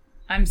out,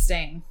 I'm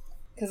staying.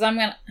 Because I'm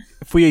gonna...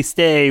 If we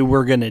stay,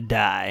 we're gonna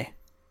die.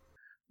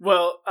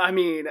 Well, I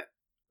mean,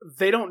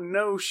 they don't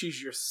know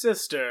she's your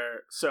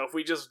sister, so if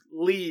we just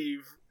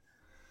leave,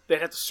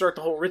 they'd have to start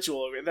the whole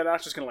ritual over. They're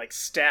not just gonna, like,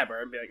 stab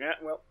her and be like,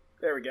 well,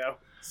 There we go.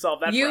 Solve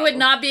that You problem. would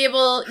not be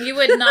able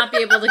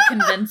to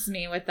convince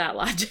me with that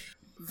logic.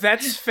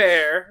 That's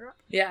fair.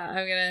 Yeah,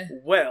 I'm gonna...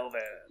 Well,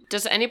 then.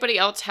 Does anybody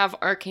else have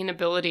arcane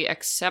ability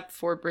except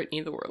for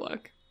Brittany the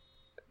Warlock?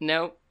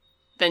 No?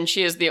 Then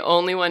she is the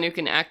only one who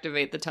can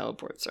activate the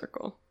teleport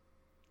circle.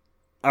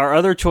 Our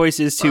other choice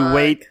is to Fuck.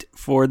 wait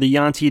for the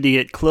Yanti to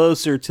get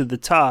closer to the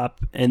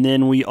top, and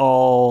then we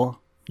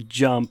all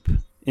jump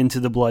into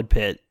the blood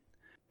pit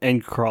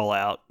and crawl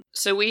out.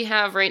 So we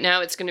have right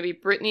now, it's going to be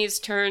Brittany's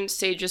turn,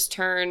 Sage's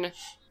turn,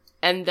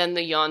 and then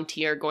the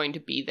Yanti are going to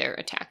be there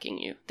attacking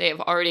you. They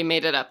have already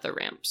made it up the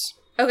ramps.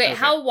 Okay,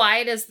 how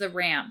wide is the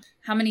ramp?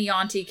 How many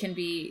Yanti can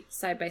be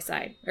side by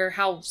side? Or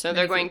how... So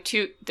they're many going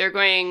feet?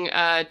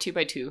 two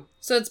by 2.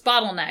 So it's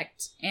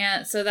bottlenecked.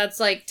 And so that's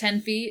like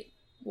 10 feet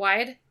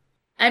wide?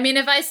 I mean,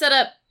 if I set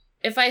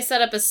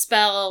up a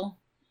spell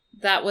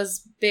that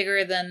was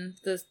bigger than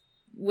the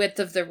width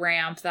of the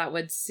ramp, that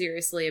would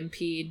seriously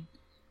impede.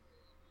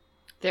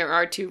 There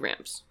are 2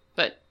 ramps,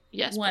 but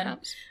yes, One.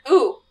 perhaps.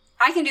 Ooh,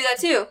 I can do that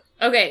too.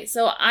 Okay,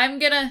 so I'm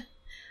gonna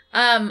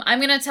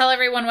tell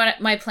everyone what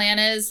my plan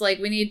is. Like,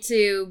 we need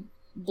to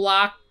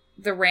block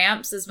the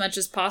ramps as much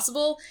as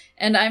possible,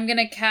 and I'm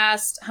gonna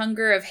cast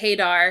Hunger of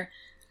Hadar.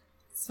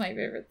 It's my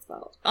favorite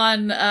spell.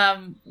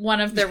 On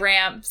one of the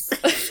ramps.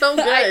 So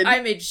good.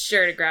 I made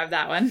sure to grab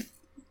that one.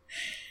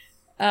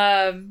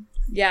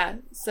 Yeah,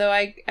 so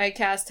I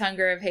cast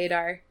Hunger of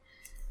Hadar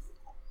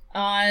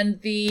on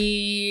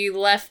the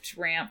left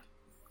ramp.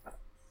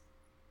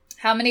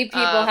 How many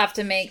people have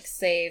to make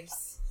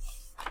saves?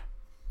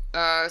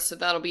 So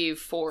that'll be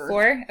 4.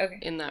 4? Okay.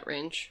 In that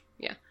range.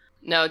 Yeah.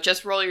 No,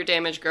 just roll your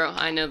damage, girl.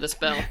 I know the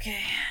spell Okay.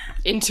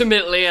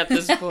 intimately at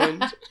this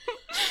point.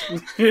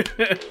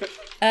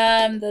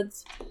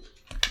 That's...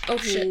 Oh,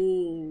 shit.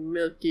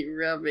 Milky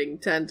rubbing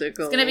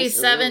tentacles. It's gonna be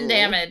 7 Ooh.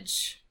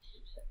 damage.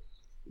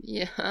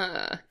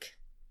 Yuck.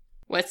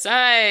 West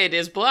side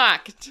is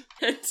blocked.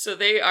 So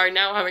they are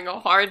now having a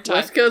hard time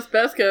West Coast,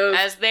 best coast.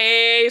 as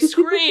they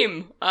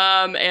scream.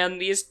 And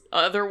these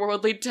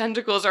otherworldly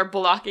tentacles are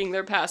blocking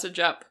their passage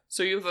up.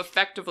 So you've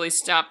effectively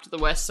stopped the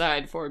west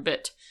side for a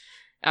bit.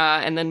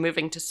 And then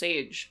moving to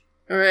Sage.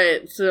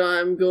 Alright, so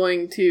I'm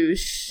going to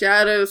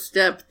shadow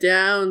step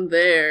down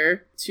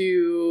there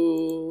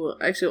to...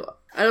 Actually,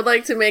 I would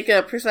like to make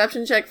a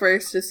perception check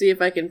first to see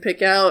if I can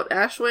pick out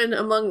Ashwin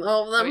among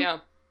all of Oh them. yeah.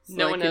 So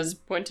No I one can- has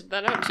pointed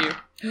that out to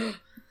you.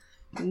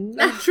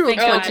 Natural Thank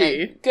God.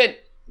 20. Good.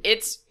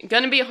 It's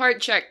gonna be a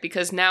hard check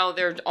because now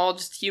they're all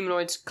just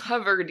humanoids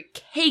covered,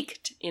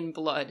 caked in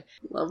blood.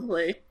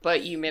 Lovely.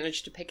 But you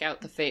managed to pick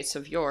out the face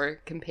of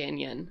your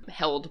companion,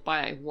 held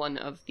by one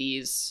of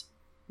these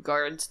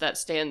guards that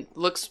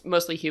looks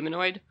mostly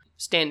humanoid,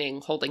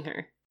 standing, holding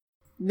her.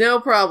 No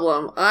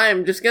problem.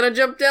 I'm just gonna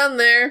jump down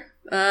there,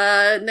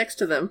 next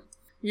to them.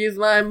 Use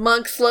my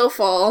monk slow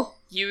fall.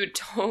 You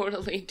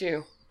totally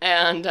do.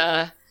 And,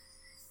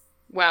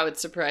 wow,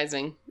 it's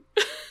surprising.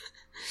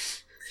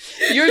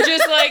 You're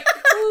just like,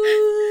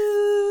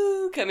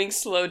 ooh, coming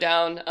slow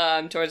down,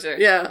 towards her.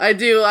 Yeah, I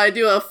do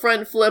a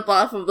front flip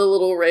off of the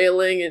little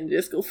railing and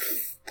just go...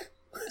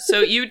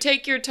 So you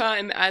take your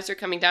time as you're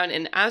coming down,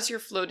 and as you're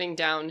floating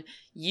down,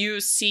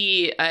 you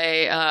see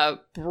a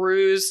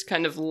bruised,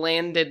 kind of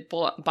landed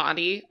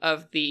body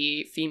of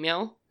the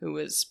female who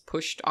was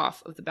pushed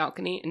off of the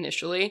balcony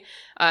initially.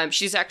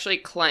 She's actually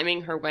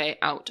climbing her way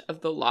out of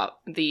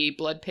the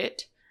blood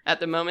pit at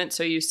the moment,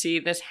 so you see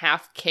this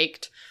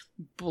half-caked,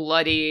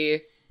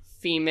 bloody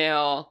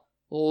female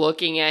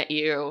looking at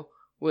you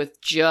with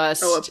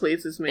just Oh, it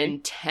pleases me.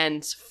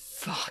 intense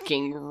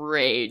fucking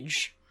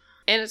rage.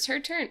 And it's her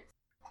turn.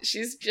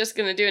 She's just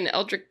gonna do an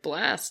Eldritch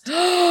Blast.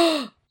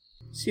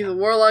 She's a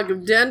warlock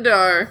of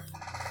Dendar.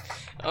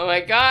 Oh my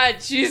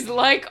god, she's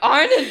like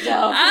Arnadel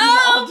from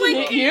Oh the my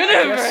alternate God.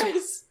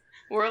 universe.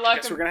 Warlock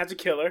Guess we're of... gonna have to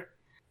kill her.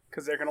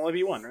 Because there can only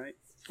be one, right?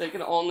 There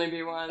can only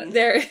be one.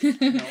 There. There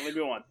can only be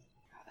one.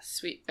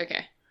 Sweet,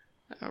 okay.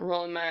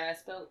 Rolling my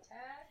spell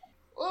attack.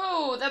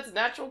 Ooh, that's a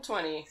natural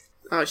 20.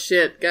 Oh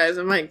shit, guys,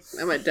 I might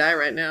die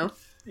right now.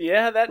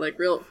 Yeah, that... Like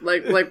real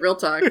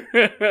talk.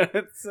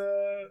 it's,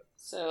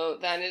 So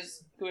that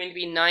is going to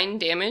be 9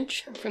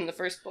 damage from the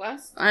first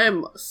blast. I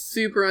am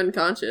super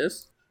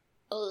unconscious.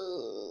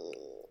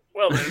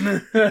 Well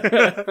then.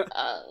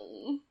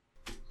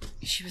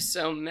 She was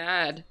so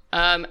mad.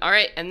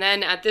 Alright, and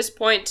then at this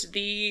point,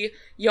 the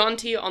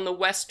Yuan-ti on the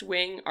west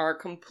wing are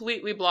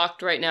completely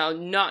blocked right now,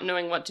 not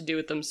knowing what to do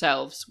with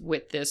themselves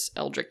with this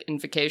Eldritch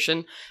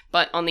invocation.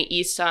 But on the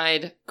east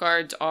side,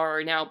 guards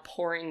are now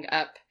pouring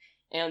up,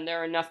 and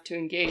they're enough to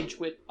engage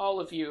with all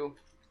of you.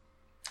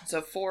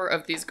 So 4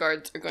 of these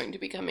guards are going to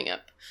be coming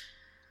up.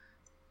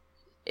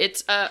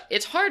 It's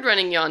hard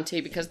running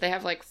Yuan-ti because they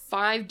have like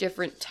 5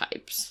 different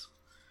types.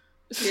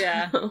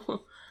 Yeah.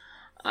 So,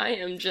 I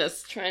am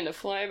just trying to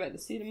fly by the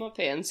seat of my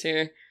pants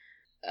here.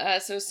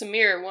 So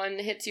Samir, one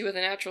hits you with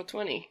a natural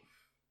 20.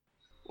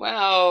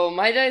 Wow,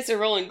 my dice are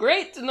rolling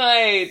great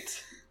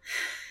tonight!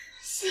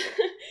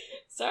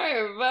 Sorry,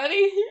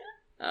 everybody.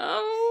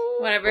 Oh.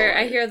 Whatever. boy.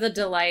 I hear the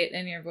delight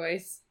in your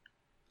voice.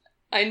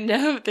 I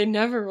know, they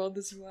never rolled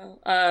this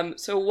well.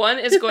 So one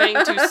is going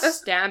to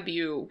stab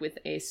you with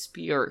a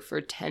spear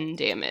for 10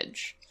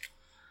 damage.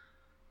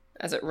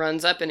 As it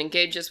runs up and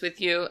engages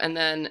with you. And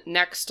then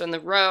next on the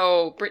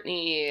row,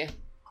 Brittany.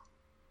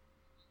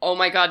 Oh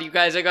my god, you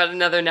guys, I got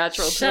another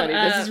natural 20.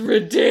 This is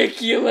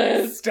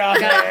ridiculous. Stop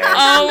it.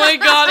 Oh my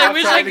god, I Stop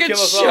wish I trying to could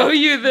kill us show all.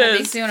 you That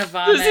makes this. me want to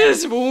vomit.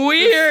 This is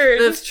weird.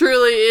 This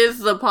truly is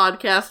the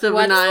podcast of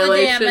What's the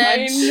annihilation.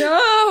 damage? I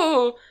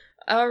know.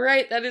 All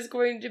right, that is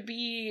going to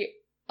be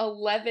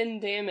 11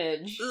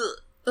 damage.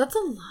 That's a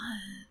lot.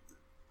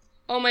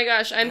 Oh my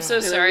gosh, I'm so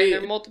Gonna sorry. be-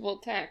 There are multiple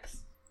attacks.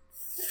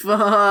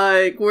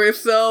 Fuck, we're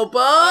so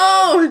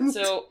boned!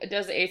 So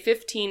does a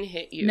 15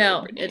 hit you?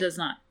 No, Brittany? it does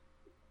not.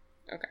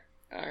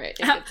 All right.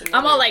 it I'm gets all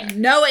another like, attack.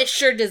 no, it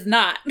sure does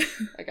not.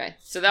 Okay,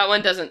 so that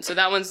one doesn't. So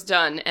that one's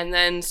done. And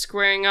then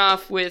squaring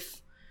off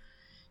with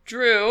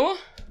Drew.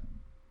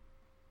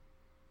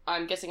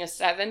 I'm guessing a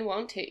 7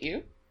 won't hit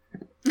you.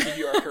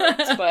 You are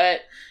correct.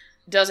 But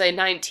does a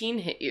 19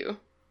 hit you?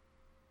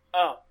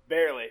 Oh,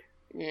 barely.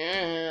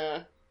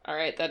 Yeah.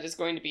 Alright, that is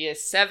going to be a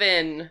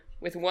 7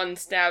 with one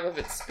stab of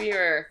its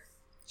spear.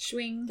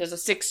 Swing. Does a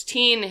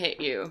 16 hit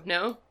you?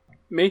 No?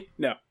 Me?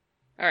 No.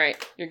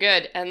 Alright, you're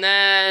good. And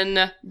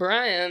then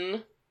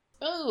Brian.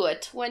 Oh, a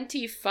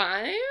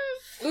 25?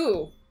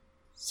 Ooh.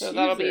 So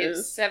that'll be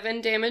Jesus.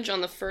 7 damage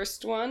on the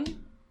first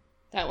one.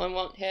 That one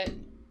won't hit.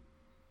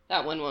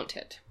 That one won't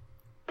hit.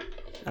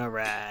 All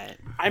right.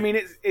 I mean,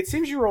 it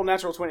seems you roll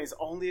natural 20s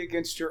only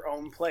against your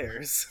own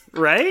players.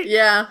 Right?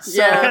 Yeah, So,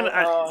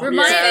 yeah.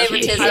 Remind yeah.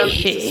 me. Favoritism. I would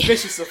be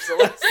suspicious of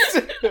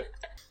Celeste.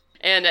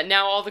 And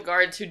now all the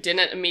guards who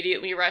didn't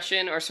immediately rush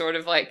in are sort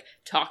of like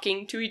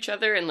talking to each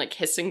other and like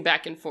hissing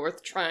back and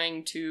forth,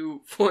 trying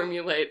to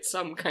formulate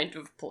some kind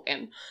of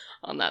plan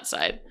on that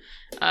side.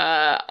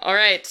 All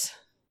right.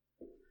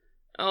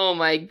 Oh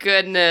my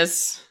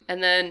goodness.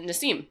 And then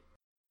Nassim.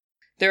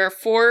 There are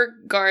 4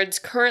 guards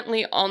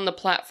currently on the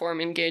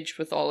platform engaged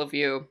with all of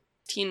you.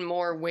 15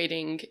 more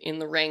waiting in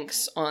the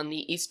ranks on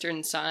the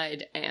eastern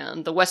side,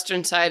 and the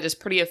western side is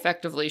pretty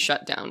effectively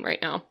shut down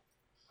right now.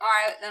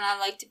 Alright, then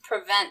I'd like to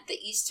prevent the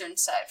eastern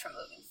side from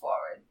moving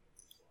forward.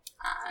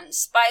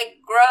 Spike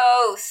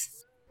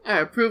growth. I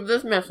approve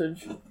this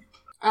message.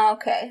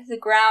 Okay, the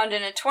ground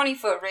in a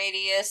 20-foot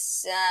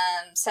radius,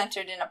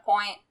 centered in a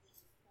point.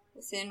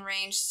 Within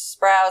range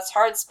sprouts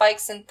hard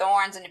spikes and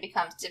thorns, and it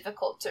becomes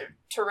difficult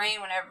terrain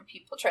whenever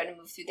people try to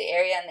move through the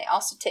area, and they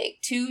also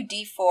take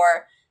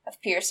 2d4 of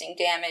piercing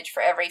damage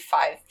for every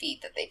 5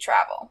 feet that they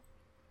travel.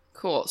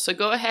 Cool. So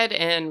go ahead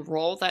and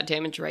roll that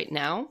damage right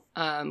now,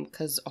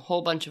 because a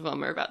whole bunch of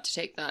them are about to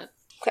take that.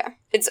 Okay,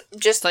 it's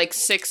It's just like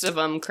 6 of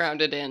them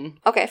crowded in.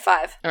 okay,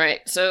 5. All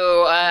right.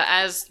 So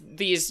as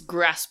these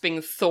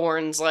grasping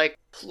thorns like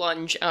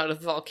plunge out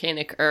of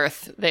volcanic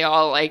earth, they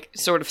all like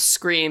sort of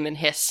scream and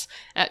hiss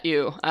at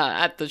you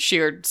at the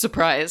sheer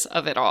surprise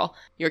of it all.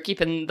 You're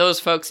keeping those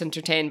folks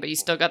entertained, but you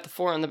still got the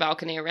 4 on the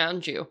balcony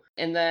around you.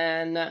 And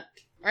then, all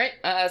right.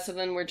 So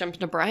then we're jumping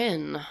to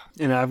Brian.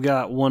 And I've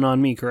got one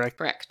on me, correct?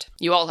 Correct.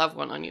 You all have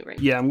one on you, right?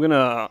 Yeah, I'm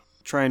gonna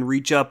try and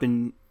reach up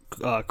and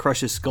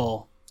crush his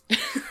skull.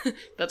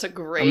 That's a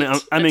great.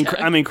 I'm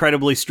attack.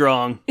 incredibly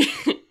strong.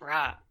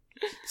 Right.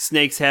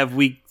 Snakes have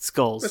weak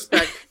skulls.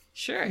 Respect.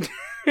 Sure.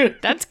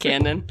 That's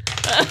canon.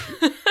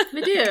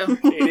 We do.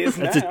 It is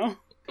That's a- now.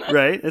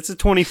 Right? That's a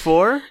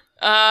 24.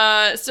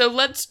 So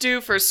let's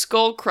do for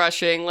skull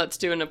crushing, let's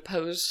do an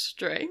opposed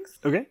strength.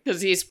 Okay.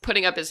 Because he's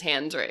putting up his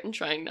hands, right, and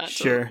trying not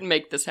Sure. to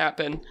make this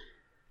happen.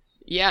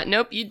 Yeah,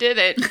 nope, you did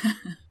it.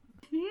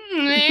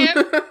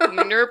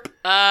 Nope.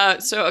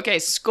 So, okay,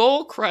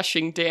 skull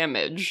crushing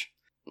damage.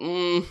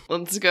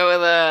 Let's go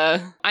with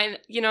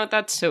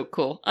that's so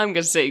cool. I'm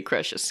gonna say you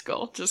crush a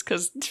skull, just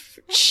because,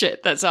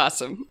 shit, that's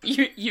awesome.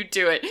 You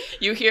do it.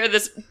 You hear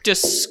this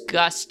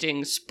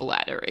disgusting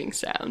splattering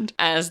sound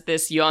as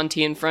this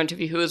Yuan-Ti in front of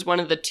you, who is one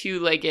of the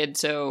 2-legged,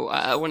 so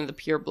one of the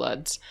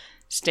purebloods,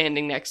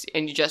 standing next,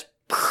 and you just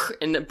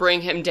and bring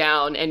him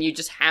down, and you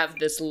just have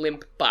this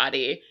limp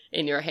body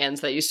in your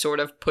hands that you sort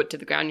of put to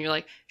the ground. And you're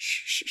like,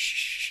 shh, shh,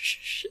 shh, shh,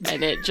 shh,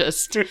 and it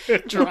just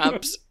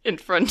drops in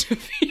front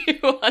of you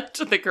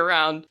onto the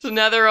ground. So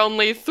now there are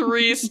only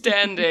 3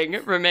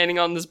 standing remaining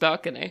on this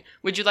balcony.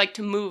 Would you like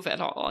to move at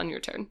all on your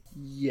turn?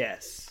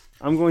 Yes.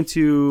 I'm going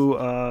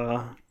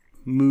to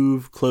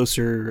move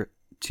closer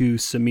to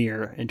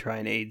Samir and try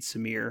and aid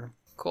Samir.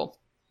 Cool.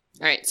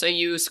 All right, so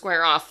you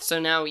square off, so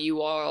now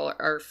you all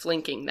are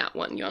flanking that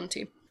one,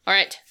 Yuan-Ti. All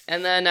right,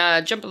 and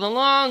then jumping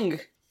along,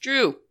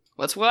 Drew,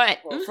 what's what?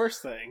 Well,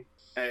 first thing,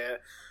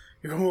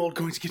 you're all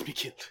going to get me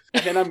killed.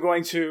 And then I'm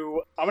going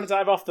to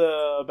dive off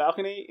the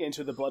balcony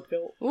into the blood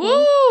pit. Woo!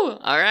 All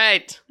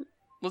right.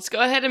 Let's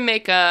go ahead and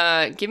make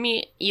give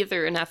me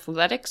either an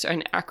athletics or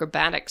an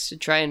acrobatics to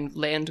try and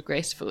land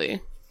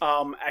gracefully.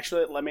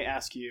 Actually, let me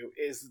ask you,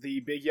 is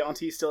the big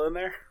Yuan-Ti still in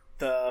there?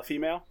 The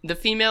female? The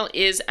female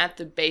is at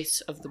the base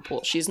of the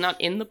pool. She's not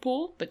in the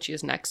pool, but she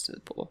is next to the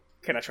pool.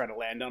 Can I try to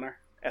land on her?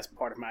 as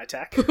part of my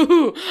attack.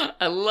 Ooh,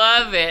 I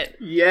love it.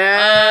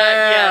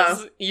 Yeah.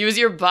 Yes, use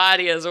your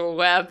body as a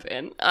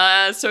weapon.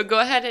 So go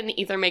ahead and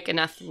either make an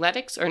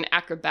athletics or an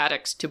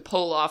acrobatics to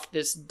pull off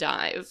this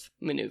dive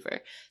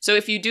maneuver. So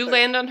if you do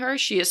land on her,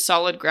 she is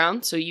solid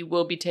ground, so you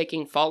will be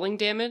taking falling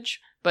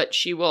damage, but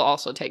she will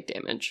also take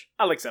damage.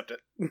 I'll accept it.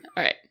 All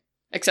right,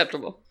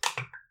 acceptable.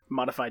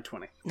 Modified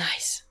 20.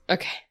 Nice.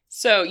 Okay.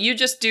 So you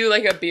just do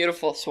like a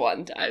beautiful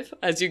swan dive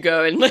as you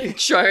go and like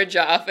charge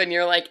off, and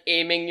you're like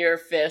aiming your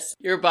fist,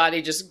 your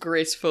body just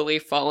gracefully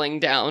falling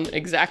down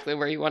exactly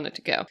where you want it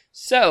to go.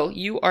 So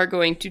you are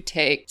going to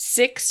take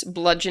 6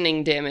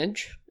 bludgeoning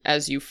damage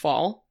as you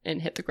fall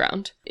and hit the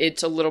ground.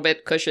 It's a little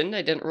bit cushioned.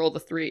 I didn't roll the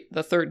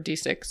third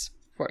d6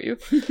 for you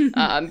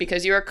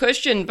because you are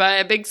cushioned by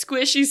a big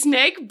squishy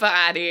snake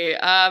body.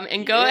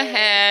 And go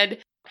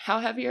ahead. How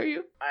heavy are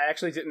you? I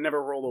actually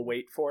never roll a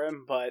weight for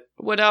him, but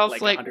What else?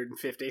 like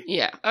 150.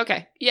 Yeah,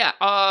 okay. Yeah,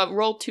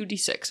 roll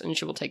 2d6 and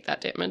she will take that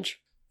damage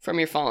from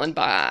your fallen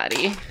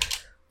body.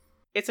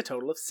 It's a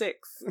total of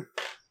 6.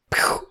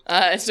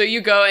 So you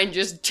go and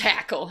just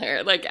tackle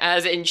her,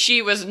 and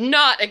she was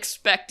not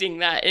expecting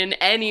that in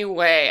any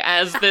way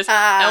as this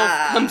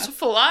elf comes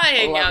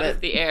flying out of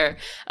the air.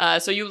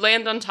 So you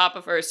land on top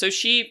of her, so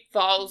she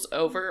falls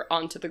over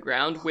onto the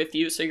ground with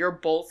you, so you're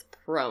both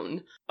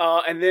prone.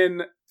 And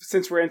then,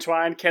 since we're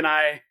entwined, can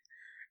I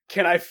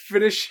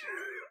finish?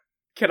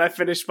 Can I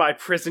finish by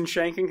prison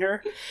shanking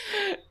her?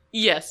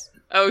 Yes.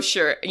 Oh,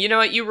 sure. You know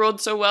what? You rolled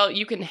so well,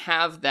 you can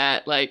have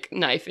that,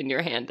 knife in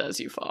your hand as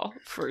you fall,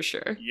 for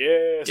sure.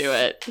 Yes. Do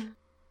it.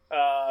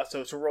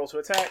 So it's a roll to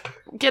attack.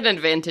 Get an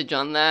advantage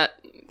on that,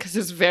 because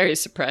it's very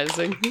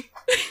surprising.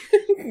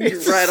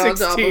 It's Right on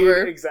top of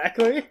her.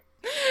 Exactly.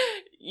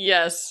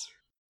 Yes.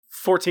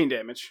 14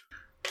 damage.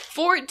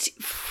 14.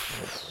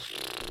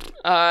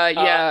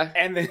 Yeah.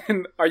 And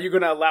then, are you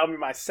going to allow me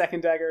my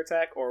second dagger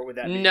attack, or would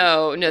that be...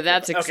 No,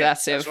 that's Okay, I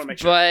excessive. just wanna make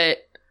sure. But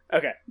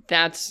Okay.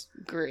 that's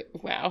great.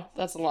 Wow,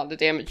 that's a lot of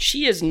damage.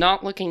 She is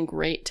not looking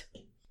great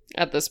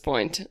at this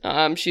point.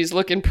 She's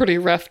looking pretty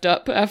roughed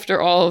up after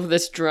all of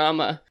this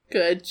drama.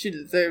 Good. She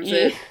deserves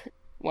it.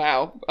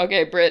 Wow.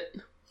 Okay, Britt,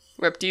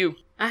 we're up to you.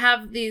 I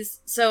have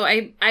these. So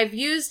I've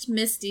used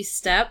Misty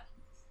Step,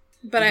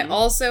 but I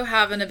also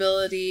have an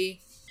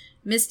ability,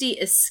 Misty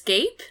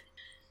Escape.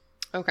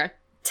 Okay.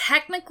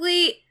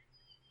 Technically,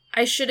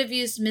 I should have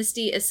used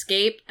Misty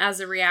Escape as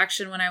a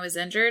reaction when I was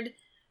injured.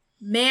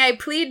 May I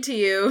plead to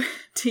you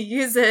to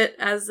use it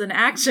as an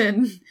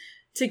action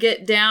to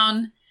get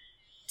down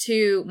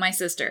to my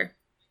sister?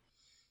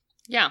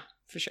 Yeah,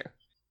 for sure.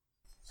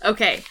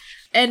 Okay.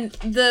 And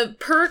the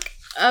perk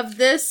of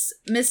this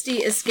Misty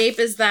Escape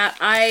is that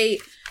I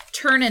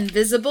turn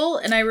invisible,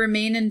 and I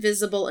remain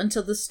invisible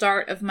until the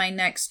start of my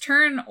next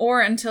turn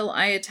or until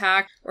I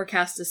attack or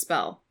cast a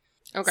spell.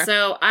 Okay.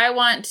 So I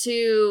want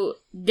to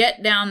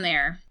get down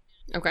there.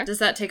 Okay. Does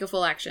that take a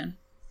full action?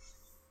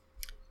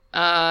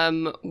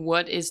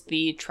 What is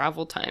the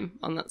travel time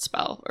on that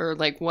spell? Or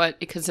what?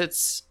 Because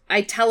it's...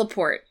 I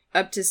teleport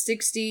up to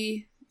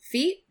 60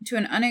 feet to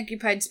an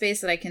unoccupied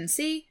space that I can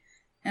see,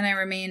 and I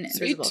remain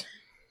invisible. Sweet.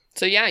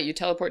 So yeah, you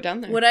teleport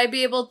down there. Would I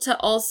be able to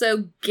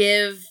also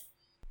give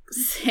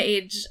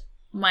Sage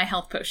my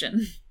health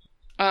potion?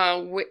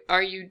 Where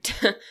are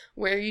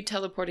you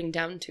teleporting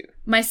down to?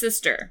 My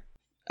sister.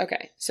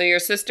 Okay, so your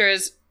sister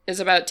is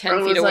about 10 I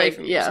feet was away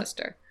from your yeah.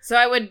 sister. So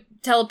I would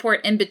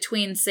teleport in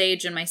between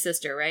Sage and my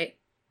sister, right?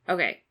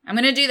 Okay, I'm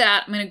gonna do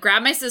that. I'm gonna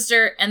grab my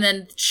sister and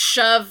then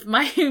shove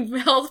my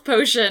health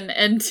potion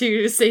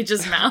into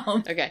Sage's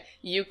mouth. Okay,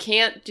 you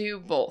can't do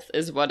both,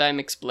 is what I'm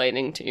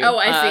explaining to you. Oh,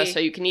 I see. So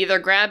you can either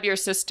grab your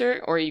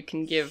sister or you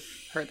can give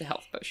her the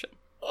health potion.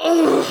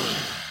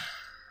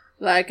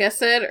 Like I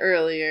said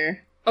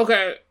earlier.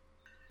 Okay.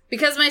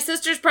 Because my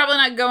sister's probably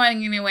not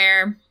going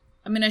anywhere,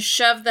 I'm gonna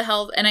shove the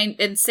health,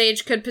 and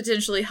Sage could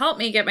potentially help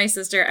me get my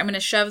sister. I'm gonna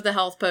shove the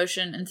health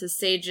potion into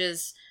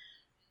Sage's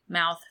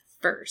mouth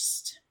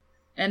first.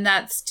 And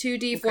that's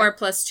 2d4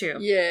 plus 2.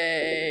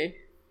 Yay.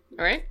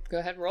 All right, go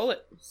ahead, roll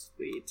it.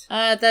 Sweet.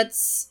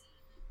 That's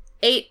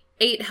 8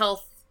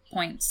 health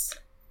points.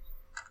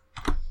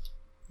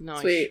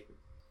 Nice. Sweet.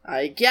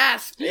 I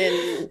gasp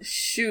and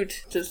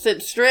shoot to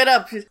sit straight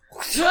up.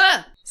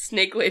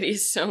 Snake Lady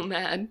is so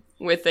mad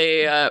with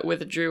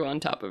a Drew on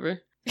top of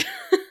her.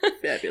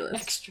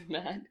 Fabulous. Extra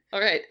mad.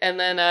 All right, and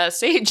then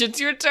Sage, it's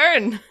your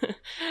turn.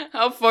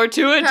 How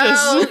fortuitous.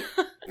 How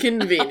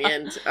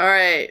convenient. All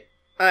right.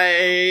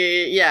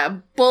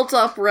 Bolt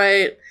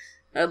upright.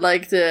 I'd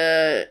like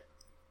to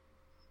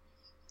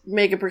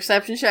make a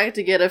perception check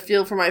to get a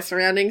feel for my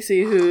surroundings,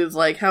 see who's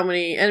how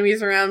many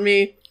enemies around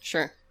me.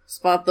 Sure.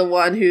 Spot the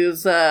one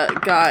who's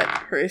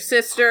got her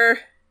sister.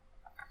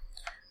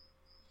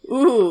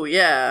 Ooh,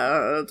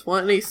 yeah,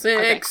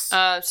 26.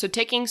 Okay. So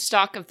taking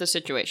stock of the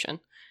situation.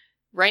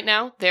 Right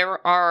now,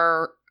 there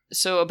are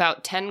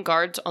about 10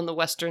 guards on the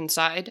western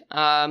side.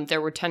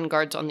 There were 10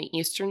 guards on the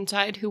eastern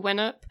side who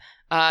went up.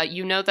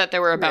 You know that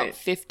there were about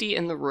 50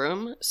 in the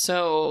room,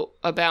 so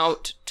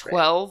about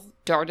 12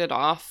 darted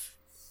off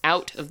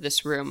out of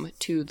this room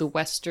to the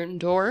western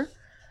door.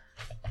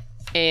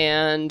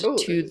 and Ooh,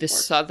 to the there's more.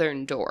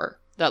 southern door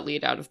that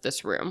lead out of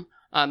this room.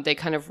 They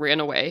kind of ran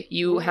away.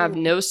 You have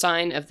no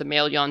sign of the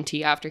male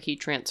Yuan-ti after he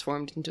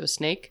transformed into a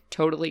snake.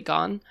 Totally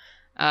gone.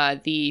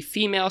 The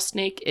female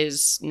snake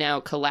is now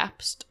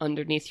collapsed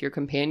underneath your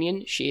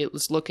companion. She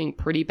was looking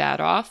pretty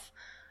bad off.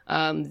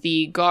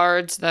 The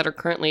guards that are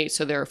currently...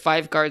 So there are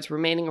 5 guards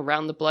remaining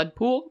around the blood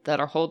pool that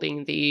are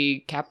holding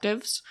the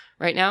captives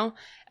right now.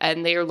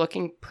 And they are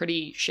looking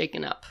pretty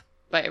shaken up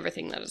by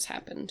everything that has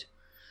happened.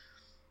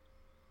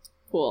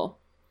 Cool.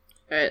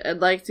 Alright, I'd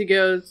like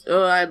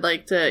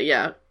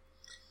to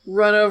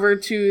run over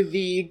to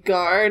the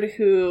guard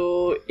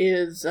who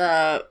is,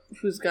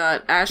 who's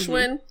got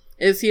Ashwin.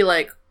 Is he,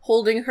 like,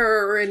 holding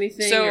her or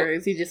anything, So, or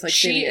is he just, like,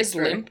 she standing is next to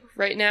her? limp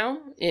right now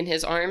in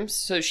his arms,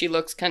 so she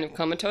looks kind of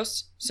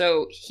comatose.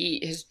 So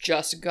he has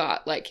just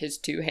got, like, his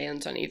 2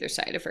 hands on either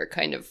side of her,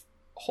 kind of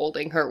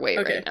holding her weight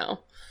Okay. right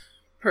now.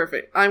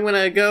 Perfect. I'm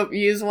gonna go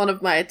use one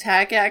of my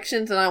attack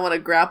actions, and I want to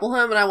grapple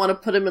him, and I want to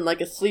put him in, like,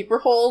 a sleeper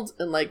hold,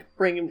 and, like,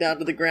 bring him down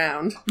to the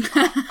ground.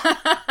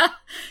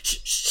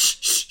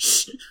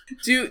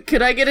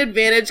 Could I get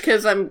advantage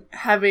because I'm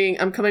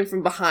coming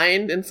from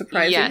behind and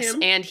surprising Yes,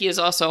 him? and he is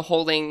also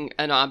holding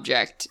an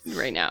object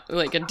right now,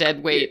 like a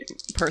dead weight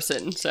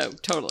person, so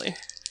totally.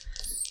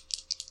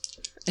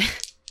 He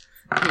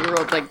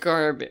rolled like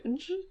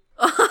garbage.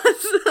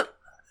 Awesome.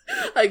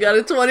 I got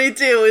a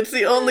 22. It's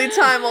the only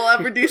time I'll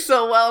ever do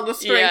so well in the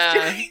strength Yeah.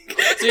 check.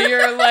 So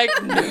you're like,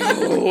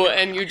 no,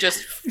 and you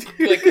just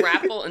like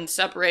grapple and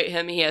separate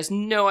him. He has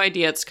no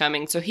idea it's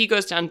coming, so he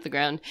goes down to the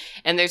ground,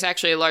 and there's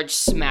actually a large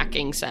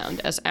smacking sound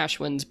as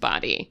Ashwin's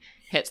body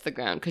hits the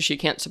ground because she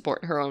can't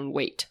support her own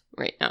weight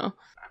right now.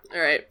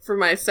 Alright, for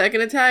my second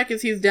attack,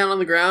 as he's down on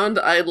the ground,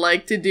 I'd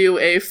like to do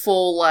a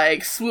full,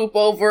 like, swoop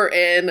over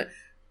and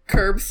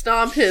curb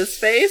stomp his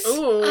face.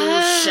 Ooh,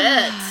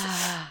 shit.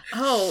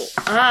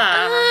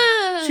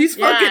 Oh, She's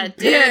yeah, fucking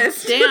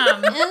pissed. dude,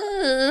 damn.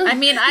 I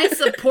mean, I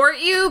support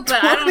you,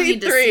 but I don't need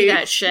to 23. see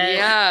that shit.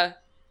 Yeah.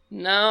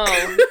 No.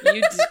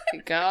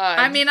 God.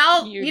 I mean,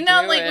 you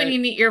know, do like it.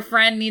 when your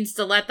friend needs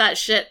to let that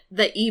shit,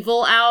 the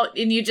evil out,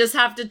 and you just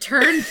have to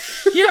turn,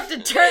 you have to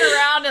turn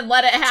around and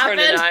let it happen.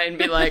 turn an eye and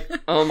be like,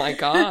 oh my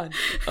God.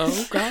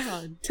 Oh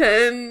God.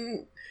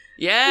 10...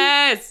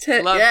 Yes.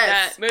 Ten, Love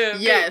yes, that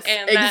move. yes,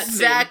 And that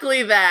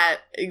exactly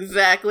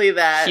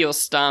that. heel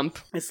stomp.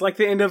 It's like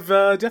the end of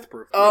Death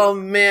Proof. Oh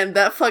man,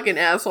 that fucking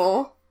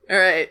asshole.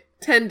 Alright,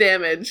 10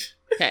 damage.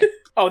 Okay.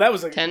 Oh, that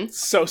was 10?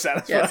 so Yes,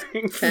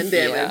 satisfying. 10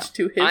 damage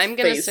to his I'm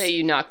gonna face. say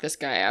you knock this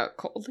guy out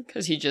cold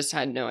because he just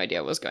had no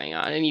idea what was going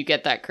on, and you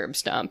get that curb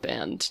stomp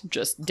and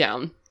just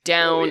down,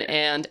 Oh, yeah.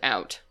 and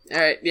out.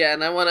 Alright, yeah,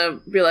 and I want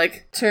to be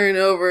like, turn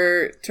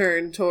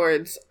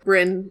towards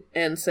Bryn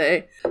and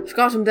say, I've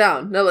got him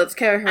down. Now let's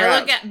carry her I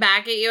out. look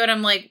back at you and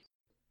I'm like,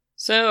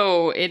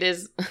 So it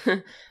is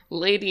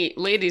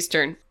lady's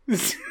turn.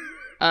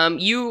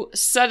 You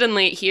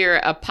suddenly hear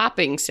a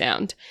popping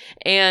sound,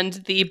 and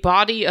the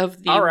body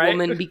of the All right.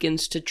 woman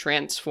begins to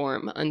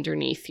transform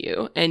underneath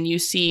you, and you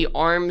see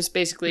arms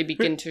basically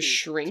begin to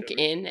shrink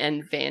in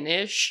and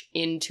vanish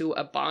into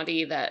a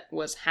body that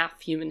was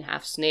half human,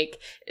 half snake,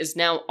 is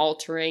now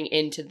altering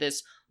into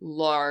this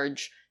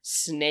large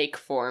snake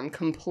form,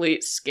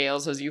 complete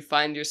scales, as you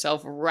find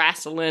yourself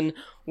wrestling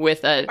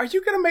with a... Are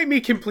you gonna make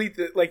me complete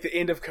the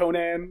end of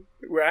Conan,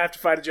 where I have to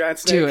fight a giant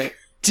snake?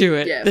 Do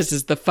it. Yes. This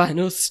is the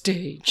final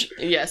stage.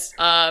 Yes.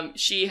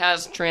 She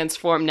has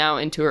transformed now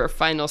into her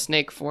final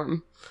snake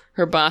form,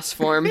 her boss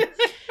form.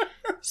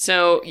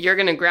 So you're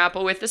gonna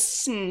grapple with a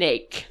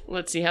snake.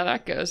 Let's see how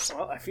that goes.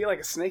 Well, I feel like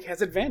a snake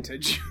has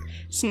advantage.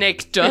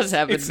 Snake does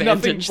have It's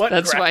nothing advantage. but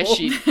That's why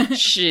grapple.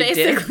 she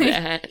basically, did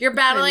that. you're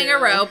battling I a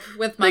know. rope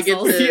with They get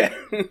muscles. to-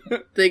 Yeah.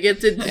 They get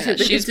to, Yeah, they get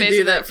she's to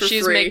do that for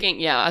she's free.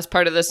 making as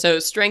part of this. So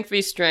strength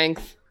v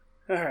strength.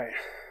 All right.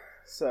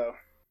 So,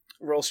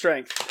 roll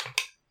strength.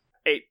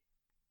 8.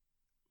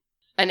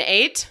 An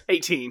 8.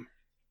 18.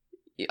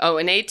 Oh,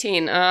 an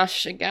 18.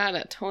 She got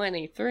a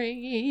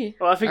 23.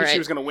 Well, I figured All she right.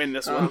 was gonna win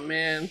this Oh one.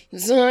 man.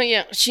 So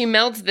yeah, she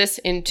melds this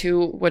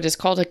into what is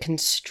called a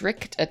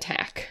constrict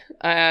attack.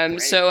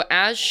 So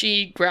as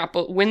she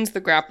wins the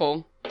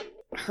grapple,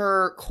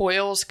 her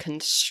coils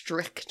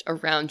constrict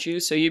around you,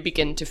 so you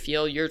begin to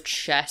feel your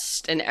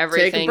chest and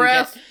everything Take a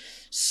breath. get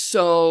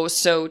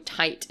so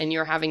tight, and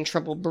you're having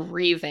trouble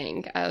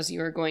breathing as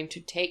you are going to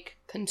take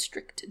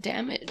constrict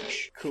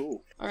damage.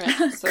 Cool. All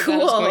right, so Cool.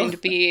 that is going to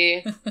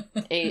be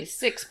a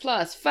 6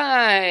 plus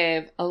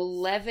 5,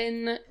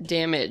 11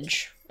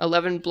 damage.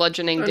 11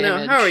 bludgeoning Oh no,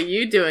 damage. how are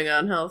you doing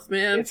on health,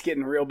 man? It's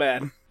getting real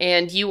bad.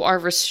 And you are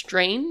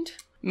restrained,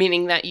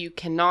 meaning that you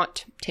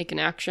cannot take an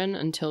action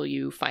until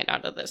you fight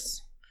out of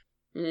this.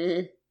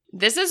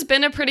 This has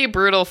been a pretty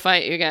brutal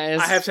fight, you guys.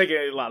 I have taken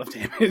a lot of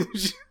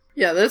damage.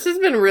 Yeah, this has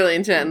been really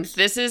intense.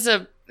 This is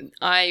you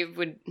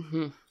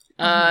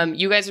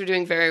guys are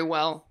doing very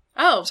well.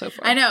 Oh, So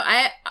far. I know.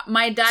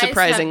 My dice have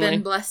Surprisingly.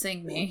 been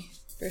blessing me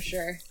for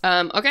sure.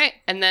 Okay,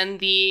 and then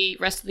the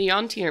rest of the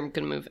Yuan-ti are going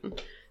to move in.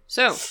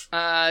 So,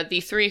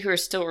 the 3 who are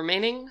still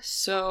remaining,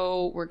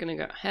 so we're going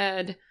to go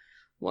ahead.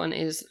 One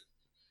is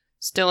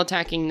Still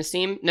attacking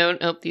Nassim.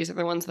 Nope, these are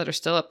the ones that are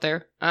still up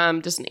there.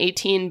 Does an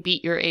 18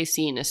 beat your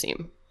AC,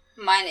 Nassim?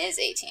 Mine is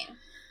 18.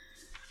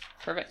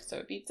 Perfect, so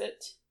it beats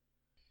it.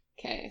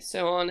 Okay,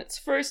 so on its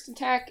first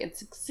attack, it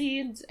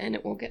succeeds, and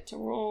it will get to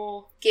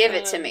roll. Give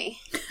it to me.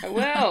 I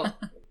will.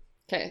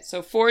 Okay,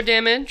 so 4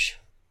 damage.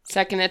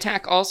 Second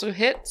attack also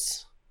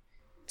hits.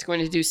 It's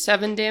going to do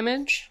 7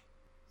 damage.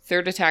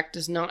 Third attack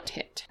does not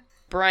hit.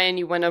 Brian,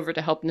 you went over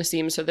to help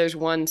Nassim, so there's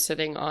one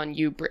sitting on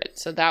you, Britt.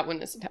 So that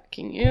one is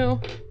attacking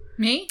you.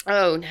 Me?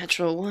 Oh,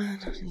 natural 1.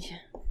 Yeah.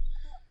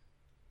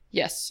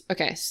 Yes.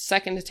 Okay,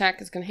 second attack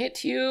is going to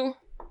hit you.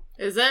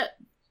 Is it?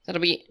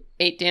 That'll be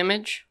 8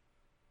 damage.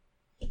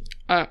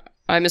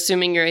 I'm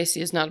assuming your AC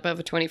is not above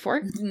a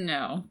 24?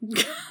 No.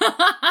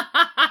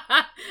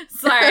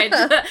 Sorry.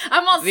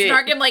 I'm all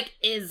snarking like,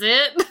 is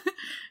it?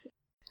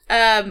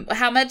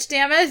 How much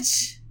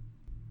damage?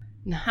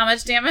 No. How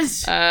much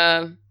damage?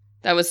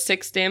 That was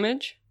 6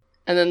 damage.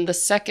 And then the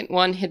second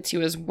one hits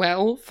you as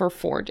well for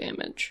 4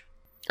 damage.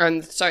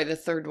 The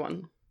third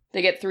one.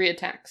 They get 3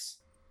 attacks.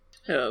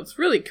 Yeah, it's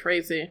really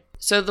crazy.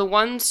 So the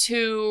ones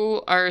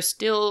who are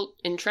still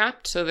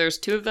entrapped, so there's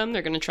 2 of them,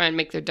 they're going to try and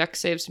make their dex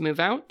saves to move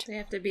out. They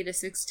have to beat a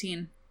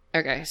 16.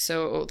 Okay,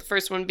 so the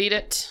first one beat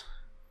it.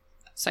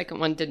 Second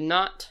one did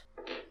not.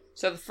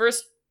 So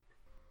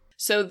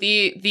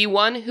the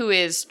one who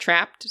is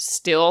trapped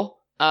still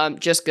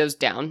just goes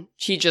down.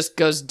 She just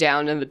goes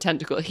down in the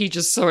tentacle. He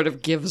just sort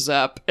of gives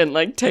up and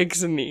like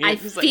takes a knee. I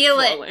He's, feel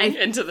like, it. falling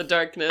into the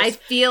darkness. I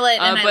feel it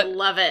and but- I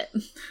love it.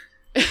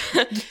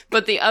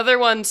 But the other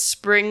one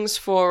springs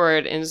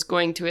forward and is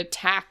going to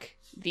attack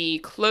the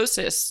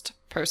closest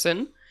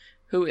person,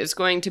 who is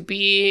going to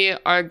be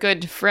our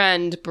good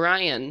friend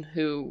Brian,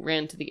 who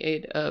ran to the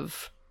aid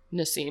of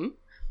Nassim.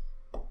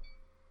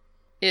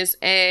 Is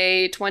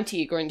a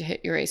 20 going to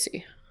hit your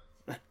AC?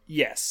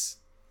 Yes.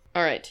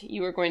 All right,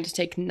 you are going to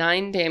take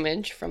 9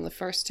 damage from the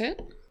first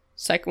hit.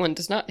 Second one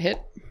does not hit.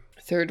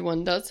 Third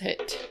one does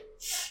hit.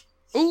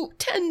 Ooh,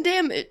 10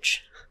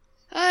 damage.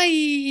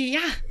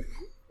 Yeah.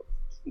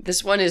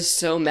 This one is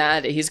so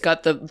mad. He's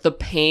got the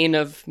pain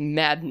of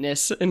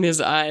madness in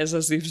his eyes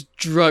as he's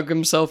drug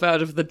himself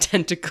out of the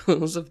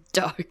tentacles of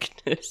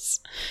darkness.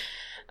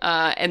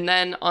 And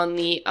then on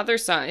the other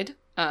side,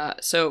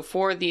 so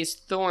for these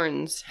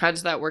thorns, how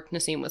does that work,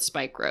 Nassim, with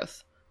spike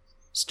growth?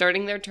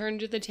 Starting their turn,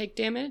 do they take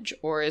damage?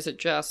 Or is it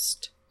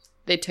just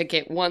they take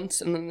it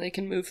once and then they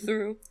can move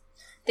through?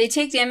 They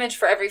take damage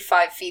for every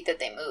 5 feet that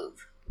they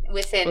move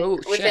within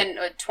shit.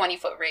 a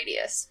 20-foot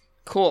radius.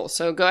 Cool,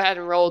 so go ahead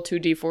and roll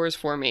 2d4s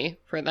for me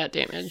for that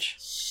damage.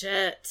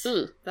 Shit.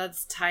 Ugh.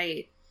 That's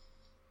tight.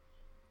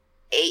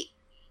 8.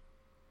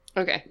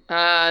 Okay,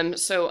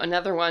 so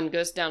another one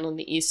goes down on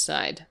the east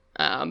side,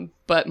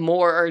 but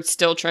more are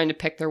still trying to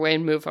pick their way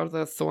and move out of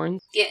the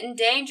thorns. Getting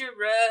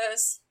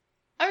dangerous.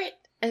 Alright,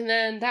 and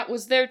then that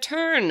was their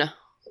turn.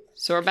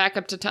 So we're back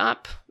up to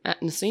top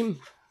at Nassim.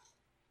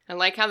 I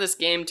like how this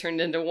game turned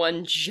into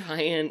one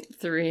giant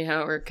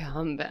 3-hour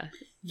combat.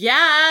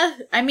 Yeah.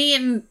 I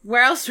mean,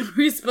 where else were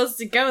we supposed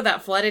to go,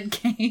 that flooded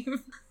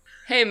cave?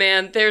 Hey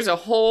man, there's a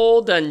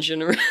whole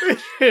dungeon around.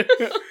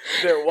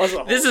 There was a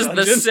whole This is the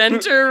dungeon.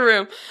 center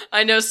room.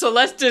 I know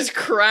Celeste is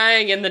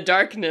crying in the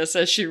darkness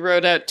as she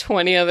wrote out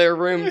 20 other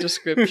room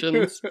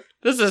descriptions.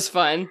 This is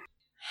fun.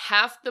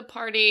 Half the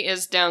party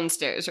is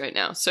downstairs right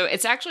now. So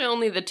it's actually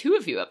only the 2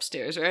 of you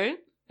upstairs, right?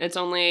 It's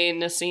only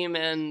Nassim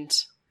and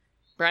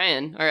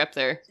Brian are up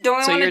there.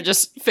 So you're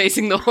just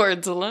facing the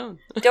hordes alone.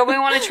 Don't we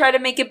want to try to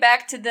make it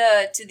back to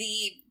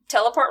the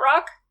teleport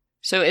rock?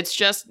 So it's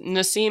just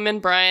Nassim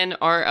and Brian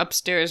are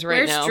upstairs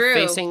right Where's now, Drew?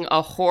 facing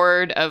a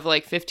horde of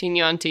like 15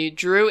 Yuan-ti.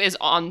 Drew is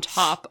on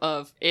top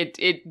of it.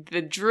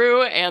 The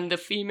Drew and the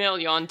female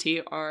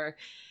Yuan-ti are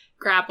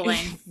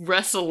Grappling.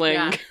 wrestling.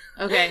 Yeah.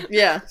 Okay.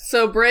 Yeah,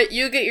 so Britt,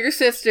 you get your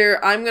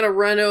sister. I'm gonna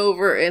run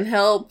over and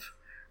help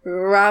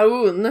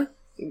Raoun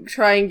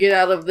try and get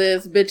out of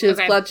this bitch's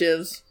Okay.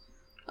 clutches.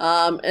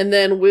 And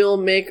then we'll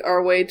make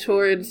our way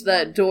towards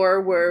that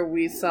door where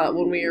we saw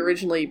when we were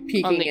originally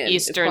peeking On the in.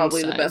 eastern it's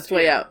probably side. the best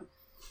way out.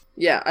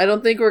 Yeah, I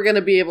don't think we're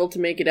gonna be able to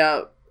make it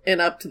out and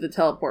up to the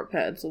teleport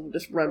pad, so we'll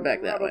just run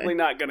back that Probably way.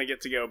 not gonna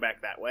get to go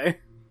back that way.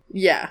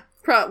 Yeah,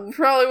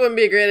 probably wouldn't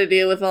be a great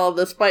idea with all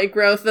the spike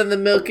growth and the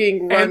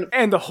milking run.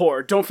 And the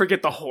horde. Don't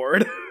forget the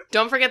horde.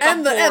 Don't forget the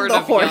And the horde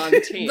of horde.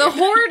 Yuan-ti. The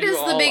horde You is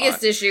the all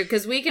biggest are. issue,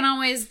 because we can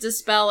always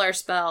dispel our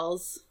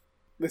spells.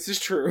 This is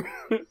true.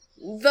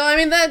 Though, I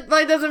mean, that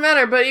like doesn't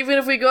matter, but even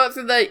if we go out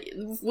through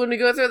when we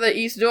go through the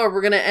east door,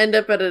 we're gonna end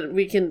up at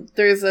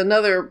there's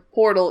another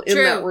portal in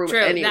that room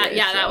anyway.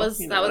 That was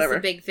so, that was whatever.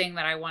 the big thing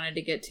that I wanted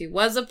to get to.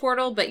 Was a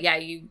portal, but yeah,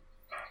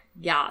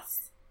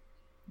 Yas.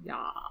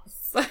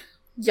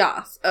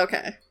 Yes,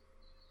 okay.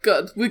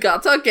 Good. We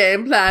got our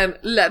game plan.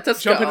 Let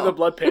us Jump go. into the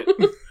blood pit. Jump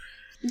into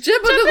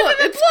the blood.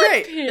 It's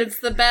great. It's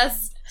the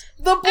best.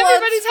 The blood's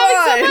Everybody's having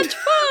so fine. much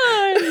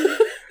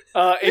fun!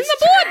 It's The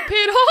blood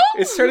pit, huh?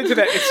 It's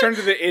turned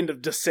to the end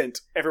of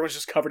Descent. Everyone's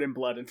just covered in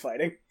blood and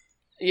fighting.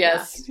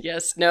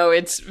 Yes. No,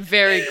 it's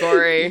very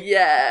gory.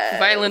 Yeah.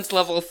 Violence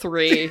level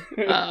 3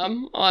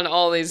 on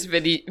all these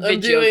video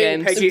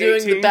games. I'm Peggy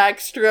doing 18. the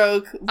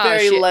backstroke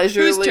very shit.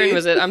 leisurely. Whose turn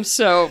was it? I'm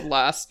so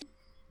lost.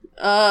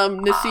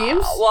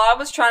 Nassim's? Well, I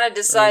was trying to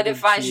decide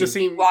if I should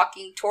be Nassim.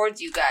 walking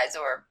towards you guys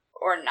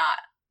or not.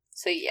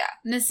 So yeah.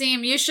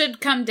 Nassim, you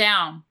should come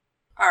down.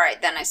 All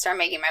right, then I start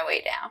making my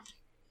way down.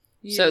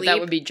 You So that leap.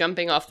 would be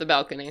jumping off the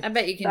balcony. I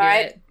bet you can All do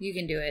right. it. You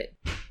can do it.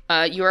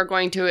 You are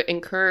going to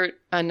incur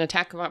an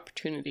attack of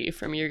opportunity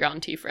from your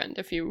Yanti friend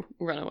if you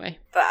run away.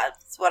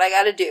 That's what I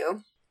gotta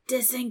do.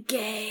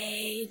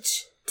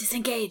 Disengage.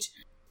 Disengage.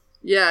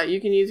 Yeah, you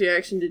can use your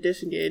action to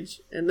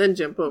disengage and then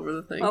jump over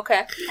the thing.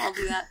 Okay, I'll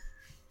do that.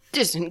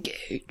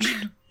 Disengage.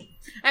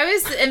 I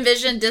always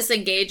envision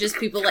disengage as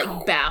people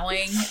like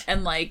bowing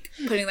and like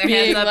putting their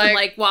Being hands up like- and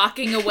like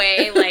walking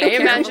away. Like I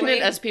imagine carefully.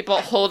 it as people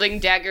holding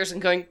daggers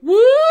and going,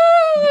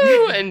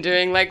 woo! And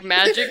doing like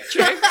magic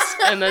tricks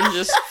and then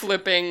just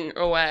flipping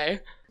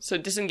away. So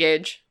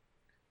disengage.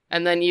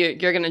 And then you're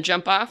going to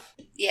jump off.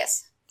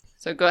 Yes.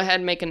 So go ahead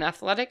and make an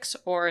athletics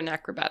or an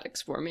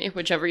acrobatics for me,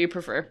 whichever you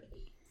prefer.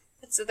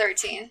 It's a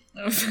 13.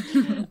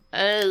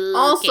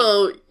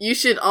 Also, you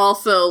should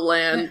also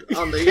land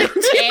on the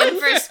Aim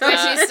for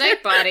squishy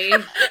snake body.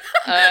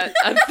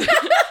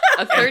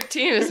 A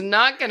 13 is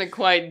not going to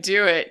quite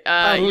do it.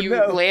 You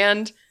no.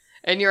 land,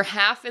 and you're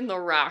half in the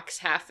rocks,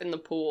 half in the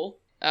pool.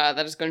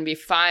 That is going to be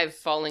 5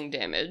 falling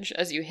damage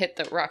as you hit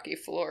the rocky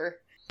floor.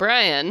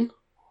 Brian,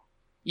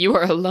 you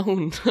are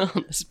alone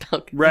on this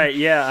balcony. Right,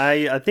 yeah,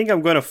 I think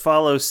I'm going to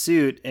follow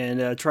suit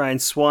and try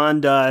and swan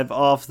dive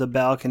off the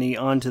balcony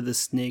onto the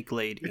snake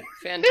lady.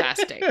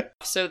 Fantastic.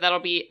 So that'll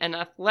be an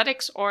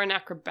athletics or an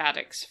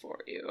acrobatics for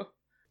you.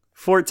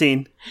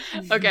 14.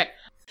 Okay.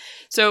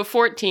 So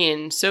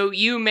 14. So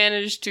you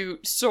managed to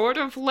sort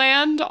of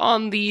land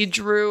on the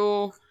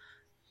Drew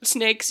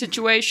snake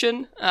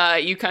situation.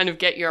 You kind of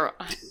get your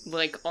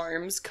like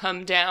arms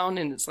come down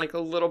and it's like a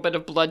little bit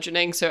of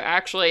bludgeoning. So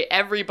actually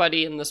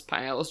everybody in this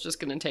pile is just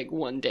going to take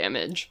 1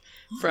 damage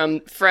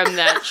from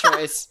that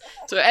choice.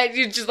 So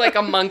you're just like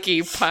a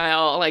monkey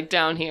pile like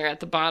down here at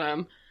the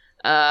bottom.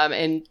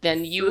 And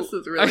then you This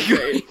is are really going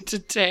great. to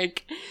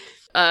take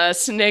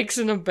snakes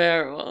in a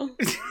barrel.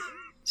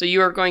 So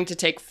you are going to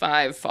take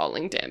 5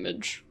 falling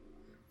damage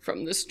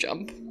from this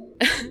jump.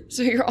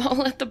 So you're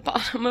all at the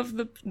bottom of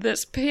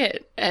this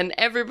pit, and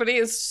everybody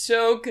is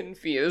so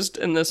confused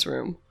in this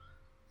room.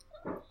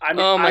 I mean,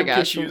 Oh my I'm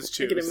gosh. confused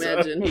I too. can so-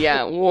 imagine.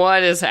 Yeah,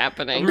 what is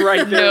happening?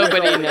 Right there.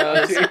 Nobody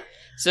knows.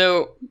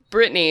 So,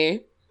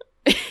 Brittany,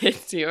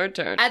 it's your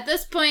turn. At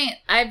this point,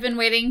 I've been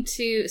waiting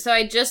to. So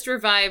I just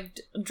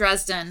revived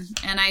Dresden,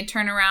 and I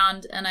turn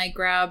around and I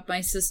grab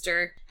my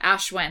sister,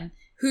 Ashwin,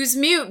 who's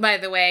mute, by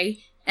the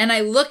way, and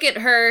I look at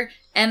her,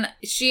 and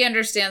she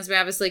understands me,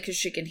 obviously, because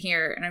she can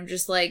hear, and I'm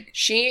just like,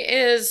 She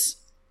is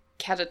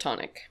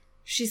catatonic.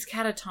 she's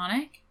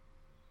catatonic?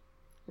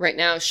 Right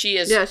now, she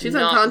is Yeah, she's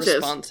not unconscious.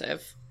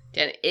 responsive.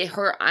 And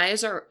her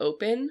eyes are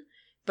open,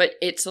 but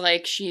it's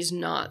like she's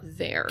not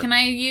there. Can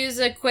I use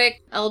a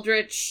quick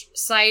Eldritch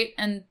sight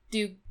and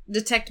do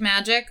detect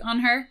magic on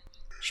her?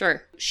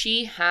 Sure.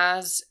 She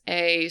has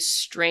a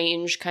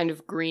strange kind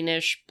of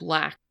greenish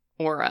black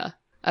aura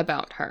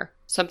about her.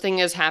 Something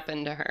has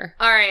happened to her.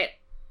 All right.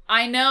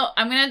 I know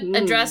I'm going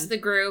to address the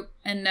group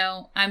and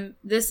no,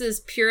 this is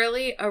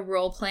purely a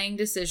role-playing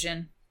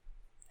decision.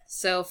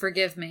 So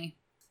forgive me.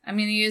 I'm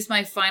going to use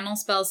my final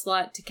spell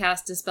slot to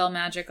cast Dispel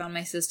Magic on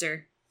my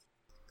sister.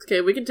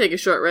 Okay, we can take a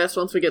short rest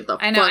once we get the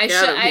I know fuck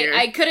out of here.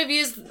 I could have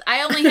used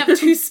I only have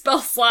 2 spell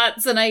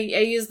slots and I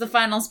used the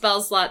final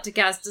spell slot to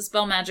cast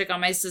Dispel Magic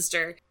on my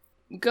sister.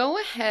 Go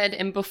ahead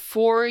and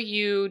before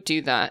you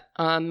do that,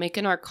 make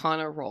an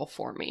Arcana roll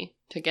for me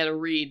to get a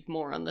read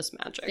more on this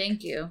magic.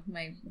 Thank you,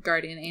 my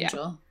guardian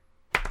angel.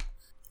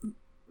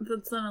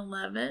 That's an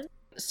 11.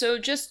 So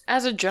just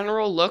as a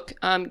general look,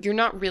 you're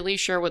not really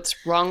sure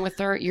what's wrong with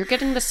her. You're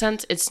getting the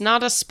sense it's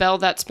not a spell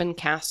that's been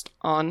cast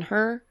on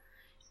her.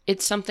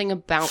 It's something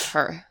about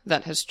her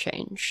that has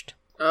changed.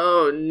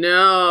 Oh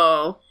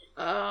no.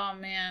 Oh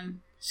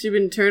man. She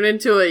been turned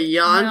into a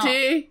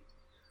Yanti?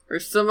 Or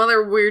some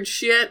other weird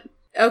shit?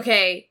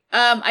 Okay,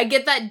 I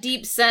get that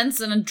deep sense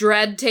and a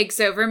dread takes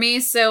over me,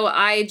 so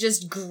I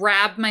just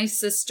grab my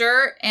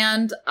sister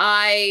and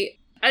I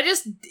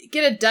just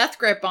get a death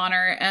grip on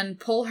her and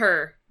pull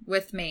her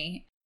with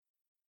me.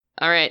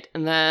 All right,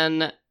 and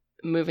then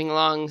moving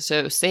along.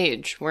 So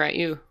Sage, we're at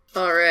you.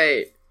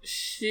 Alright.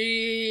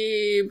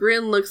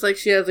 Bryn looks like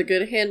she has a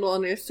good handle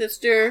on her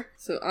sister,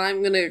 so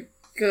I'm gonna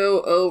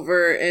go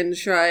over and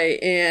try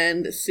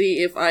and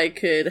see if I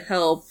could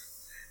help.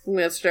 I'm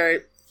gonna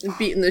start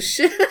beating the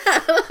shit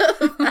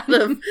out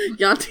of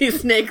Yanti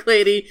Snake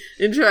Lady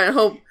and try and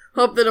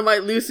hope that it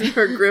might loosen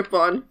her grip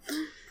on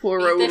poor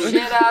Beat the Rowan.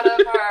 shit out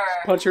of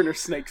her. Punch her in her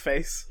snake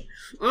face.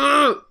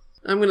 I'm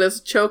gonna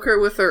choke her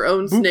with her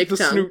own Boop snake the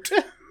tongue. snoot.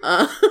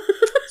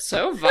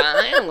 So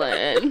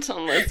violent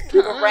on this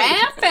podcast.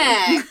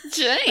 Rampant.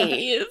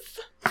 Jeez.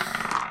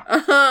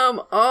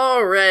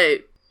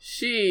 Alright.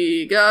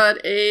 She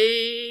got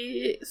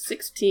a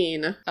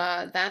 16.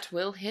 That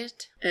will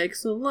hit.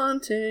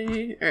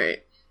 Excellente.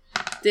 Alright.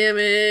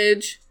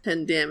 Damage.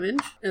 10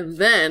 damage. And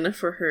then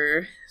for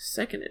her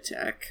second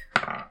attack.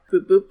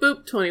 Boop, boop,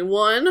 boop.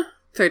 21.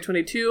 Sorry,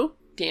 22.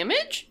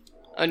 Damage?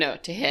 Oh no,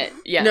 to hit.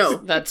 Yes, No,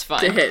 that's fine.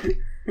 To hit.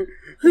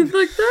 It's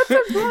like, that's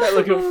impossible. That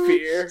look of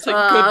fear. It's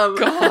like, good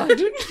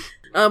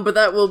God. But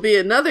that will be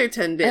another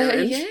 10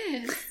 damage.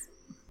 Yes.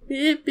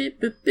 Beep,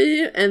 beep, beep,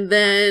 beep. And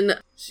then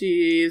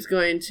she's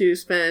going to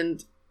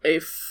spend a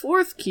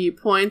 4th key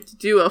point to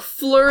do a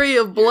flurry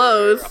of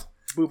blows.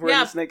 Boop her in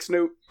the snake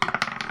snoot.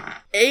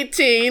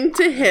 18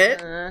 to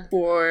hit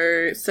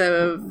for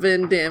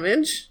 7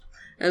 damage.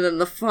 And then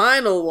the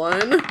final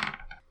one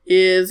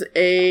is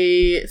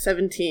a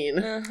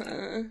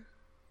 17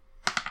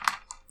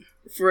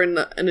 for an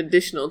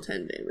additional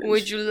 10 damage.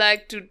 Would you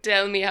like to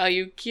tell me how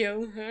you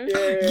kill her?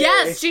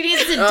 Yes, she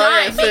needs to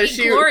die. yeah, so Make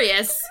it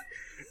glorious.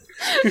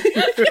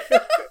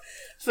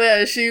 So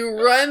yeah, she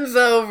runs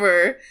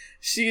over.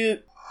 She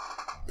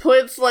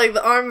puts like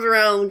the arms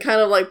around, kind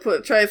of like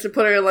tries to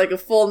put her in like a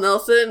full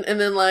Nelson, and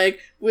then like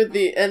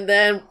and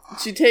then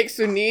she takes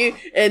her knee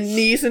and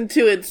knees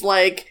into its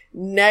like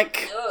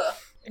neck. Ugh.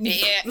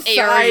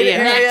 Side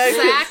Area.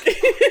 Sack.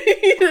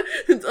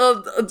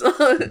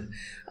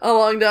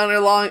 along down her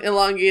long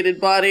elongated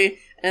body,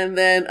 and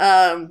then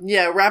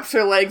wraps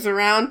her legs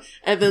around,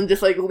 and then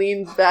just like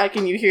leans back,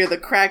 and you hear the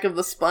crack of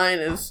the spine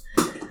as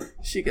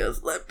she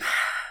goes limp.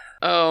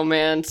 Oh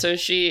man, so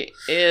she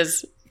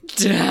is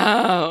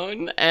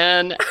down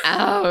and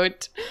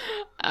out.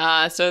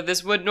 So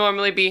this would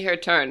normally be her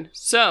turn.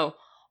 So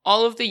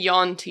all of the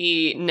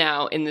Yuan-Ti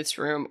now in this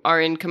room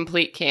are in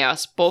complete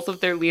chaos. Both of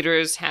their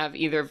leaders have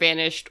either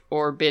vanished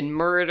or been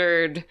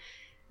murdered.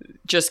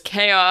 Just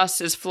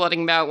chaos is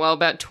flooding about. Well,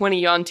 about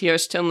 20 Yuan-Ti are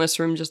still in this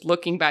room just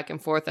looking back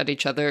and forth at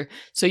each other.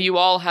 So you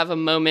all have a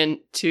moment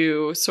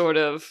to sort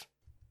of,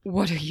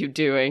 what are you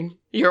doing?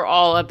 You're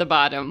all at the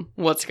bottom.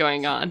 What's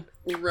going on?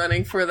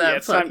 Running for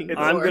that fucking door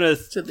I'm gonna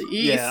to the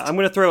east. Yeah, I'm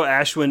gonna throw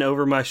Ashwin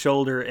over my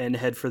shoulder and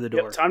head for the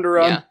door. Yep, time to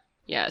run.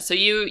 Yeah, so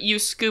you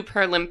scoop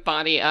her limp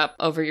body up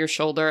over your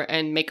shoulder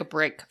and make a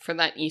break for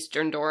that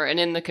eastern door, and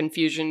in the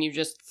confusion, you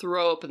just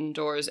throw open the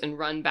doors and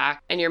run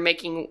back, and you're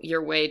making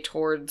your way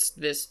towards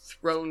this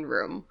throne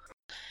room.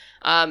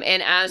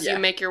 And as you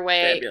make your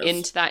way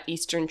into that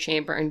eastern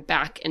chamber and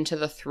back into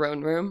the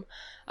throne room,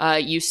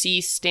 you see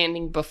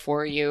standing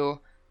before you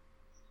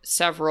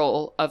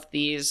several of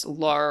these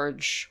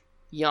large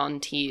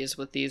Yuan-Tis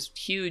with these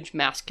huge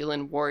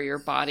masculine warrior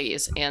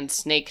bodies and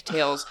snake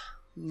tails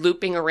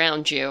looping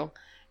around you,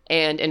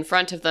 and in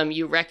front of them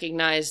you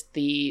recognize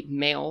the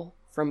male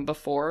from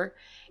before,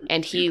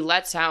 and he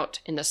lets out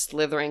in a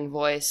slithering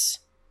voice,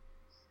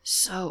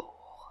 "So,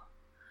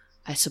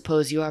 I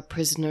suppose you are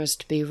prisoners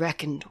to be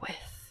reckoned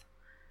with.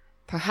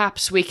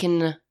 Perhaps we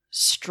can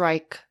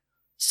strike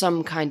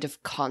some kind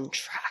of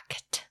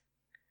contract."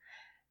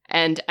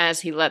 And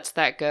as he lets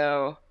that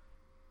go,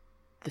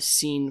 the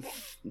scene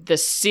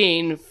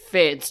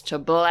fades to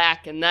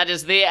black, and that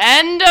is the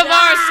end of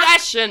our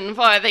session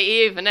for the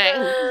evening.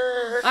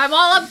 I'm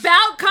all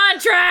about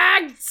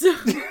contracts.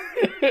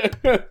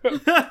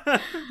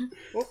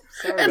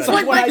 It's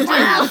like my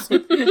class.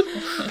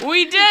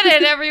 We did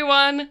it,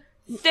 everyone.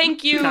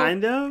 Thank you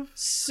Kind of?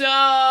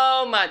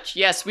 so much.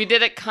 Yes, we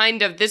did it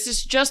kind of. This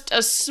is just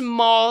a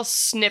small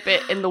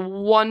snippet in the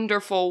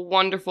wonderful,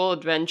 wonderful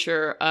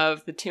adventure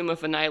of the Tomb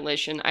of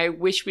Annihilation. I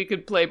wish we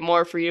could play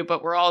more for you,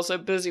 but we're also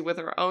busy with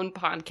our own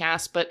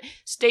podcast. But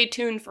stay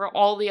tuned for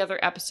all the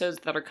other episodes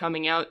that are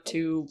coming out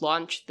to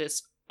launch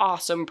this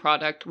awesome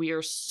product. We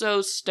are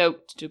so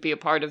stoked to be a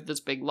part of this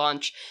big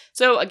launch.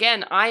 So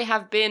again, I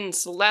have been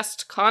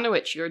Celeste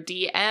Conowitch, your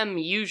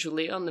DM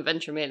usually on the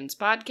Venture Maidens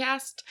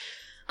podcast.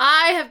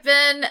 I have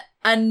been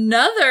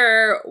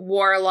another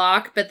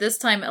warlock, but this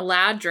time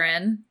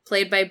Eladrin,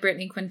 played by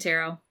Brittany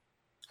Quintero.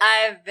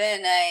 I've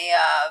been a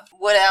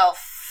wood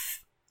elf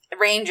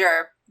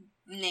ranger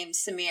named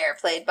Samir,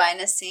 played by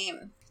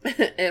Nassim.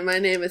 And my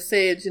name is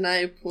Sage, and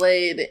I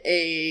played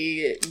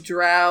a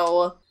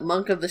drow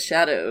monk of the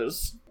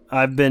shadows.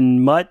 I've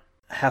been Mutt,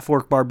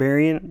 half-orc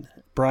barbarian,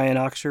 Brian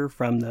Oxer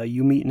from the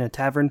You Meet in a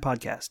Tavern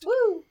podcast.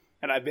 Woo!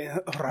 And I've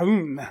been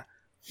Raun.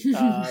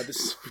 This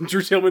is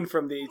Drew Tillman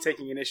from the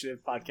Taking Initiative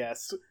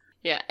podcast.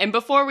 Yeah, and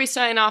before we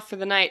sign off for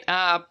the night,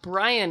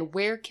 Brian,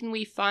 where can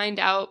we find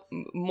out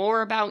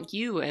more about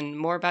you and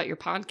more about your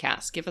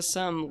podcast? Give us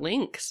some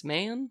links,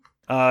 man.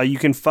 You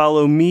can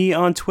follow me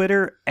on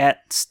Twitter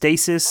at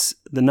Stasis,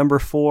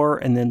 4,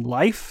 and then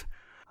Life.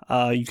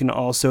 You can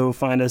also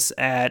find us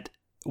at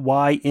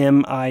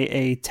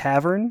YMIA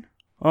Tavern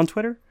on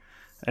Twitter.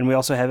 And we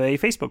also have a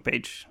Facebook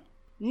page.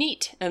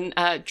 Neat. And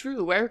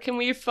Drew, where can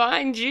we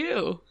find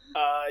you?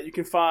 You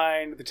can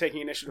find the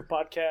Taking Initiative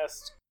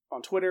podcast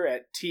on Twitter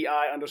at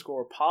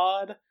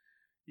TI_pod.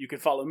 You can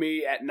follow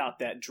me at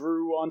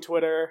NotThatDrew on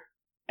Twitter.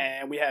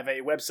 And we have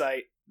a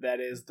website that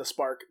is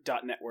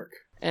thespark.network.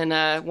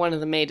 And one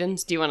of the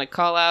maidens, do you want to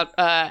call out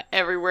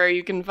everywhere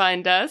you can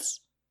find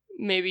us?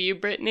 Maybe you,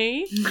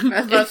 Brittany?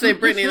 I was about to say,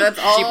 Brittany, that's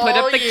all She put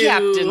up the you.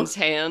 captain's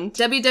hand.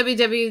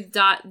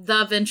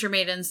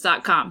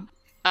 www.theventuremaidens.com.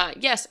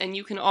 Yes, and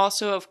you can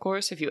also, of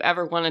course, if you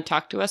ever want to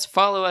talk to us,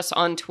 follow us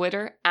on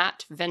Twitter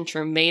at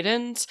Venture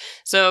Maidens.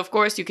 So, of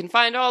course, you can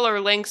find all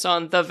our links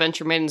on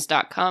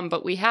theventuremaidens.com,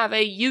 but we have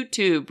a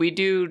YouTube. We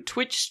do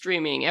Twitch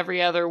streaming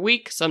every other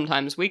week,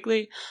 sometimes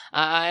weekly,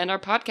 and our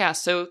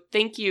podcast. So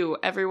thank you,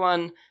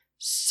 everyone,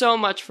 so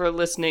much for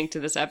listening to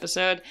this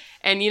episode.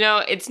 And,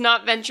 it's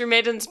not Venture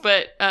Maidens,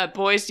 but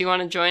boys, do you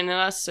want to join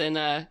us in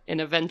a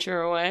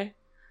venture away?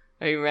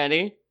 Are you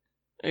ready?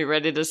 Are you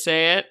ready to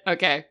say it?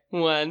 Okay,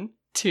 1,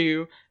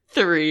 2,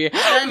 3.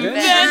 Venture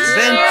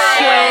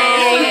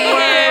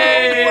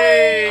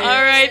away!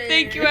 All right,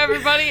 thank you,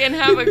 everybody, and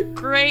have a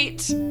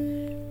great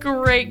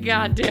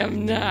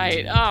goddamn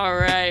night. All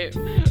right,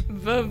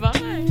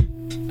 bye-bye.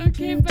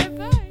 Okay,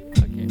 bye-bye.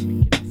 Okay,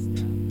 we can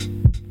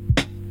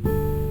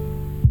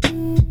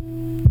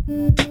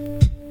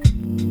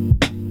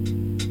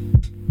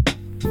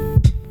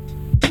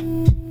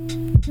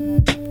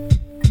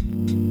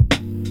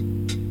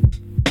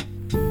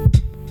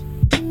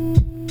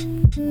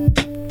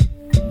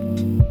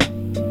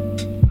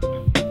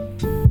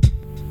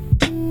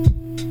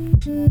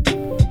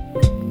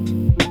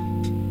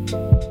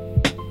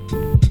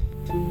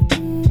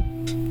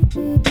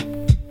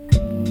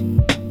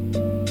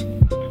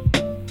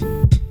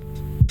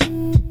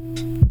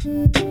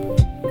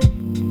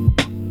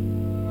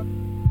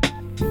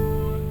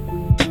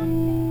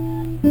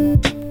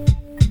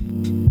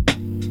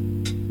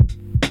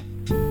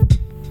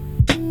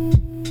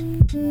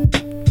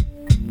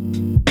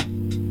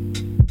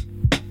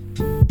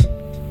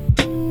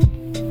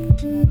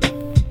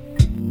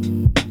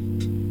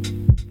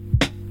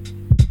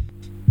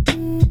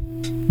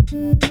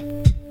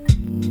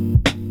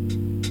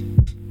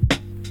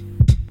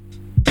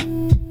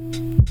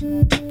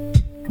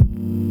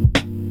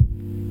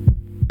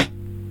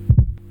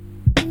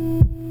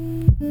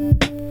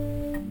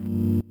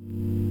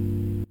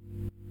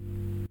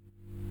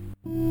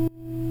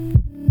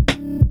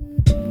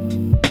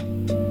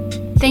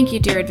Thank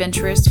you, dear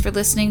adventurers, for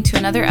listening to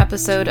another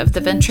episode of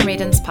the Venture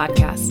Maidens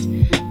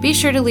podcast. Be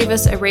sure to leave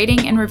us a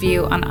rating and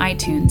review on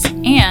iTunes.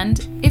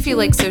 And if you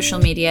like social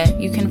media,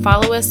 you can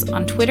follow us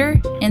on Twitter,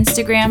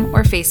 Instagram,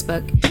 or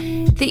Facebook.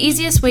 The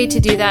easiest way to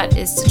do that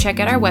is to check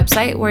out our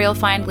website, where you'll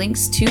find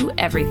links to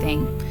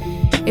everything.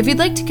 If you'd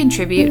like to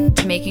contribute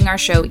to making our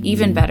show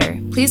even better,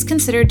 please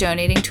consider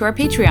donating to our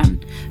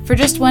Patreon. For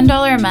just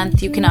 $1 a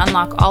month, you can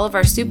unlock all of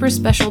our super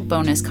special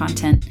bonus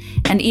content.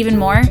 And even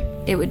more,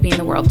 it would mean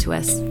the world to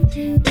us.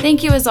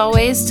 Thank you, as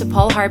always, to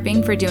Paul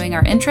Harping for doing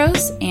our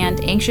intros and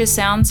Anxious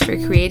Sounds for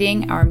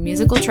creating our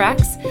musical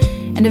tracks.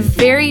 And a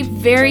very,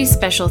 very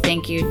special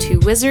thank you to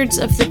Wizards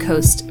of the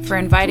Coast for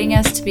inviting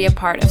us to be a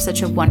part of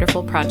such a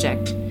wonderful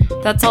project.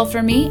 That's all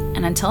from me,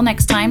 and until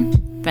next time,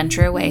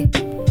 venture away.